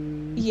do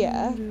do.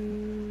 Yeah.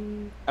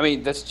 do. I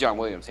mean, that's John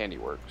Williams'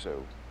 handiwork,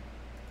 so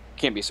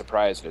can't be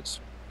surprised that it's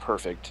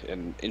perfect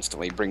and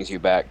instantly brings you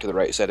back to the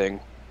right setting.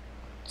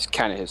 It's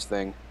kind of his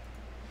thing.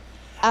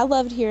 I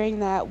loved hearing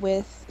that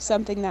with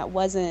something that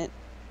wasn't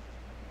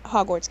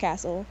Hogwarts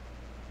Castle.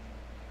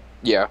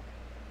 Yeah.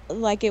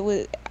 Like it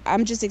was.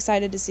 I'm just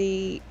excited to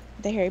see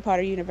the Harry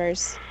Potter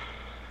universe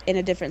in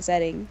a different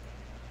setting.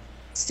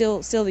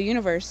 Still the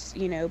universe,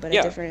 but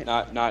a different.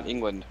 Not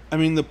England, I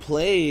mean, the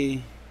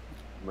play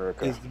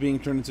America. is being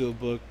turned into a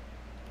book.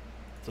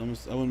 I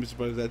wouldn't be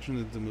surprised if that turned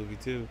into a movie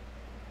too.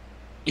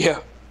 Yeah,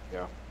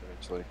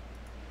 eventually.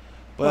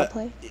 But What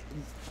play?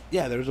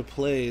 yeah, there was a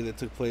play that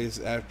took place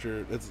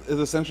after. It's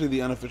essentially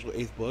the unofficial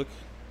 8th book.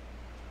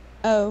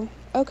 Oh,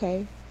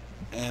 okay.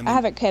 And I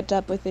haven't kept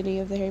up with any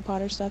of the Harry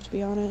Potter stuff, to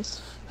be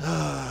honest.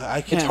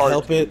 I can't It's hard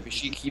help to, it. but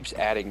she keeps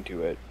adding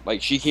to it.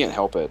 Like, she can't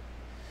help it.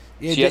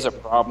 Yeah, She has a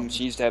problem.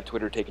 She needs to have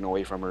Twitter taken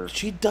away from her.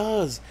 She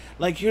does.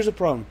 Like, here's a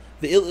problem: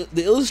 the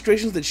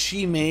illustrations that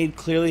she made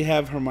clearly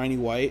have Hermione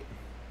white.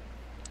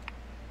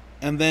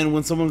 And then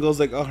when someone goes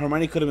like, "Oh,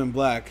 Hermione could have been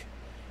black,"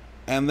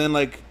 and then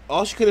like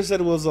all she could have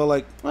said was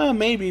like, "Well,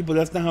 maybe, but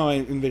that's not how I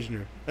envision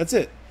her." That's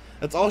it.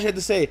 That's all she had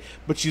to say.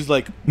 But she's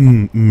like,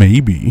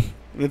 "Maybe."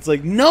 And it's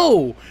like,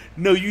 no,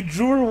 you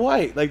drew her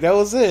white. Like that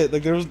was it.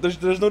 Like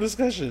there's no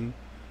discussion.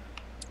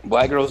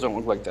 Black girls don't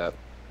look like that.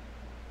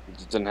 It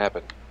just didn't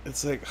happen.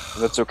 It's like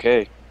That's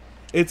okay.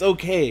 it's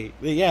okay.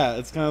 Yeah,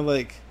 it's kind of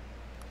like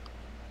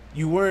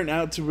you weren't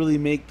out to really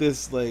make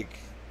this like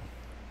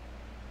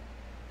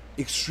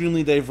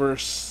extremely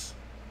diverse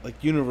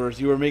like universe.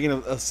 You were making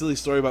a silly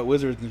story about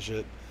wizards and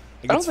shit.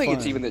 Like, I don't think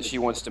it's fine. even that she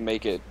wants to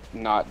make it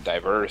not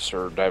diverse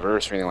or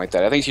anything like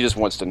that. I think she just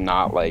wants to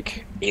not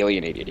like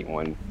alienate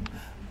anyone.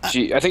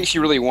 I think she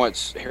really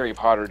wants Harry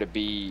Potter to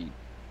be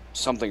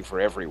something for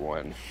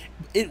everyone.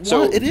 It is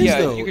yeah,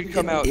 though. you could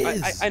come It out.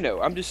 is. I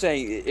know. I'm just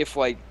saying, if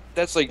like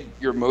that's like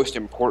your most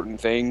important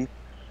thing,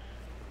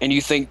 and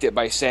you think that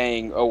by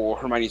saying, "Oh well,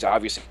 Hermione's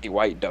obviously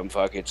white, dumb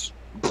fuck," it's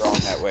drawn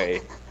that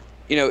way.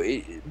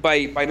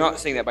 By not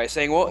saying that, by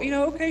saying, "Well,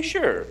 okay,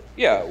 sure,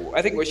 yeah,"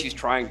 I think what she's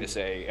trying to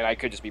say, and I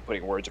could just be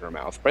putting words in her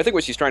mouth, but I think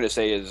what she's trying to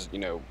say is,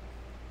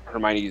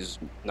 Hermione's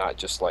not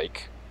just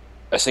like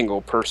a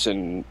single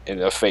person in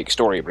a fake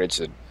story, but it's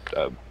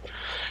something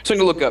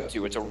to look up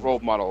to. It's a role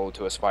model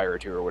to aspire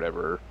to, or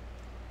whatever.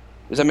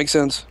 Does that make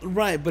sense?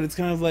 Right, but it's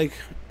kind of like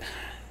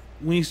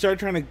when you start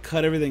trying to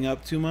cut everything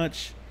up too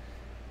much,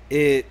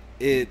 it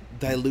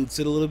dilutes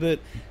it a little bit.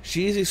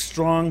 She's a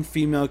strong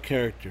female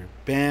character.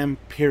 Bam,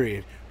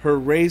 period. Her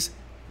race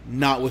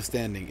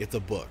notwithstanding, it's a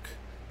book.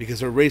 Because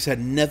her race had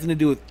nothing to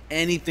do with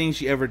anything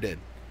she ever did.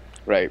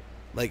 Right.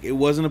 Like, it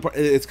wasn't a part.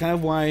 It's kind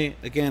of why,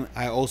 again,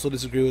 I also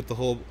disagree with the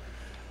whole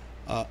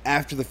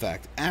after the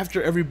fact.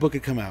 After every book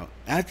had come out.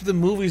 After the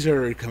movies had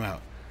already come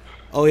out.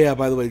 Oh, yeah,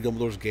 by the way,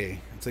 Dumbledore's gay.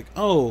 It's like,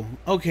 oh,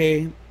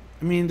 okay.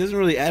 I mean, it doesn't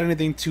really add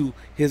anything to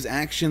his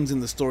actions in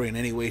the story in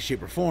any way,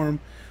 shape, or form.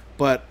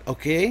 But,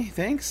 okay,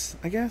 thanks,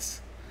 I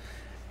guess.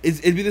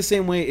 It'd be the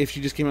same way if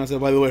she just came out and said,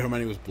 by the way,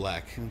 Hermione was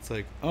black. And it's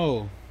like,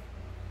 oh.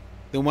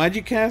 Then why'd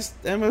you cast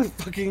Emma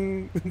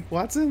fucking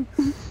Watson?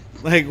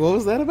 Like, what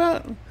was that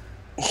about?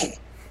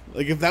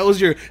 Like, if that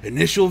was your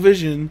initial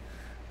vision,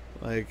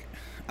 like,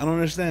 I don't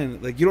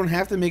understand. Like, you don't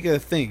have to make it a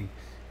thing.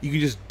 You can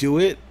just do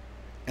it,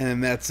 and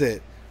then that's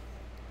it.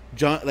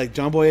 John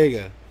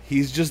Boyega,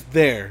 he's just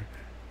there.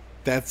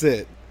 That's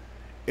it.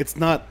 It's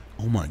not,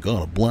 oh my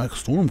god, a black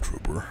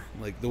stormtrooper.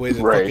 Like, the way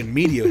the fucking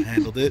media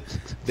handled it.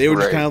 They were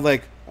just kind of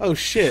like, oh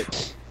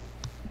shit.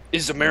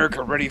 Is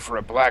America ready for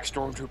a black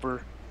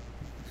stormtrooper?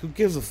 Who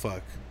gives a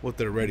fuck what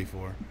they're ready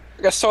for?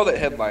 I saw that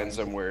headline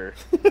somewhere.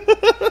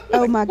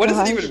 Oh my What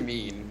gosh. does it even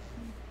mean?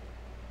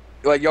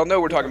 Like, y'all know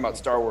we're talking about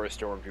Star Wars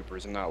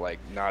stormtroopers and not like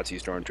Nazi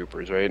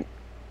stormtroopers, right?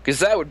 Because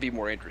that would be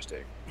more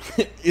interesting.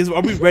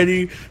 Are we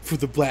ready for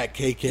the black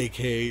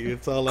KKK?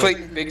 It's all like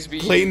Clayton Bigsby.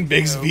 Clayton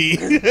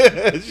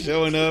Bigsby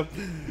showing up.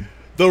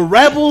 The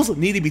rebels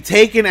need to be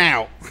taken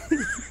out.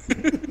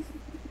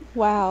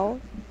 Wow.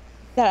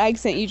 That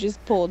accent you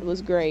just pulled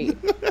was great.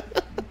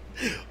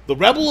 The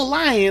Rebel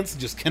Alliance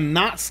just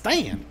cannot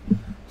stand.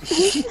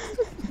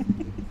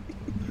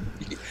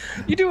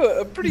 You do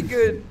a pretty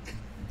good,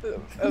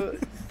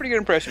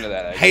 impression of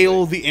that. Actually.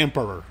 Hail the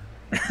Emperor.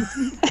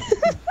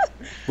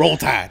 Roll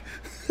Tide.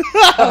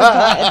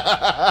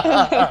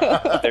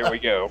 There we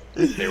go.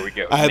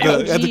 I had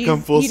Oh, to geez,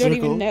 come full you circle.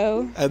 don't even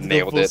know. I had to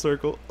Nailed come full it.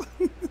 circle.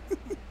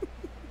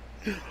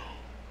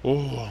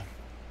 Oh.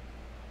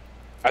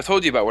 I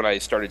told you about when I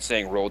started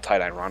saying "Roll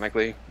Tide"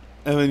 ironically.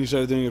 And then you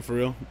started doing it for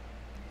real?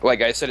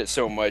 Like, I said it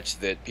so much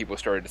that people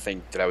started to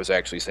think that I was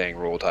actually saying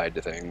 "Roll Tide"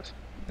 to things,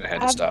 and I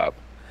had to stop.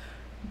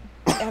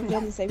 I've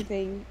done the same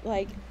thing.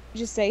 Like,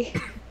 just say,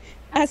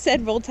 I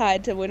said Roll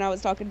Tide to when I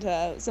was talking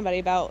to somebody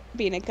about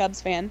being a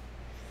Cubs fan.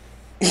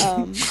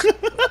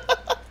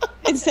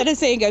 Instead of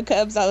saying Go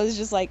Cubs, I was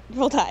just like,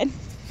 Roll Tide.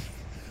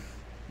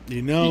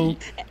 You know,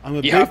 I'm a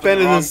You big hopped on fan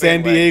the of the wrong San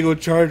bandwagon. Diego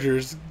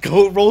Chargers.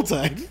 Go Roll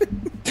Tide.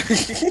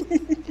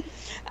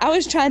 I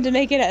was trying to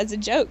make it as a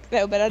joke,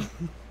 though, but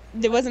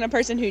there wasn't a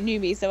person who knew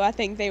me, so I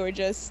think they were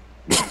just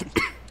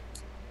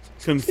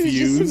It was just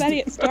Confused. somebody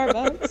at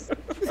Starbucks.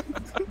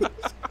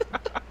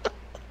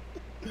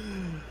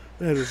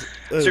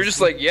 So you're just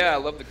like, yeah, I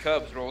love the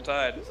Cubs. Roll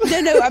Tide.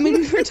 No, I mean,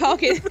 we were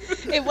talking.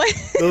 It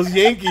was. those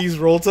Yankees.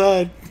 Roll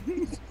Tide.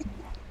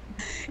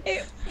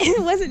 It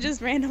wasn't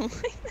just randomly.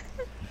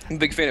 I'm a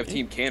big fan of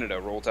Team Canada.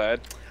 Roll Tide.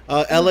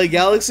 LA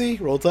Galaxy.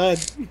 Roll Tide.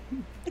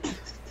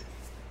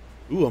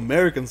 Ooh,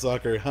 American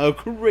soccer. How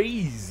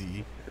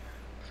crazy.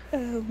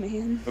 Oh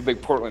man. I'm a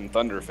big Portland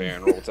Thunder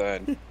fan. Roll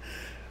Tide.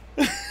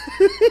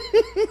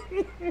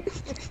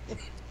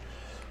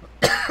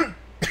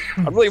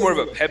 I'm really more of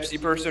a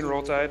Pepsi person.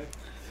 Roll Tide.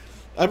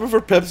 I prefer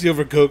Pepsi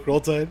over Coke. Roll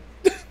Tide.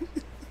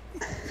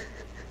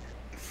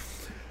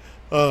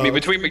 I mean,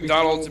 between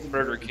McDonald's and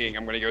Burger King,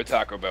 I'm gonna go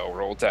Taco Bell.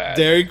 Roll Tide.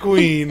 Dairy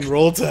Queen.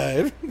 Roll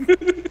Tide.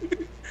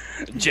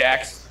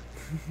 Jack's.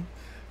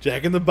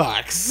 Jack in the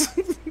Box.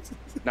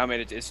 No,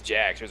 man, it's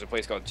Jack's. There's a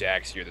place called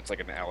Jack's here that's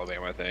like an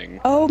Alabama thing.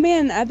 Oh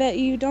man, I bet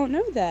you don't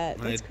know that.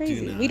 I That's do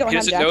crazy. not. We don't He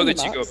have doesn't Jack know in the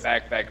that you go Box.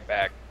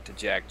 back to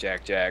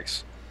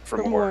Jack's for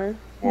For more.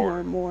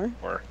 more.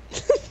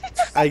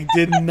 I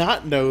did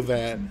not know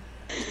that.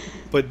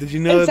 But did you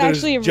know It's that there's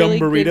actually a Jum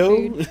really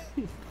good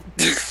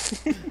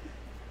Burrito?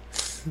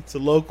 It's a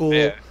local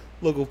Yeah.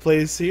 local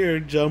place here,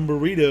 Jum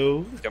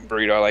Burrito. Jump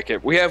burrito, I like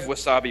it. We have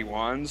Wasabi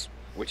Wands,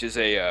 which is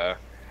a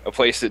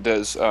place that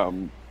does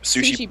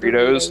sushi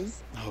burritos.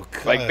 Oh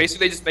god. Like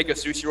basically, they just make a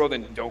sushi roll,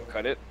 then don't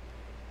cut it.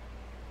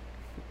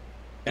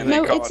 And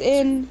No, they call it's it a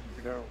in. sushi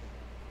burrito.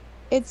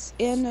 It's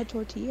in a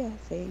tortilla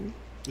thing.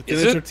 It's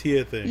Is in a it?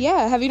 tortilla thing.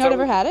 Yeah, have you not So-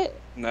 ever had it?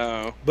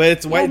 No. But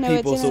it's white no, it's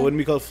people, in so a- it wouldn't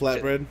be called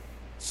flatbread.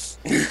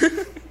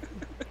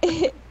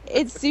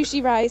 It's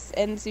sushi rice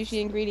and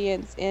sushi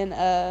ingredients in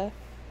a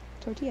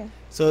tortilla.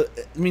 So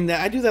I mean,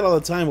 I do that all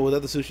the time, but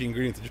without the sushi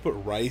ingredients. I just put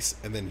rice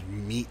and then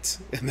meat,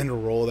 and then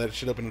roll that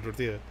shit up in a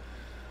tortilla.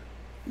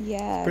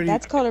 Yeah, pretty-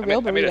 that's called a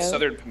real I made a burrito.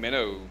 southern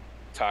pimento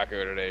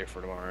taco today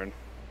for Lauren.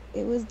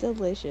 It was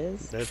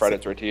delicious. That's Fried a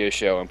tortilla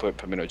shell and put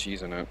pimento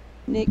cheese in it.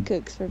 Nick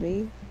cooks for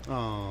me.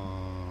 Aww.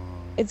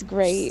 It's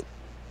great.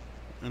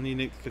 I need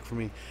Nick to cook for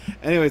me.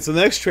 Anyway, so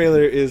the next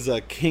trailer is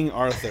King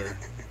Arthur,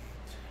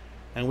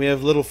 and we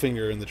have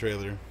Littlefinger in the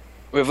trailer.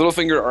 We have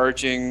Littlefinger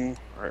arching,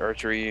 or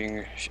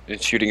archerying,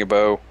 shooting a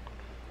bow.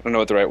 I don't know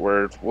what the right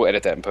word. We'll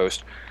edit that in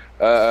post.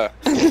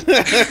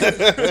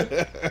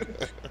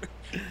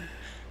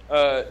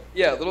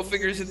 Yeah,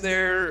 Littlefinger's in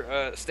there.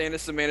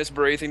 Stannis Samanus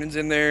Baratheon's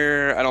in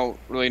there. I don't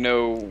really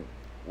know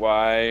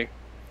why,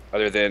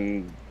 other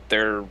than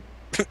they're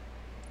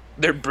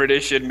they're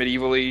British and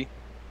medievally.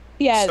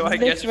 Yeah, So I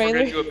the guess if we're trailer.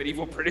 gonna do a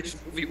medieval British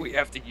movie, we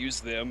have to use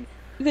them.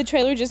 The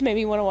trailer just made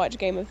me want to watch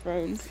Game of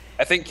Thrones.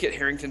 I think Kit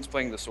Harington's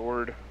playing the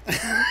sword.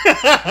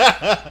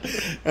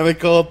 And they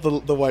call it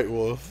the White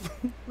Wolf.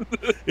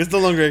 It's no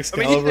longer I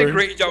Excalibur. mean, he did a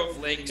great job of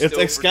laying It's still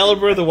for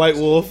Excalibur, 2 the White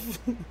hours. Wolf.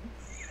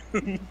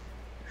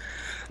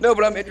 No,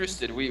 but I'm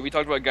interested. We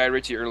talked about Guy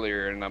Ritchie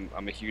earlier, and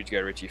I'm a huge Guy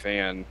Ritchie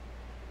fan,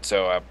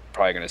 so I'm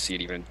probably going to see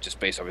it even just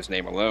based off his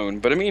name alone.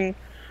 But I mean,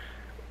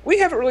 we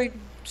haven't really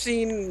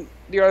seen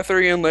the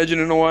Arthurian legend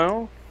in a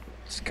while.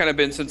 It's kind of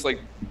been since like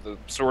the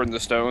Sword in the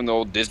Stone, the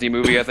old Disney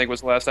movie. I think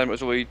was the last time it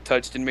was really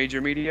touched in major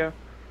media.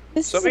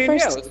 This So I is the mean,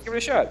 yeah, first. let's give it a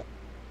shot.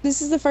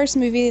 This is the first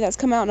movie that's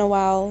come out in a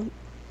while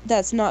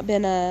that's not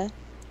been a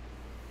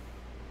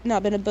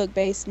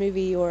book-based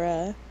movie or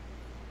a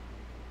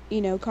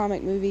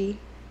comic movie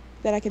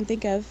that I can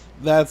think of.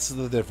 That's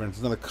the difference.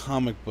 It's not a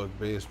comic book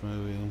based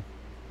movie.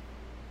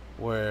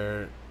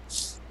 Where,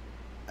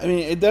 I mean,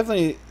 it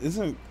definitely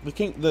isn't.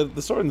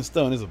 The Sword in the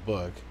Stone is a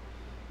book.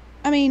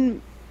 I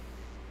mean,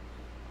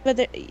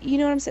 but you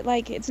know what I'm saying?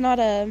 Like, it's not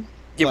a.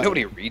 Yeah, Like-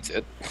 nobody reads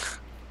it.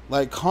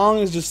 Like Kong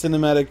is just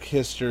cinematic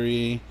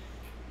history.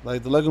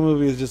 Like the Lego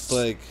Movie is just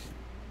like.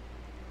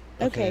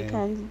 Okay,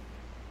 Kong.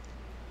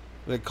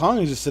 Like Kong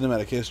is just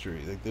cinematic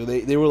history.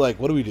 Like they were like,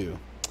 what do we do?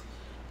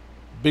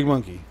 Big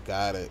monkey,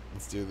 got it.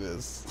 Let's do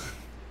this.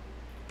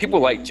 People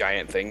like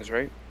giant things,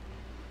 right?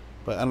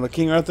 But I don't know,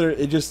 King Arthur.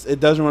 It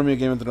does remind me of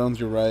Game of Thrones.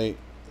 You're right.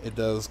 It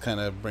does kind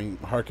of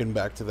harken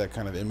back to that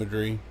kind of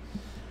imagery.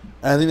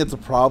 And I think that's a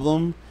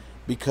problem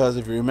because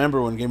if you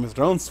remember when Game of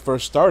Thrones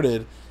first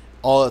started,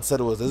 all it said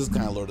was this is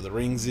kind of Lord of the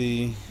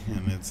Ringsy,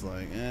 and it's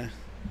like, eh.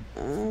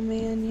 Oh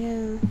man,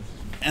 yeah.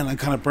 And I'm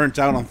kind of burnt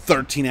out on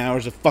 13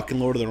 hours of fucking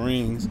Lord of the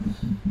Rings.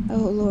 Oh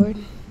Lord.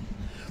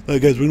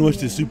 Like, guys, we're gonna watch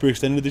the super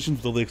extended editions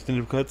with all the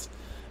extended cuts.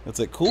 It's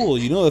like, cool,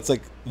 that's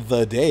like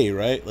the day,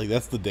 right? Like,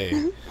 that's the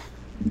day.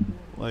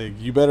 Like,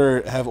 you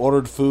better have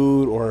ordered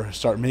food or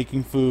start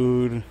making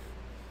food.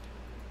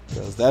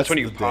 Because That's when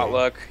the you day.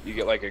 potluck. You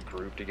get like a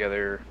group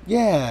together.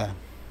 Yeah.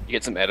 You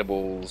get some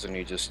edibles, and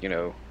you just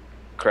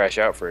crash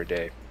out for a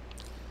day.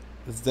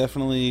 It's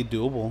definitely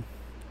doable.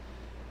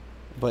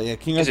 But yeah,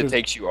 King Because Arthur it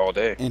takes you all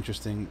day.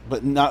 interesting,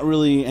 but not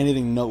really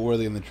anything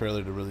noteworthy in the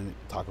trailer to really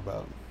talk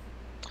about.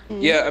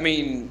 Yeah, I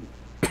mean,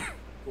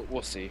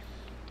 we'll see.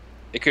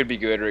 It could be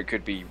good or it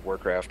could be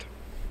Warcraft.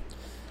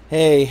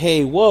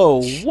 Hey,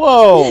 whoa,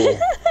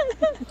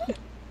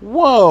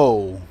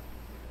 whoa,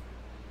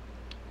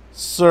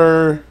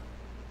 sir.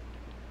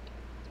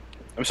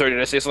 I'm sorry,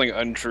 did I say something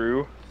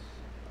untrue?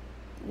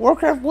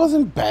 Warcraft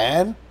wasn't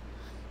bad.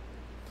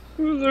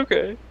 It was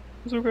okay. It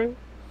was okay.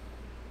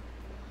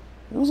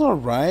 It was all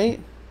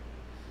right.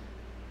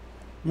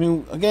 I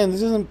mean, again,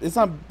 it's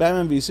not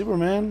Batman v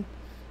Superman.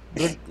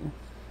 But,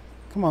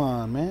 come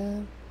on,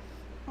 man.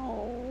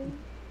 Oh.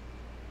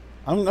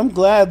 I'm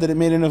glad that it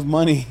made enough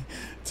money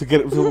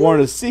to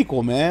warrant a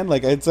sequel, man.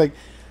 Like, it's like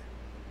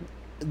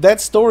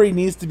that story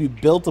needs to be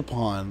built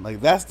upon. Like,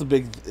 that's the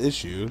big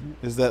issue,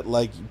 is that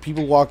like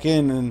people walk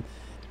in and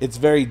it's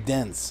very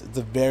dense. It's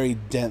a very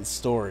dense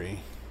story.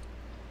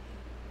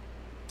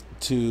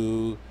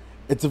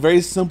 It's a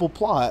very simple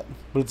plot,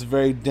 but it's a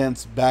very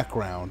dense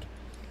background.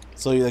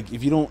 So like,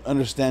 if you don't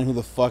understand who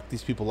the fuck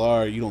these people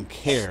are, you don't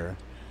care.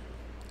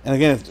 And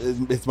again,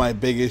 it's my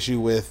big issue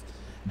with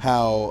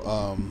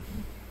how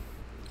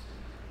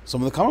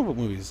some of the comic book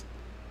movies.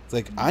 It's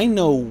like, I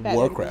know Batman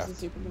Warcraft, versus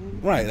Superman.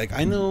 right? Like,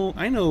 I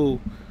know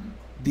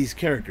these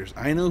characters.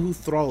 I know who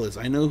Thrall is.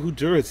 I know who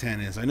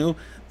Durotan is. I know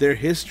their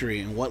history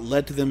and what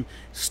led to them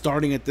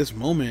starting at this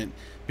moment,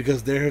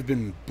 because there have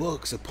been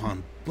books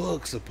upon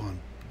books upon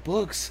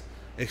books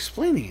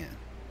explaining it.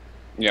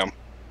 Yeah.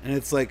 And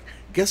it's like,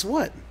 guess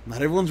what?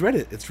 Not everyone's read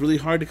it. It's really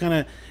hard to kind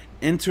of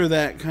enter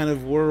that kind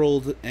of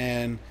world,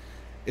 and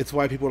it's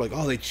why people are like,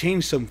 oh, they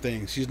changed some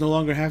things. She's no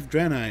longer half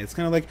Draenei. It's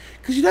kind of like,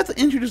 because you'd have to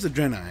introduce the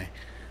Draenei,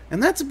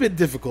 and that's a bit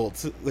difficult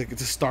to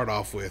start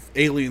off with.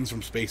 Aliens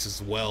from space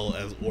as well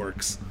as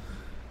orcs.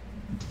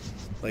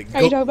 Like,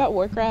 Are you talking about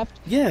Warcraft?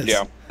 Yes.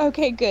 Yeah.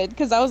 Okay, good.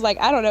 Because I was like,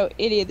 I don't know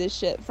any of this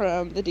shit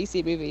from the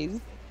DC movies.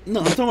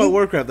 No, I'm talking about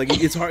Warcraft.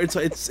 Like, it's hard.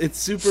 It's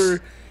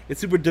super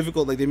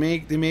difficult. Like, they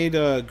made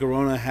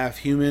Garona half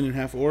human and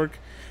half orc,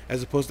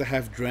 as opposed to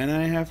half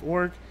Draenei half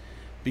orc,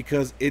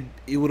 because it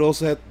would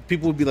also have,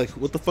 people would be like,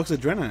 what the fuck's a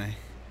Draenei?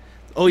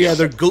 Oh yeah,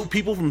 they're goat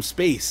people from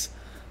space.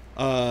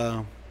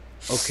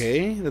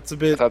 Okay, that's a I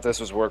bit. thought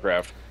this was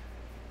Warcraft,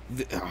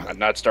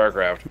 not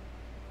StarCraft.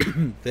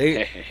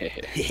 They. I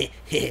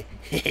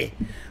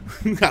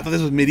thought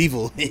this was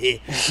medieval.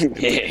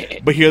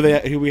 But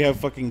here we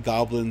have fucking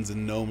goblins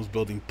and gnomes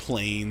building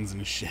planes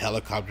and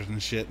helicopters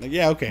and shit. Like,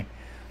 yeah, okay.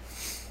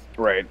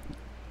 Right.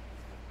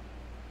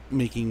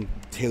 Making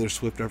Taylor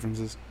Swift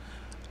references.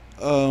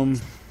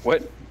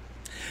 What?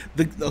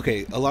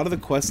 Okay, a lot of the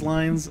quest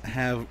lines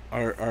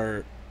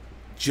are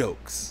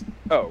jokes.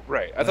 Oh,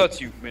 right. I thought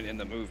you meant in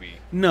the movie.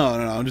 No.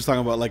 I'm just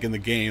talking about like in the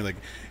game. Like,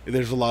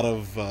 there's a lot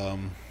of.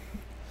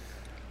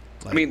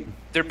 I mean,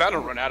 they're bound to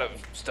run out of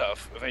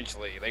stuff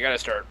eventually. They got to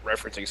start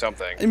referencing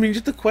something. I mean,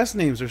 just the quest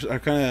names are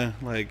kind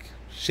of like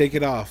shake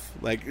it off.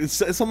 Like, it's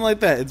something like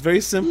that. It's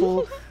very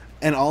simple,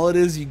 and all it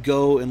is, you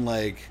go and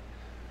like,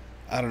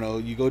 I don't know,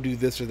 you go do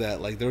this or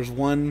that. Like, there's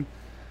one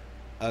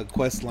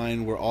quest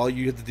line where all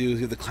you have to do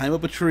is you have to climb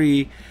up a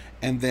tree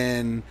and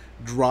then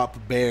drop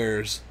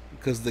bears,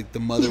 because like the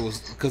mother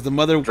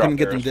couldn't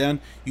get them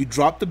down. You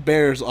drop the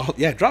bears off.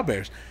 Yeah, drop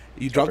bears.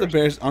 You drop the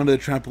bears onto the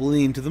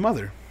trampoline to the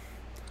mother.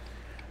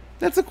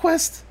 That's a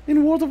quest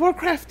in World of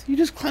Warcraft. You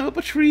just climb up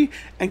a tree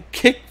and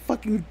kick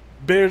fucking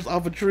bears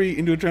off a tree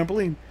into a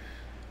trampoline,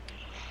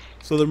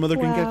 so their mother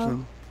can catch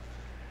them.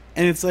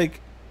 And it's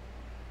like,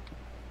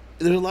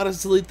 there's a lot of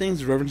silly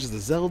things, references to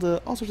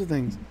Zelda, all sorts of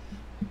things.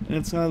 And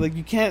it's kind of like,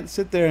 you can't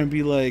sit there and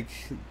be like,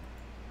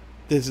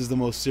 this is the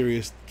most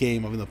serious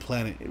game on the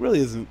planet. It really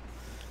isn't.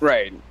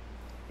 Right.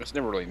 It's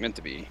never really meant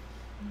to be.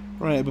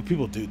 Right, but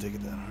people do take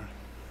it that hard.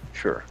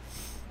 Sure.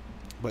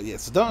 But yeah,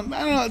 so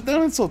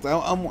don't insult.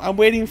 I'm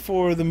waiting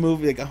for the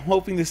movie. Like, I'm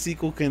hoping the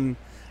sequel can.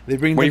 They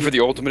bring. Waiting for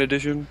the Ultimate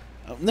Edition.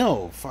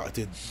 No, fuck,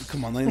 dude,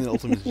 come on. Not even the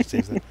Ultimate Edition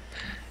saves that.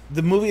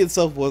 The movie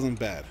itself wasn't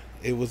bad.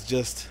 It was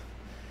just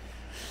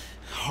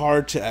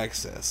hard to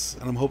access,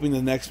 and I'm hoping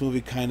the next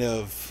movie kind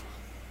of,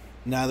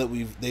 now that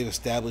they've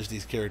established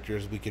these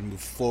characters, we can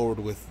move forward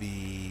with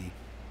the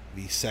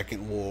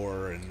Second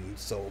War and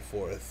so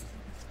forth.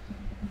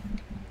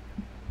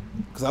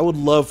 Because I would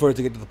love for it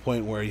to get to the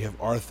point where you have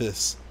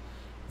Arthas,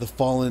 the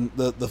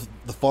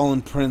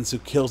fallen prince who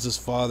kills his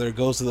father,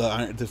 goes to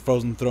the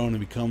Frozen Throne and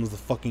becomes the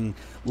fucking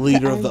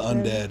leader of the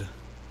undead.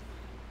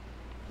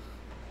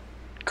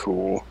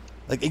 Cool.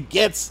 Like, it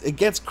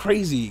gets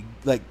crazy,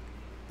 like,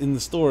 in the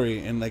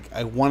story, and like,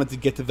 I wanted to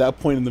get to that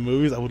point in the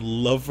movies. I would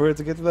love for it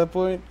to get to that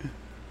point.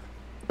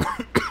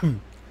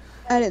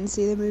 I didn't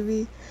see the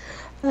movie.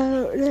 I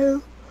don't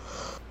know.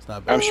 It's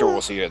not bad. I'm sure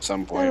we'll see it at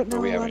some point,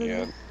 but we haven't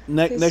yet.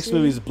 Next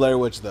movie is Blair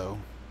Witch, though.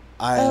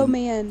 Oh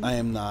man. I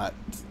am not.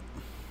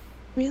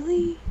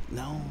 Really?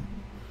 No.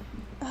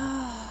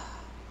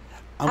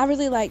 I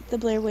really liked the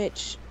Blair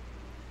Witch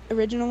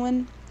original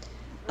one.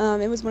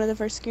 It was one of the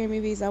first scary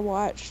movies I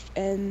watched,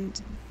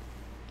 and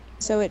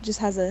so it just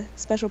has a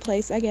special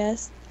place, I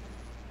guess.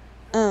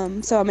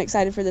 So I'm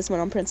excited for this one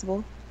on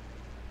principle.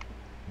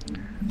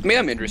 I mean,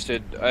 I'm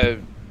interested.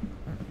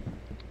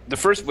 The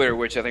first Blair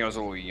Witch, I think I was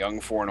a little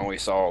young for, and only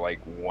saw like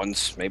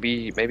once,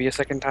 maybe a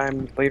second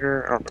time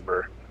later. I don't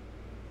remember.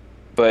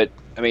 But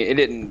I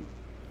mean,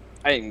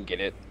 I didn't get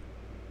it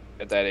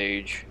at that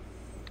age.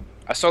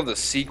 I saw the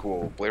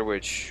sequel, Blair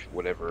Witch,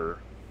 whatever,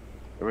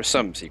 There was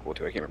some sequel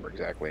to it, I can't remember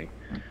exactly.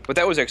 But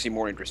that was actually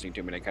more interesting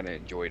to me, and I kind of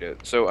enjoyed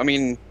it. So, I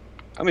mean,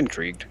 I'm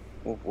intrigued.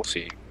 We'll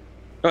see. I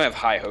don't have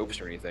high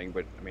hopes or anything,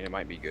 but, I mean, it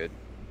might be good.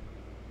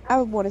 I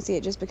would want to see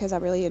it just because I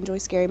really enjoy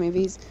scary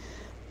movies.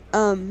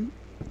 I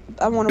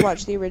want to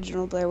watch the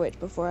original Blair Witch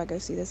before I go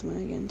see this one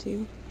again,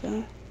 too.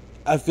 So.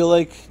 I feel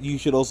like you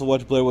should also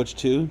watch Blair Witch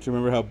 2. Do you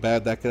remember how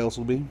bad that could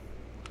also be?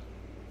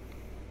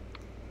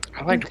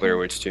 I liked Blair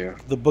Witch too.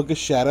 The Book of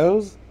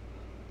Shadows?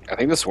 I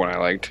think this one I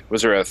liked.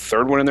 Was there a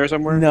third one in there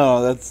somewhere?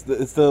 No, it's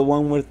the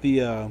one with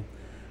the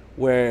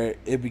where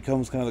it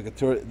becomes kind of like a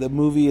tour. The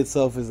movie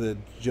itself is a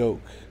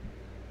joke,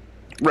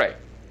 Right.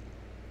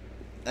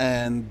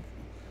 and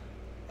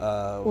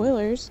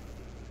Spoilers.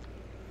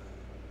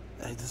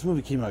 this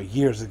movie came out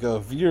years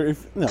ago.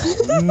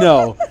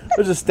 No,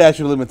 there's a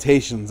statute of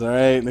limitations. All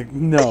right, like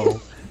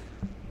no.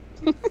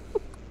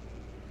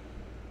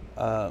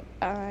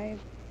 I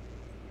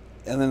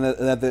And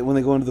then when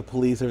they go into the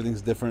police,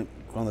 everything's different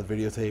on the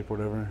videotape or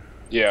whatever.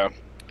 Yeah.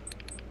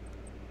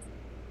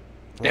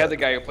 They had the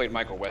guy who played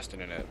Michael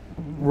Weston in it,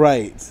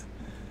 Right.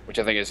 which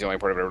I think is the only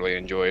part of it I really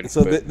enjoyed.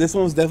 So but- this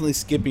one was definitely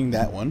skipping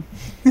that one.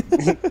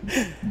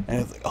 And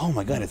it's like, oh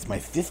my god, it's my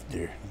fifth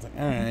year. It's like,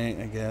 all right,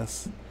 I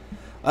guess.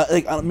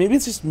 Maybe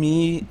it's just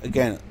me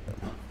again,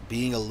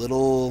 being a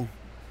little,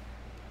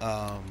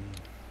 not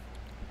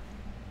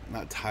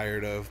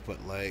tired of,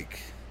 but like,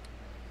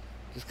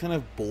 just kind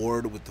of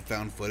bored with the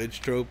found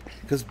footage trope.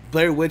 Because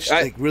Blair Witch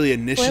really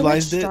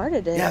initialized it.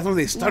 started it. Yeah, that's when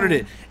they started Yeah.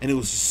 it, and it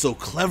was just so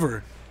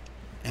clever.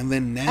 And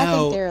then I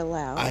now think they're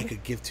allowed. I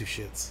could give two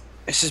shits.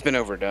 It's just been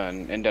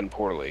overdone and done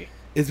poorly.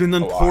 It's been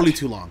done A lot. poorly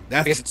too long.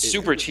 That's Because it's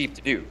super cheap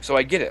to do. So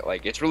I get it.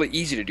 Like, it's really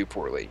easy to do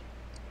poorly.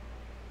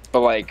 But,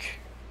 like,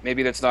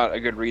 maybe that's not a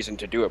good reason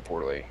to do it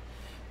poorly.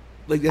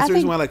 Like that's I the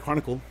reason think- why I like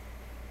Chronicle.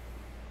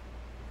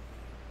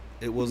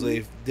 It was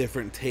a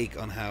different take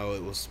on how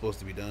it was supposed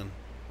to be done,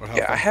 or how.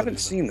 Yeah, I found haven't footage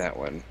is seen that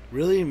one. done.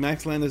 Really,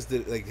 Max Landis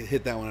did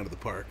hit that one out of the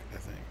park. I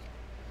think.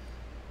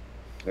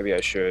 Maybe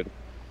I should.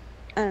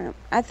 I don't know.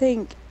 I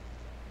think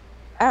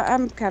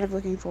I'm kind of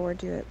looking forward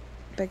to it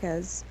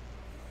because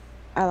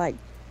I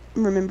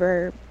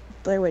remember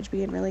Blair Witch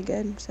being really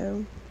good.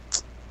 So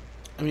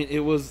I mean, it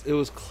was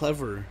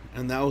clever,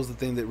 and that was the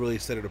thing that really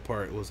set it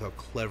apart. It was how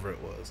clever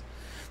it was.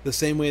 The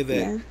same way that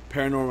Yeah.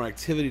 Paranormal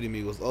Activity to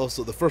me was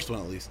also the first one,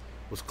 at least,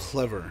 was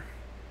clever.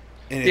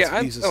 And Yeah,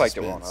 I liked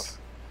it well enough.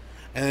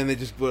 And then they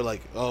just were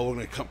like, "Oh,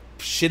 we're gonna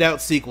shit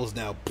out sequels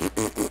now."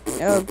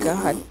 oh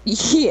god,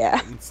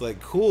 yeah. It's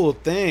like, cool,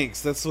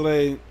 thanks. That's what I.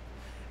 And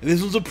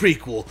this was a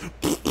prequel.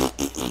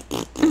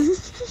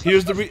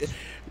 Here's the.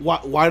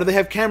 Why do they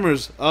have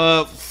cameras?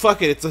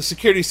 Fuck it. It's a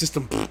security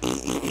system.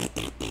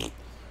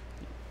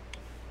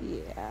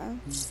 Yeah.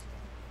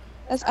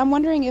 I'm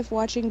wondering if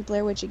watching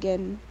Blair Witch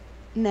again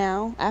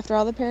now, after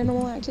all the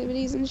paranormal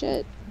activities and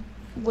shit,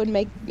 would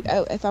make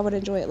if I would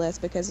enjoy it less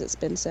because I've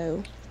been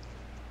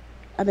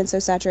so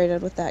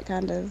saturated with that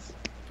kind of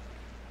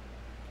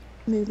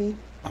movie.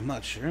 I'm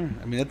not sure.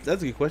 I mean,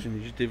 that's a good question.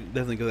 You should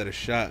definitely give that a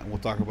shot, and we'll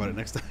talk about it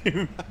next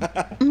time.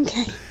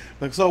 Okay.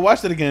 Like, so I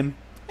watched it again.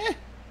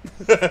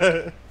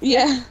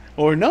 Yeah.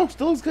 Or no,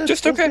 still is good. Just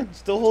Still okay. good.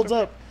 Still holds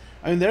up.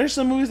 I mean, there are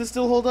some movies that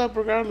still hold up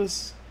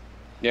regardless.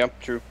 Yeah,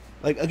 true.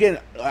 Like, again,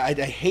 I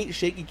hate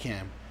shaky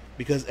cam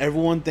because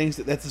everyone thinks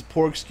that that's a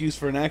poor excuse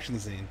for an action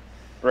scene.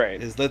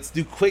 Right. Is let's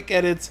do quick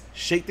edits,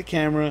 shake the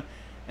camera,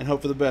 and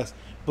hope for the best.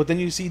 But then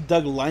you see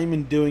Doug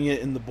Liman doing it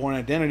in The Bourne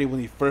Identity when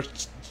he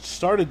first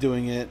started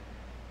doing it.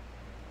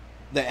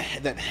 That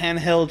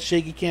handheld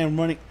shaky cam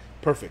running,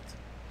 perfect.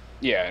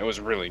 Yeah, it was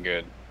really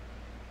good.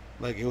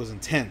 Like, it was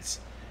intense.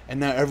 And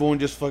now everyone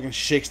just fucking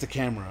shakes the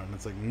camera, and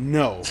it's like,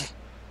 no,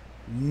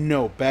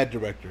 bad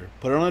director.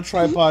 Put it on a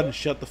tripod and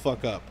shut the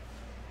fuck up.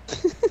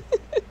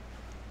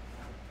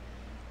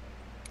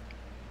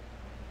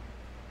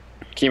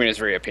 Keeman is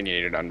very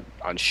opinionated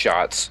on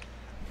shots.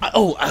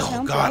 Oh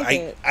Sounds God, like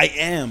it. I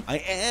am.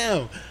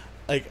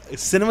 Like,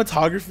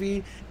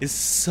 cinematography is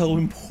so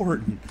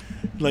important.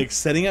 Like,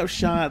 setting up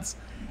shots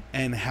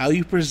and how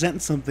you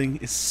present something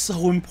is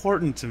so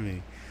important to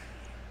me.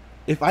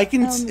 If I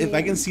can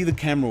man. see the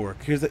camera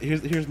work,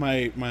 here's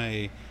my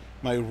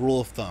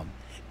rule of thumb.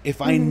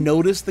 If I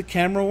notice the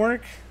camera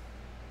work,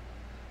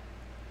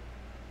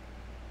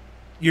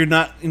 you're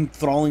not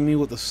enthralling me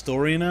with the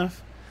story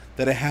enough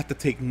that I have to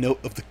take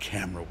note of the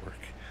camera work.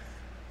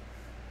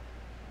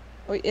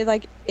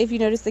 Like if you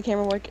notice the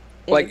camera work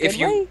in Like, a good if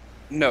you- way.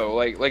 No,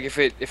 like if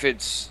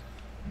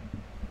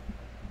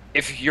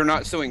you're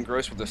not so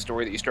engrossed with the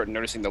story that you start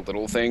noticing the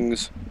little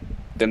things,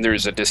 then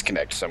there's a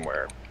disconnect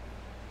somewhere.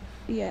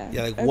 Yeah.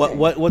 Yeah, like okay.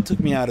 what took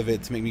me out of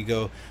it to make me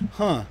go,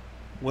 huh?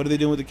 What are they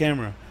doing with the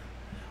camera?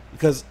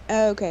 Because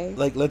Okay.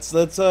 like let's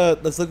look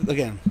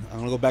again. I'm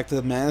gonna go back to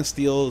the Man of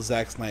Steel,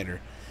 Zack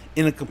Snyder,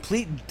 in a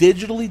complete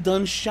digitally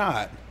done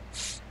shot,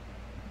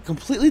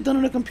 completely done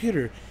on a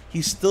computer.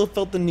 He still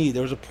felt the need.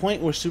 There was a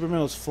point where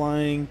Superman was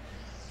flying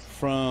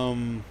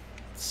from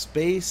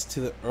space to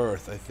the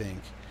Earth, I think,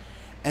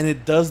 and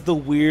it does the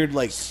weird,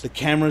 like, the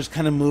camera's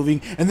kind of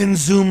moving and then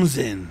zooms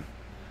in,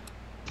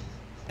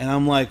 and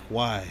I'm like,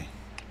 why?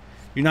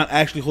 You're not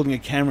actually holding a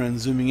camera and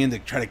zooming in to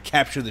try to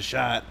capture the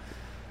shot.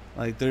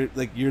 Like they're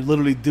like you're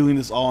literally doing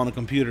this all on a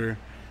computer.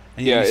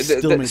 And Yeah, you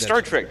still made that Star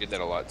shot. Trek did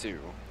that a lot too.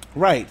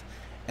 Right.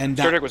 And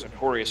Star that, Trek was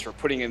notorious for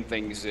putting in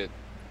things that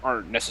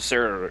aren't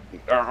necessary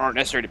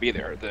to be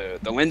there.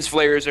 The lens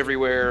flares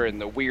everywhere and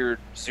the weird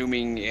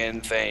zooming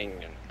in thing.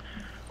 And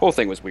the whole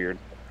thing was weird.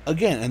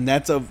 again, and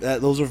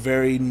those are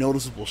very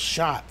noticeable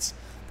shots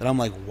that I'm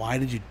like, why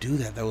did you do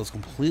that? That was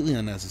completely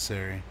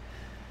unnecessary.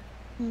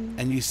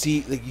 And you see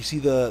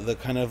the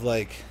kind of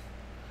like,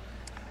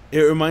 it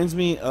reminds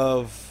me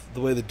of the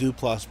way the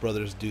Duplass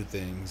brothers do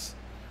things.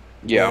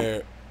 Yeah.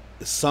 Where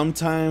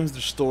sometimes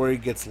the story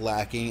gets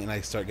lacking and I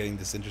start getting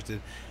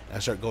disinterested and I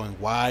start going,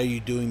 why are you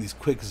doing these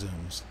quick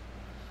zooms?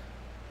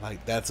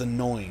 Like, that's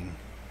annoying.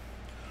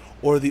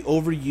 Or the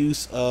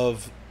overuse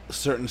of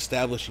certain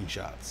establishing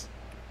shots.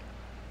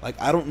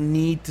 Like, I don't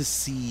need to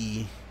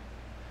see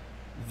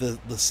the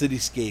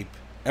cityscape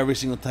every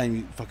single time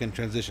you fucking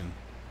transition.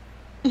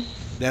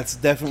 That's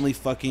definitely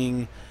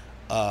fucking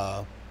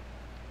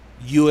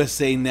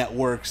USA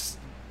Network's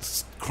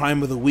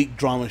crime of the week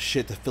drama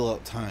shit to fill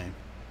out time.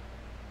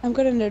 I'm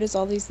gonna notice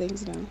all these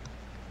things now.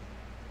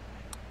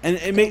 And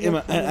it may, and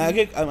I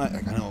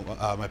know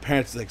my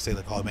parents like say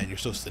like, oh man, you're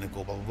so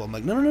cynical, blah blah blah. I'm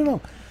like, no.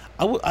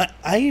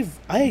 I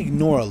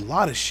ignore a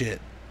lot of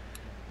shit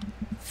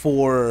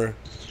for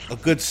a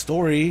good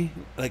story,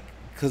 like,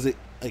 because it's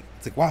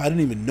like, wow, I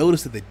didn't even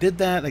notice that they did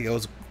that. Like, it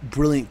was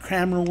brilliant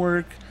camera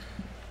work.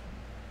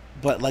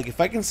 But like, if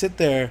I can sit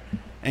there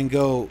and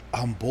go,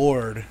 I'm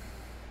bored,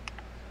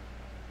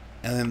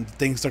 and then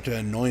things start to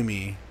annoy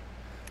me.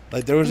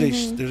 Like, there's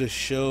a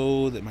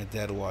show that my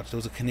dad watched. There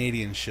was a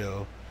Canadian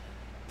show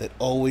that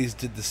always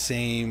did the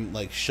same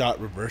like shot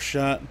reverse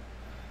shot,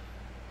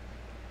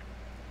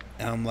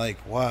 and I'm like,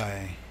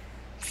 why?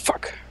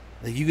 Fuck.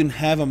 Like, you can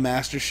have a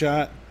master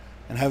shot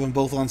and have them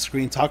both on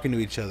screen talking to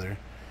each other.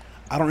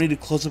 I don't need a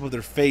close up of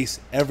their face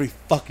every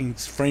fucking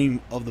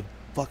frame of the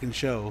fucking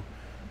show.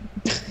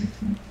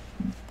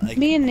 Like,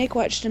 Me and Nick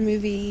watched a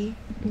movie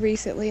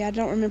recently. I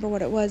don't remember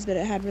what it was, but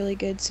it had really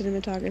good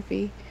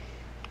cinematography.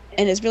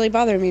 And it's really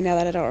bothering me now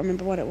that I don't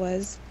remember what it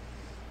was.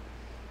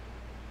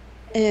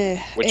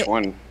 Which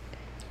one?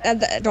 I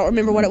don't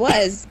remember what it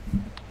was.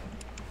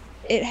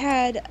 It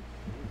had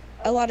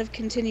a lot of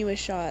continuous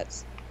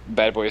shots.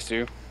 Bad Boys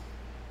 2?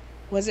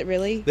 Was it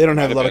really? they don't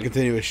have a lot of been.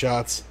 continuous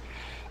shots.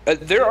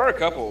 There are a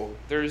couple.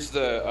 There's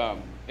the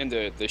in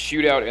the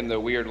shootout in the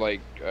weird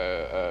like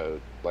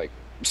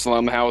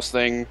slum house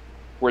thing,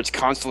 where it's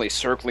constantly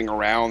circling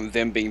around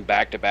them being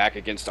back to back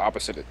against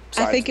opposite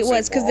sides. I think of it the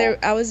was same because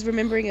wall. I was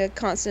remembering a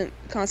constantly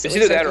It's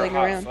either that or circling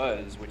Hot around.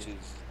 Fuzz, which is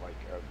like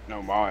an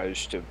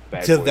homage to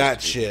Bad To Boys that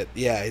 2. shit,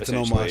 yeah, it's an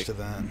Essentially. homage to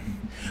that.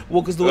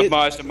 Well, because the way,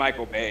 Homage to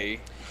Michael Bay.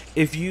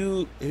 if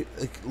you,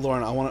 like,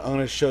 Lauren, I want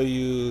to show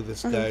you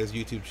this Uh-huh. guy's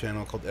YouTube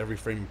channel called Every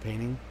Frame of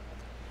Painting.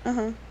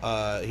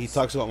 He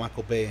talks about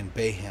Michael Bay and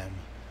Bayhem.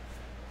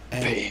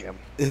 And Bam.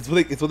 it's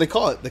what they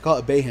call it. They call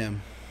it Bayhem.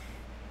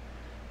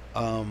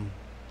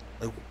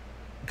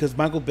 Because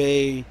Michael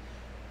Bay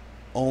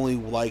only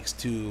likes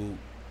to.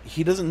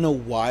 He doesn't know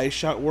why a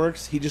shot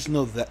works. He just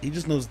knows that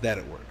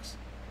it works.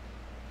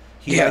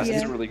 Yeah, likes-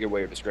 that's a really good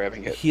way of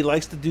describing it. He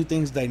likes to do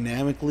things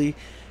dynamically.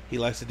 He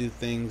likes to do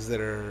things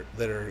that are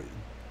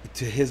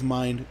to his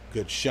mind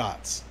good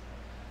shots.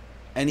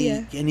 And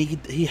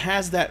he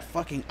has that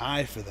fucking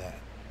eye for that.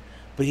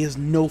 But he has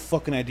no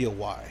fucking idea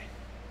why.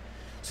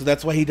 So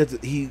that's why he does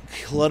it. He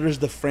clutters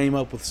the frame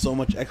up with so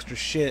much extra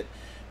shit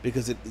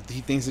because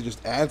he thinks it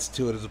just adds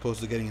to it as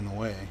opposed to getting in the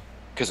way.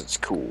 Because it's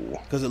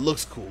cool. Because it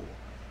looks cool.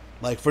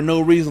 Like, for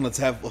no reason, let's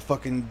have a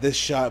fucking this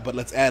shot, but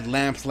let's add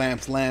lamps,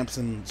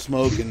 and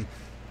smoke and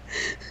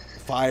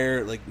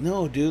fire. Like,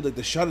 no, dude. Like,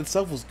 the shot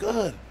itself was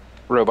good.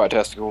 Robot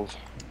testicles.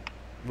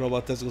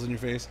 Robot testicles in your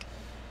face.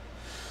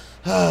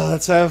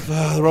 Let's have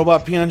the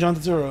robot pee on John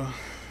Turturro.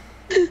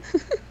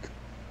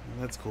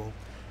 That's cool.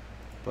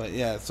 But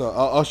yeah, so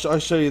I'll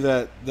show you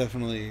that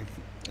definitely.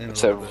 In a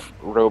Let's little bit. have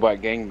robot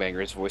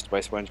gangbangers voiced by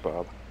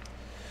SpongeBob.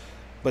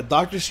 But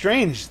Doctor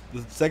Strange,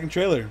 the second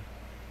trailer.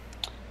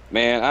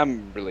 Man,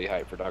 I'm really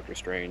hyped for Doctor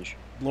Strange.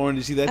 Lauren, did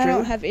you see that I trailer?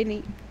 don't have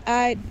any.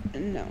 I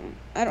don't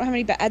have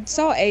any. I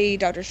saw a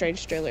Doctor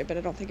Strange trailer, but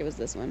I don't think it was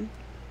this one.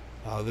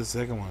 Oh, this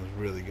second one is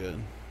really good.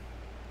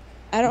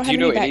 I don't Do have you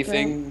know any background.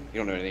 anything? You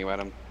don't know anything about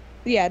him?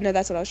 Yeah, no,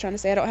 that's what I was trying to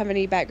say. I don't have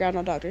any background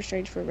on Doctor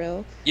Strange for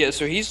real. Yeah,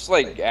 so he's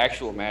like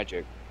actual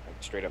magic. Like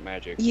straight up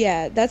magic.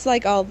 Yeah, that's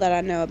like all that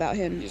I know about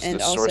him, He's and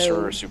the also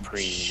Sorcerer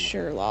Supreme.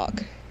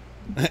 Sherlock.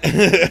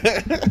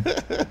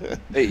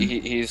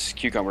 He's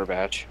Cucumber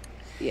Batch.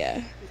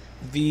 Yeah.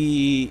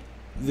 The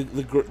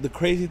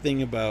crazy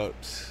thing about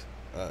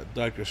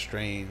Doctor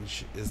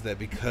Strange is that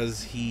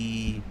because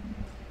he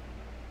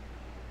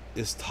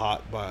is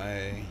taught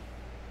by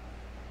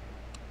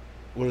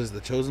what is it, the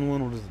chosen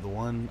one? What is it, the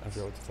one? I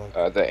forgot what the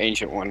fuck. The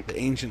ancient one. The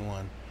ancient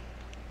one.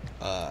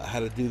 How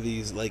to do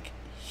these? Like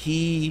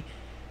he's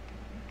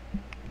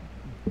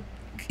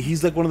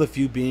like one of the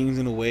few beings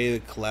in a way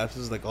that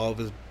collapses like all of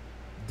his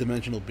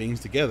dimensional beings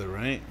together,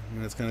 right? I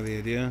mean, that's kind of the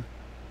idea.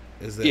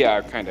 Is that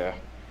Yeah, kind of.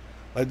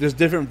 like there's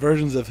different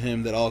versions of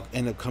him that all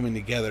end up coming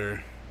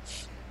together,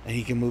 and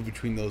he can move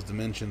between those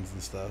dimensions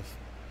and stuff.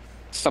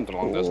 Something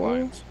along those Cool.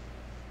 lines.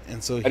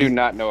 And so I do he,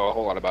 not know a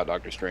whole lot about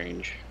Doctor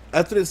Strange.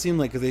 that's what it seemed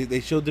like, because they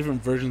showed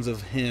different versions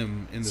of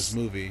him in this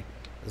movie,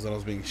 is what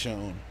was being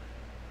shown.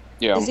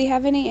 Yeah. Does he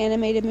have any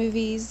animated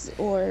movies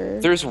or?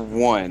 There's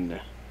one.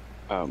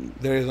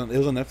 There is it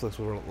was on Netflix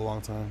for a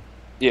long time.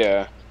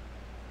 Yeah.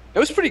 It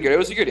was pretty good. It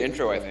was a good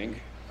intro, I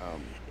think.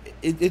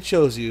 It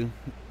shows you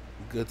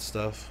good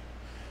stuff.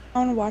 I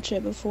want to watch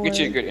it before. Gets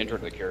you a good intro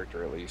to the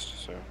character, at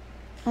least. So.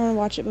 I want to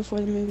watch it before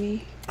the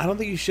movie. I don't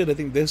think you should. I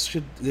think this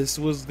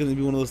was going to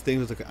be one of those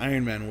things like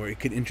Iron Man, where it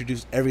could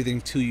introduce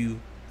everything to you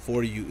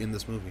for you in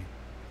this movie.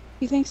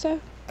 You think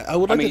so? I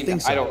would like to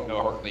think so. I don't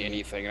know hardly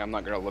anything, and I'm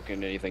not going to look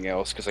into anything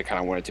else because I kind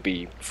of want it to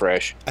be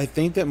fresh. I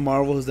think that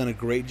Marvel has done a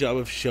great job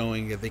of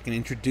showing that they can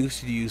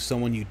introduce to you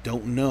someone you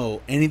don't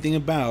know anything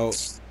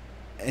about,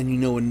 and you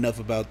know enough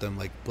about them,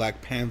 like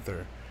Black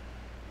Panther.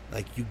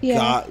 Like you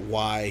got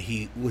why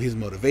his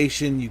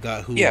motivation, you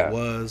got who he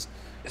was.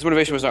 His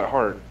motivation was not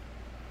hard.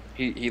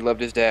 He loved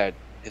his dad.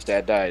 His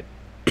dad died.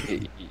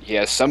 He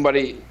has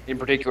somebody in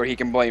particular he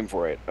can blame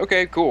for it.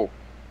 Okay, cool.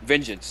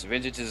 Vengeance.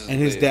 Vengeance is and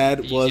his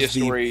dad was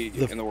story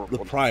in the world. The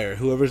prior.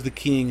 Whoever's the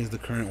king is the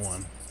current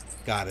one.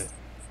 Got it.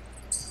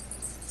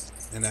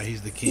 And now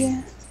he's the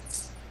king. Yeah.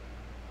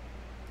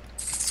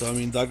 So I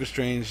mean, Doctor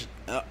Strange.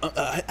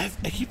 I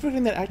keep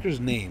forgetting that actor's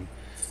name.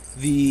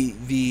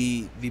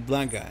 The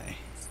black guy.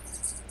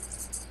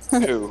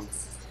 Who?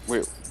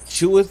 Wait.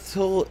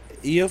 Chiwetel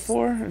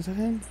Ejiofor? Is that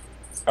him?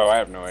 Oh, I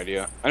have no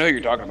idea. I know who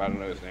you're talking about. I don't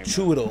know his name.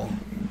 Chiwetel.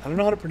 I don't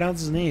know how to pronounce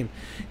his name.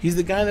 He's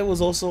the guy that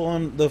was also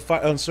on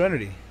on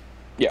Serenity.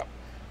 Yeah.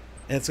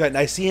 And it's got.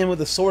 I see him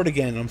with a sword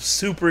again. And I'm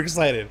super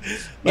excited.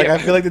 Like Yeah. I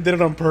feel like they did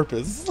it on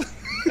purpose.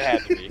 It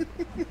had to be.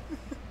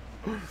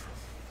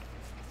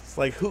 It's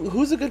like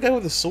who's a good guy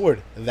with a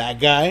sword?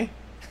 That guy.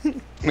 I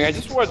mean, I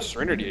just watched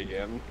Serenity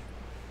again.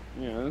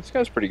 Yeah, this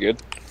guy's pretty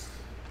good.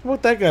 What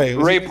about that guy?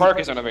 Ray Park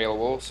is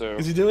unavailable, so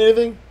Is he doing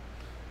anything?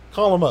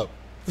 Call him up.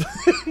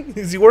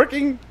 Is he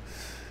working?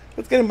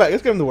 Let's get him back.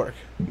 Let's get him to work.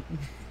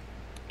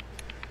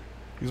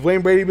 Is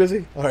Wayne Brady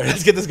busy? All right,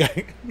 let's get this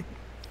guy.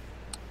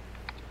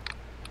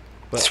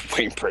 it's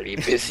Wayne pretty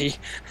busy.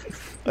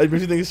 I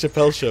really think it's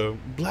Chappelle's show.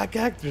 Black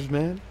actors,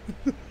 man.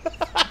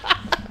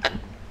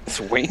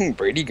 Is Wayne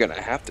Brady gonna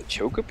have to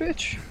choke a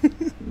bitch?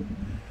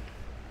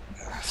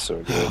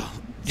 So good.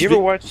 Do you ever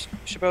watch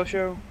Chappelle's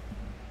show,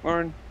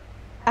 Lauren?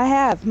 I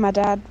have. My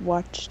dad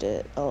watched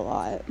it a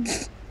lot.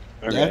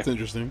 Okay. That's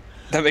interesting.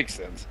 That makes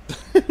sense.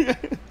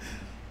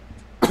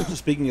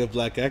 Speaking of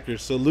black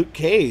actors, so Luke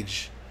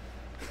Cage.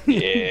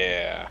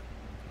 Yeah.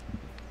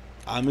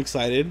 I'm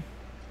excited.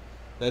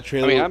 That I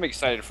trailer. mean, I'm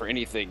excited for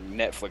anything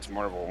Netflix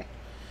Marvel.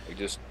 Like,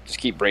 just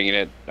keep bringing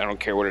it. I don't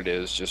care what it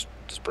is. Just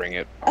bring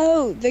it.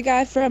 Oh, the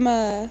guy from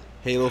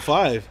Halo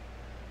 5.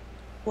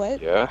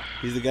 what? Yeah.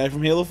 He's the guy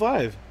from Halo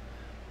 5.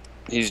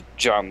 He's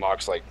John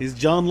Locke's like He's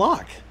John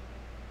Locke.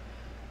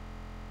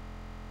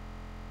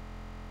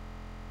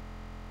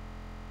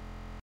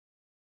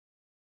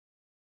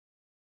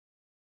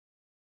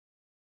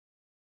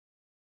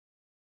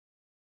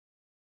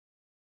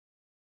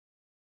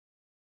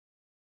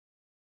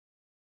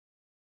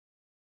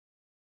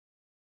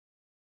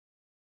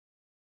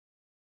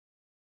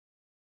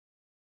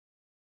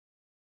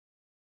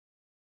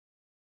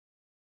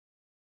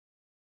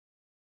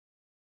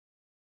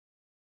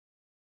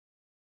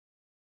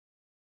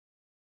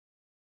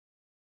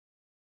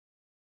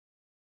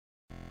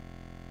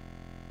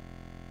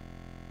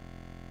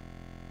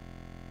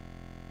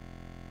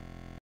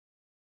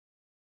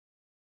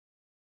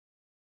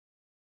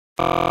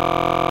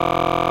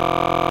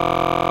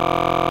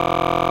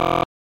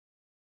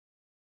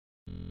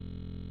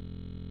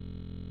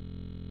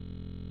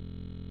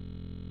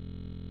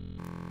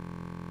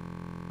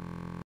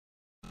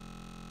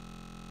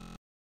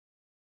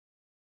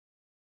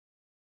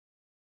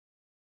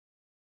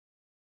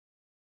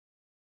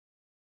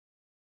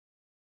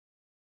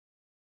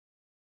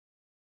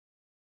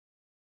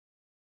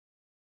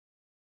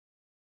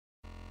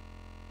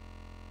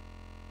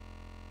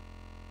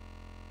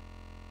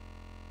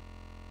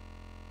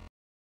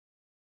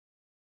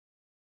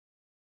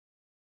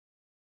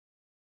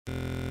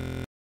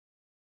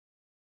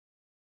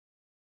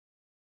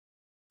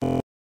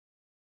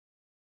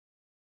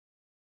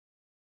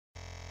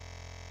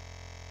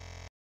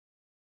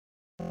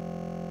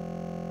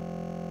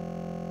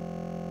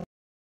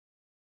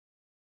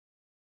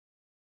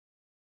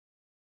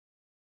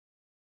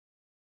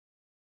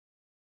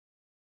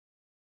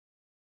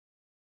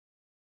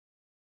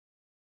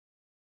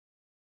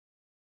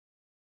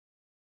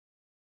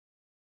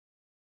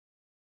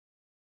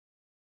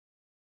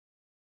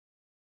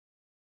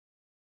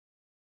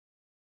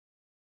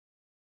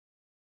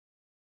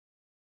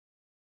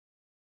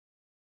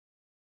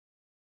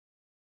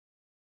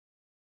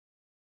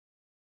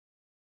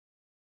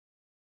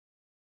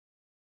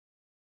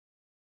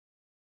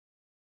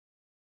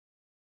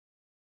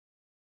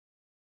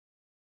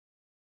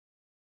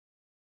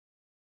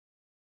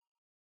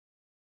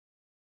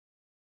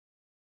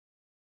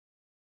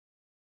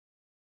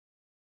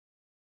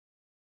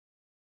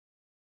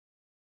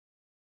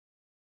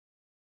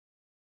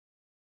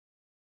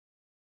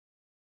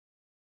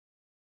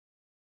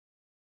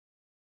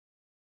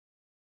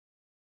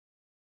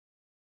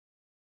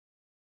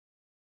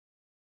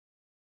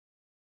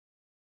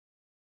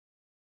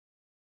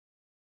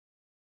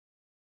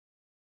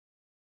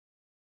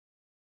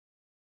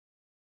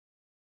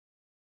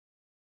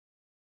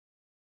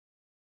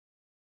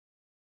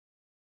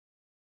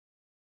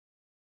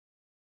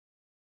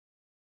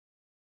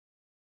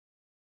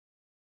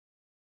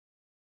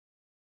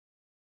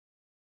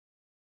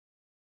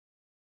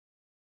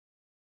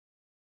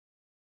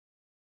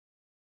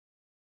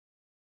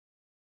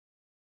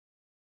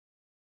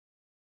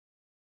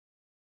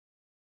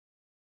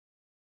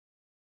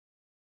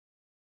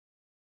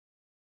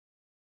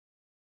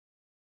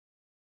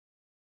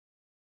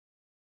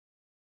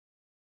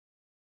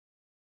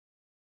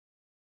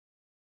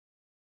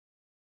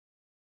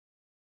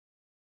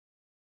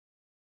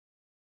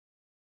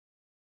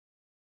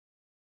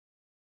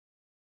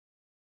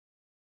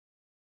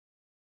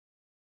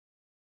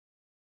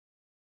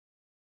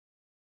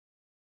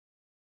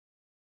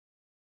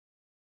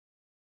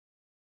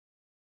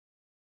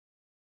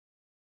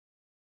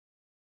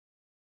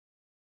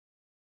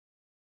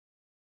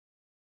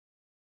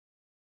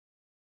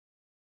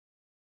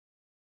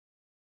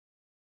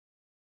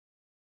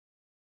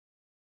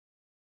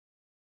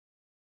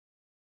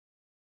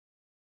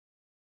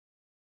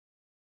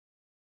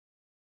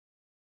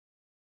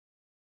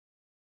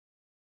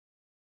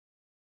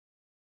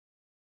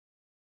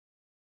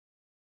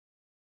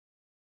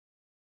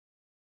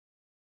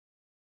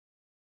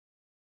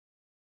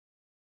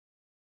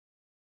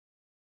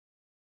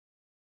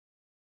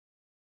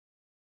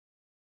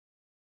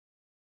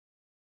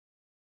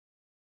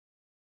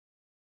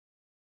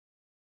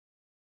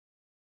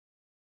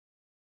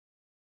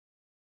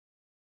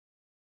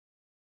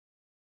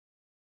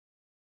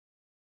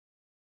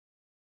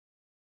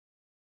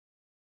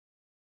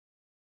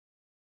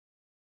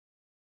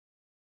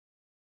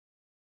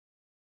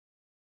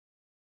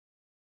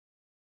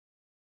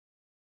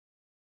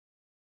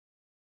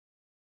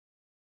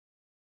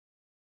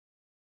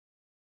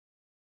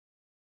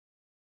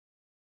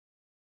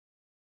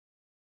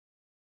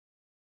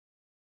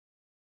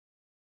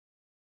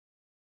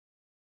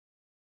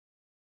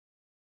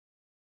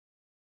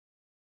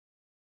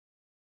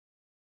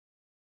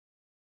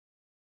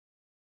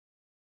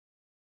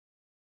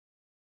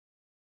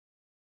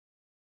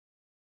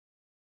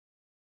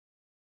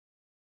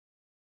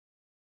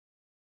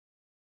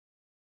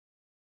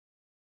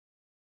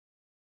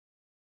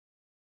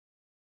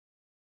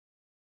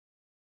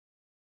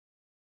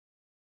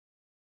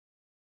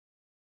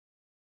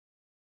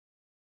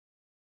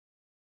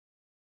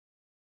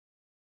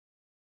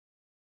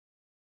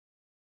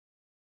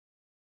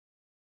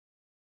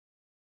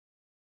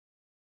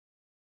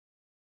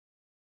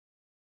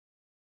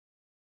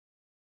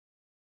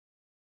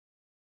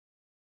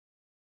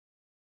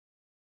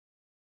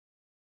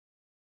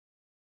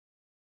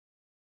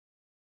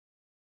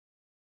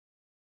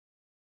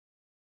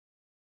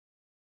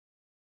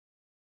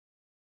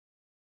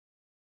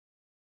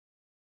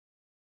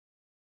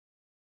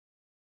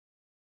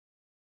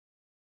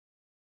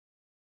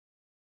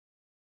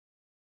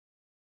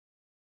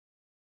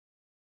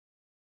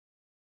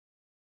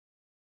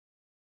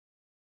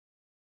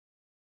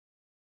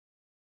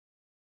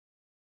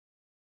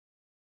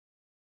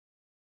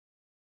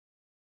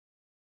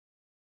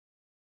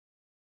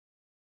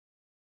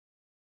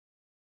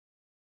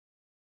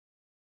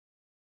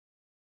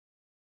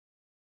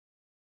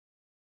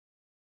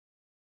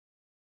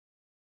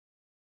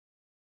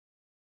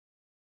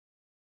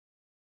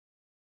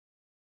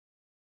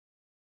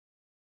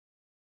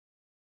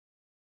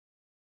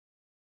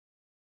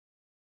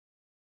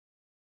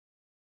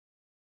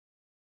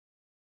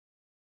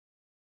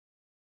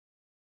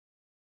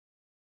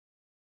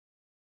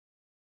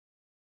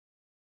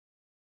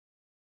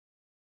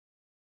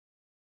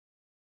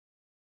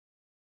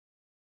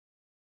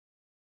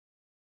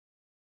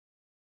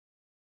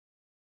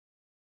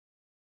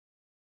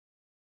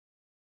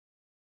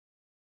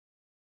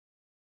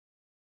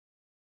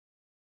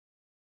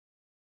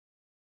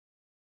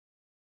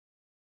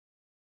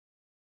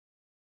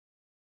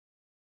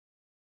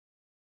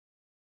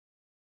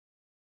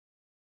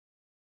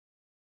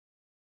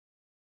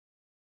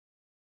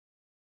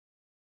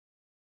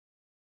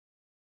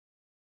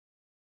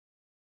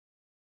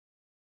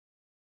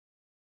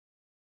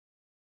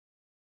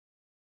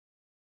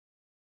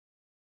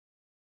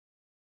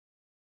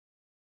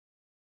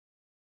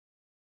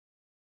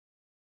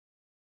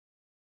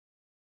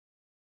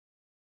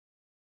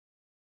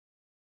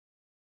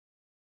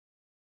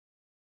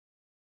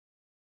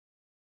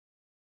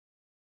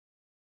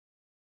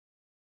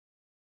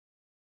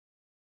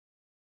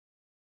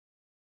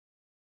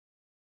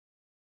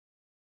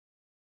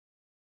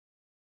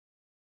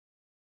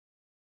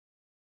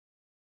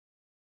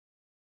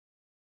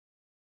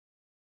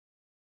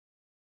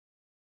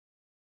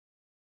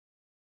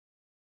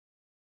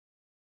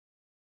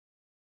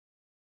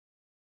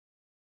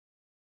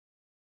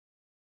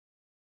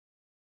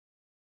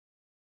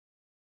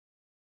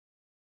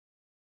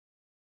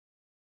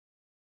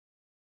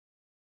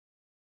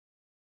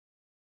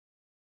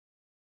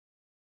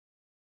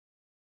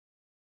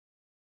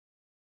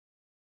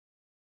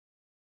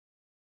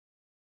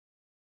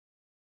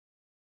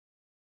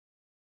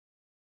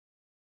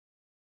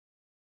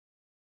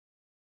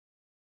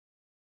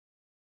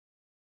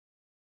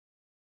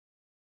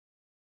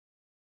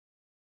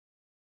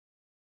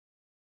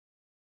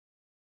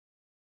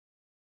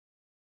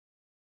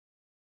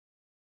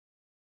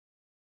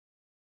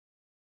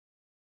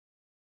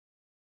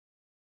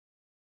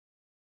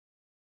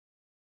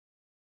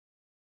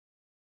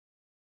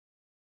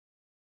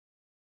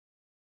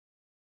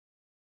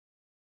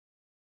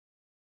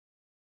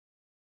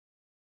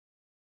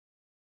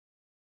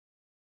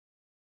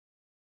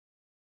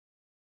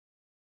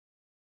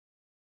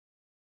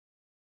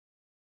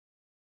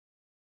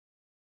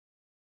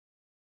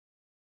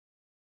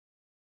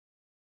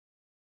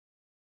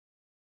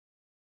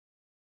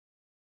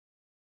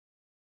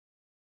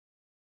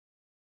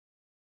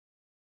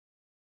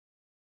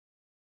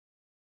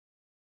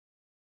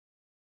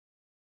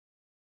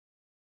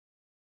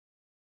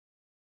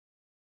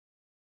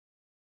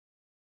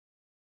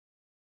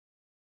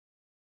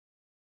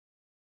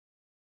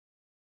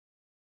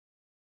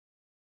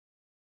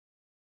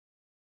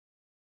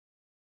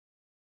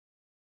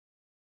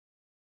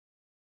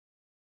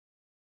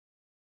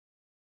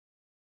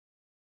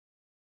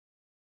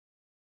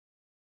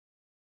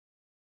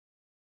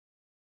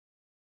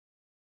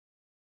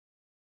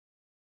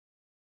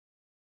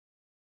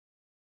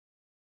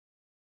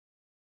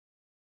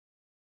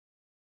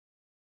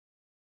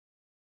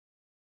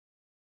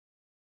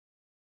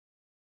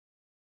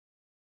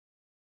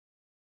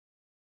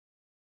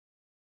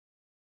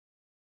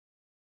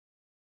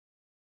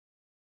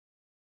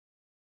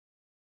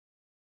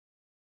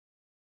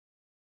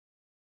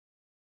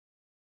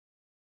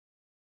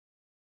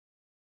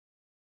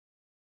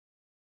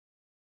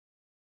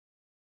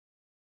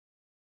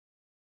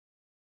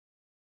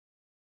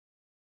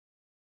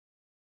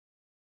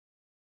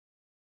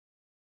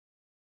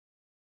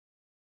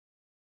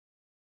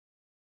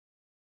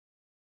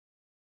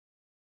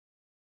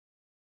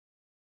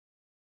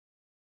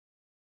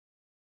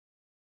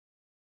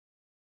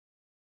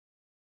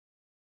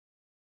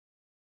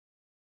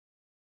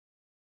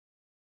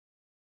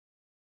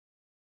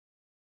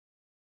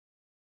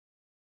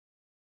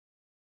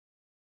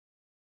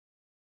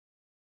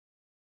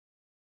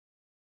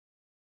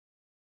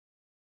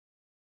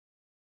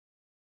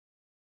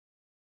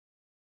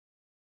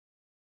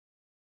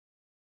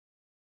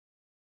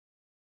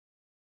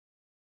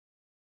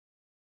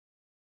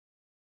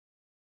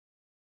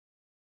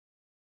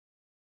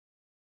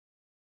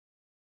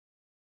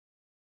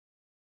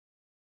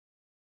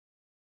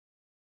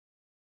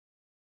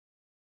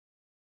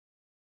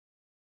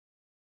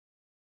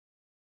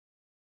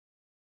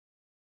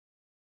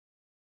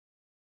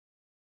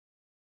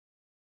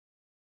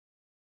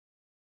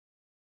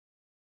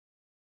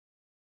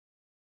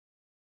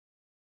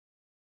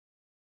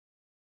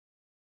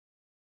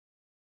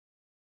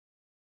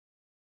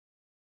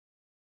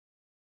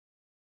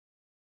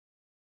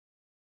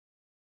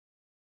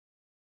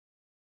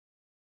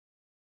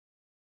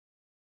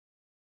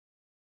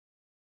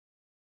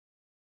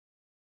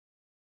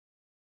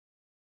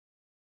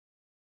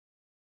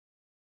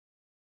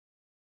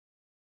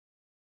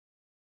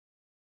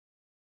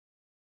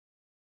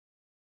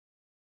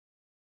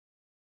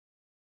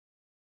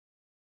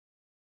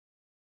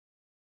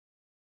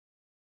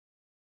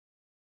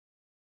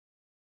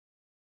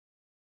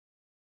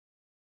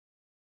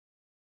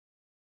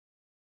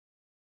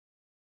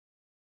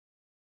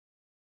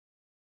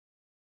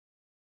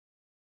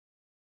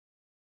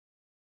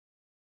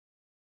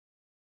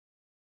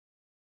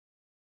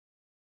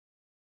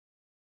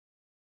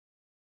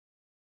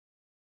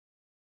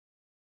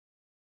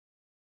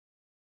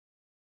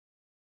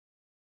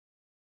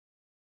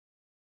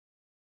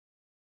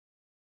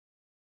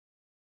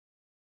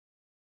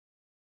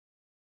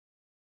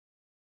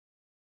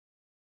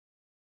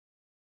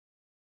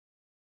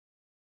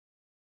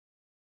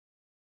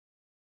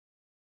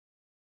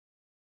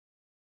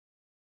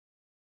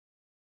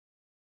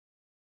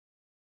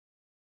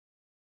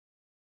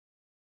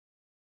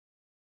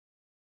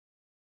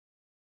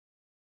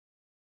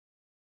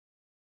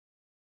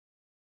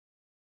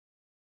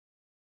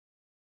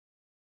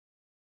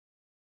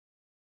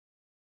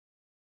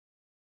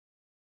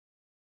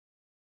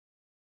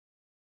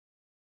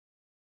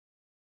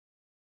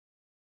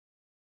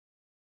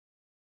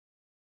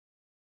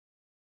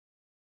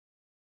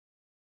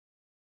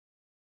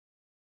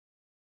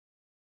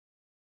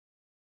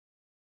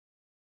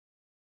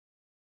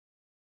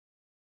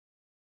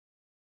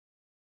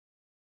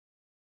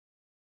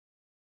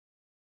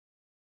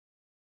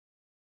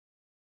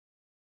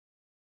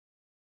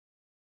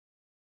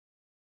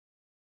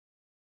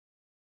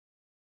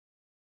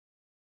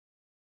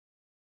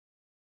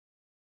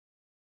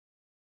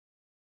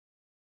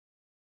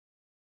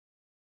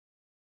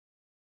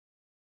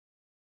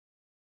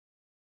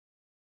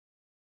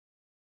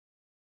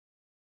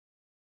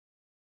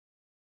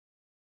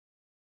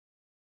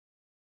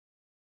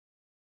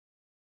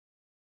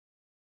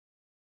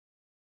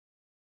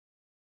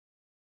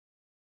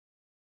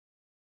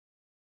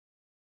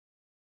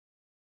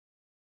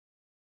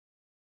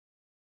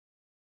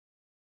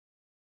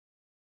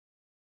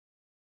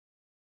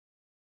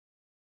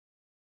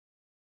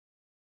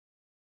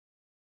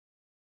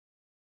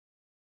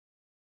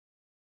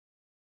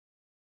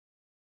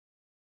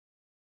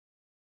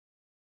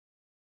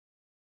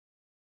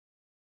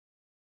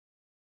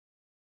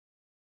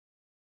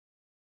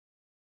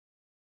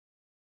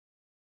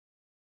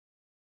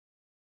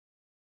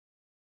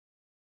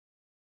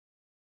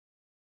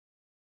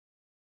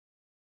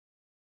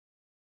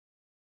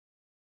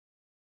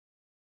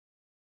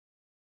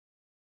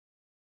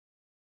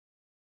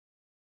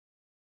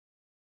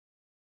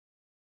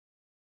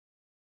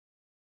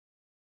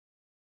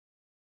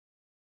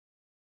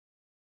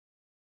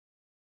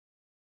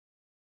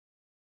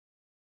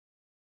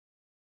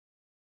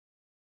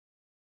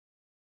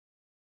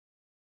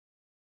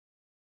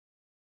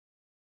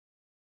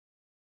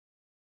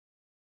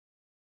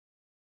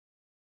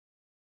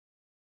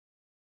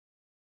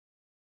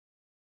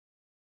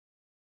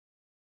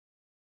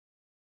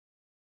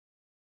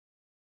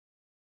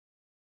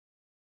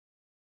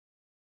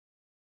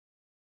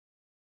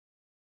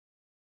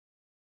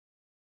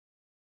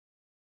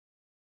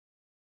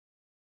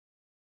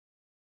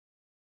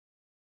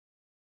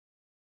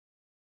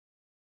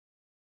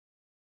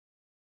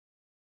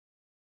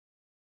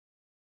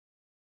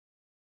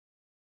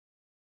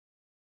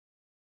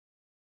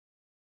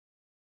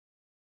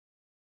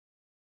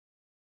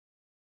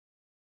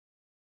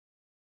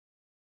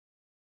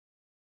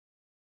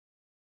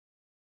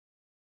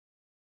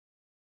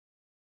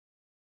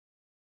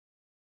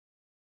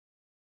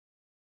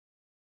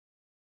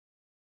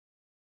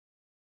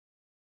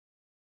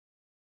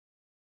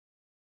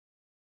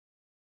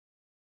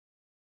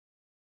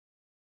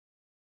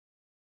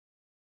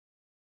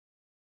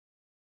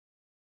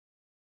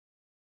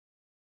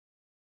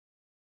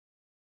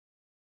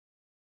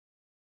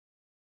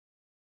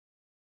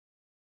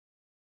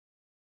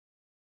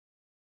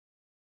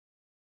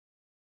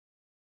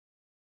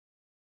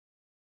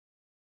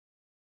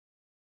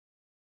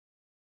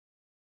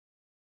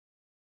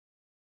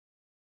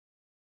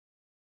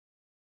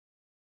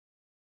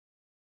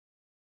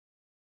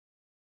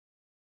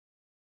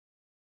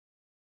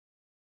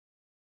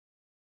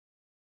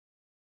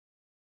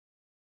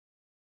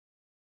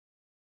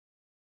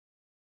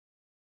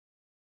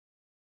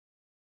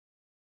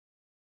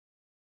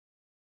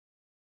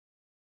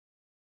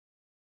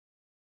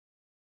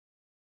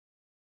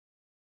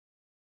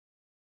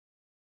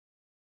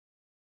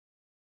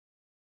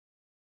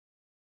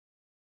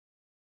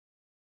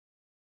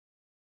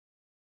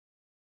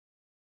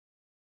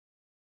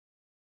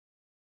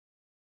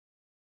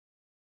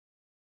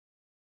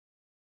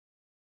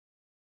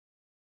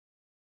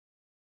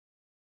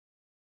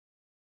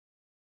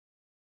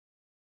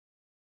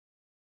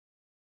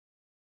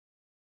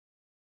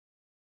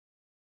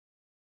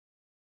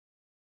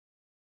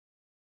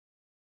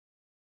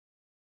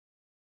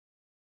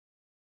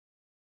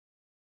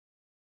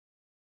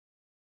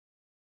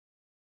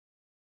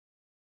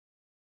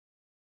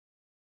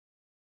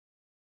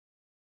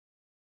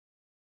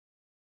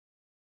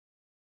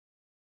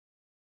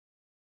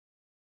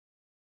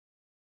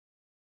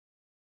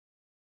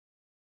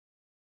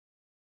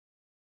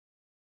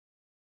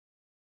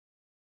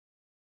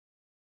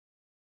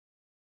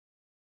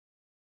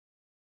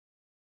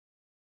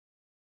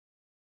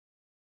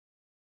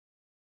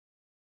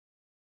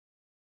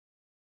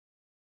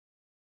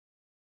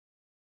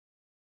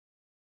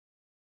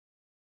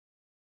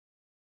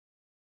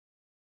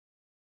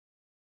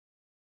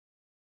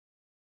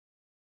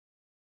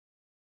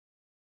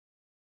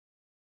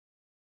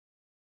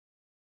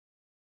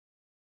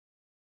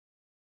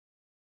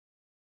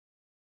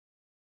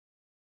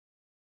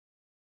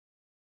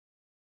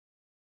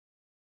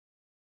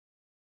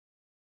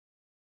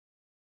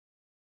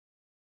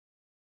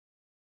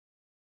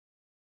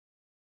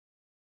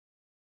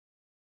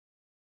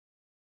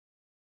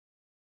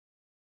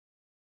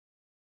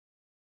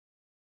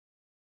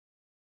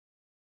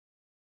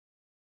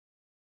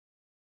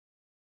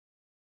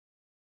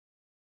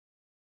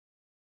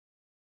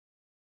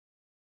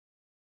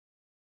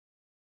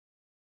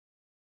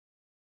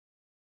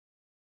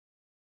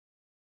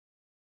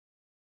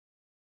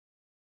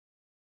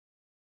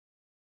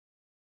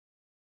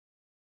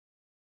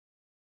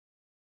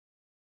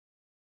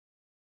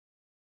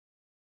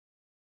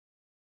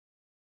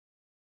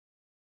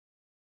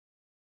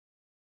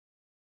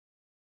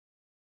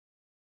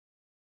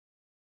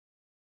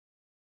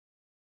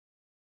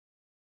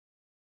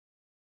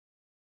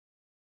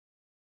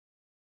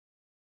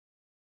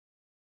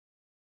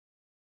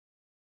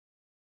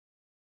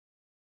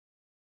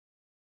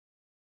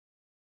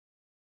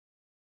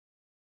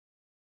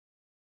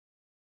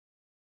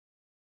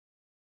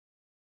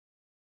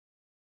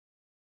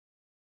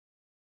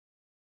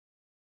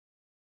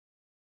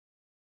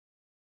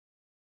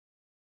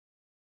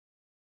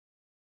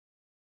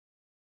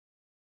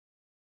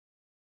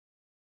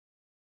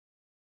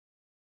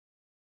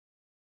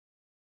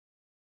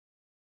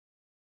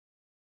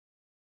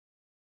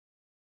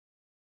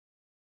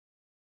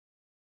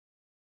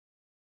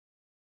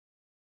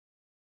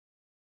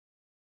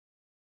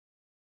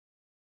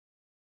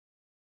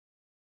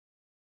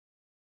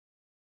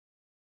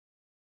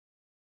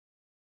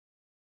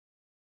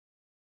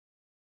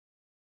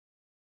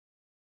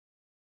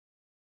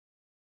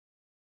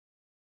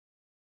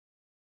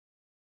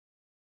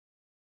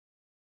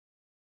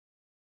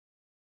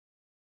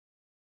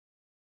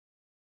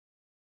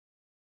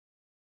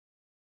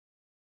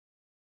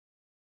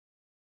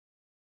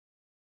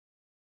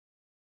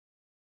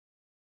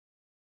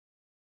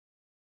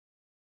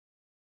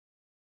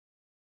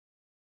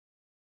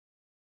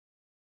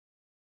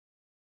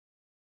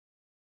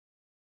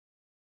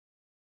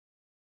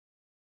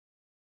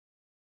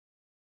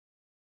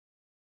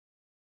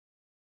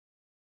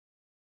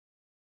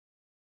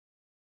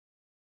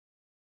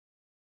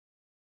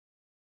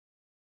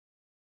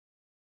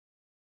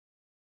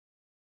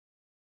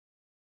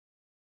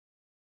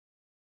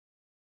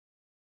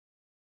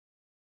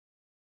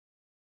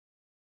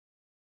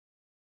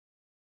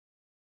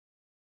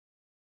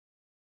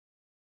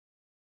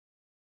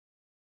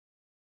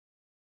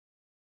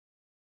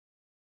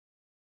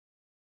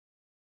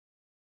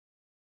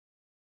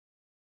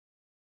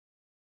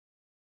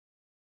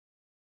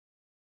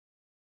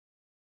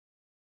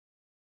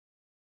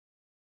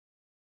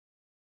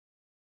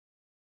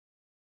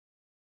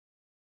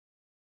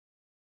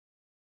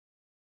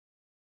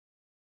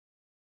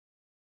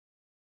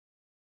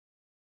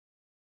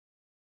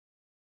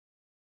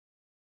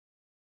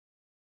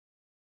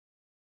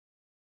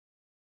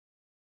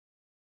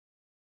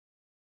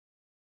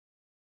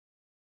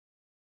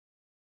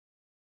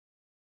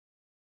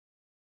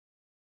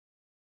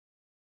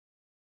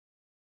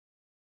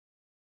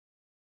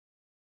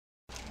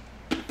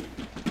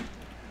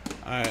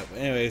 right.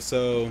 Anyway,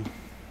 so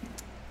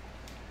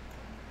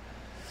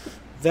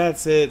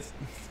that's it.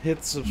 Hit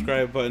the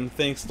subscribe button.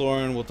 Thanks,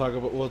 Lauren. We'll talk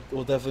about.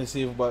 We'll definitely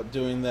see about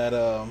doing that.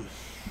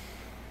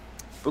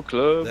 Book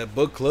club. That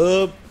book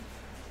club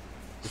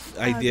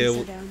I'll idea.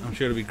 sit down. I'm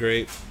sure it'll be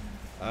great.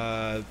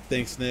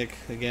 Thanks, Nick.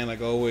 Again,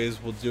 like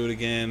always, we'll do it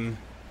again.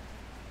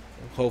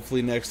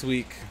 Hopefully next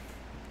week.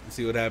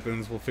 See what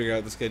happens. We'll figure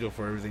out the schedule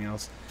for everything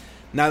else.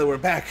 Now that we're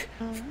back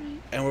All right.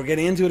 and we're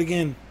getting into it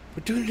again,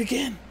 we're doing it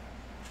again.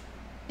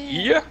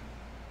 Yeah.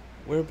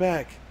 We're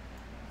back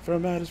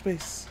from outer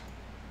space.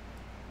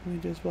 We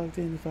just walked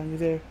in and found you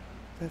there.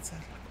 That's that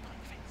look upon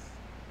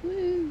your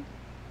face. Woo.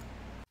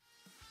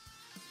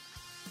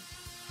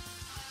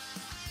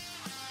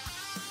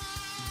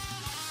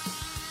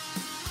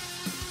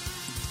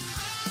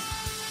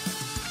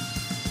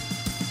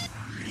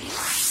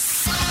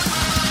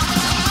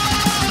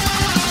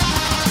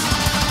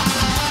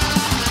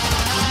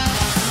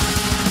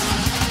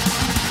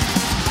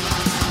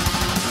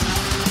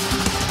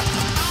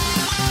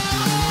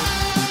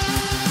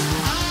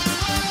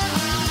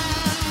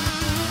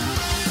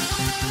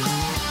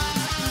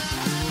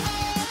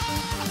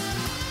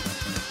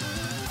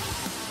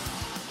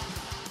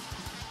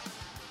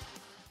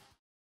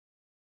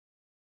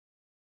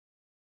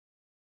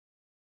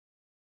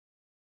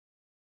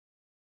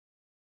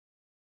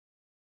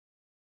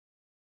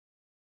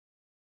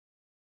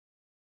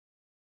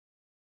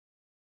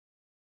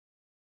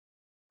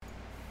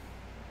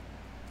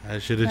 I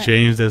should have Right.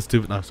 changed that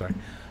stupid. No, sorry.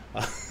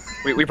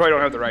 We probably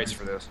don't have the rights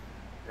for this.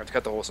 We have to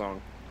cut the whole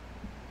song.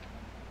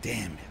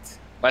 Damn it.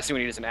 Last thing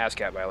we need is an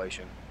ASCAP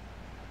violation.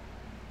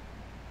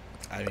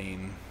 I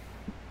mean,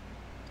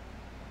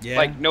 yeah.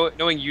 Like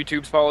knowing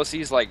YouTube's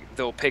policies, like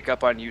they'll pick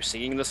up on you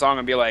singing the song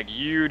and be like,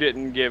 "You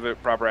didn't give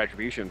it proper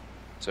attribution."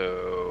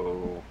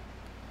 So,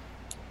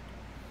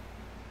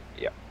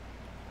 yeah.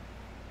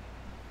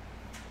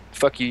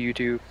 Fuck you,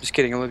 YouTube. Just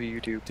kidding. I love you,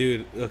 YouTube.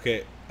 Dude,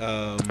 okay.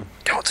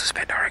 Don't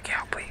suspend our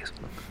account, please.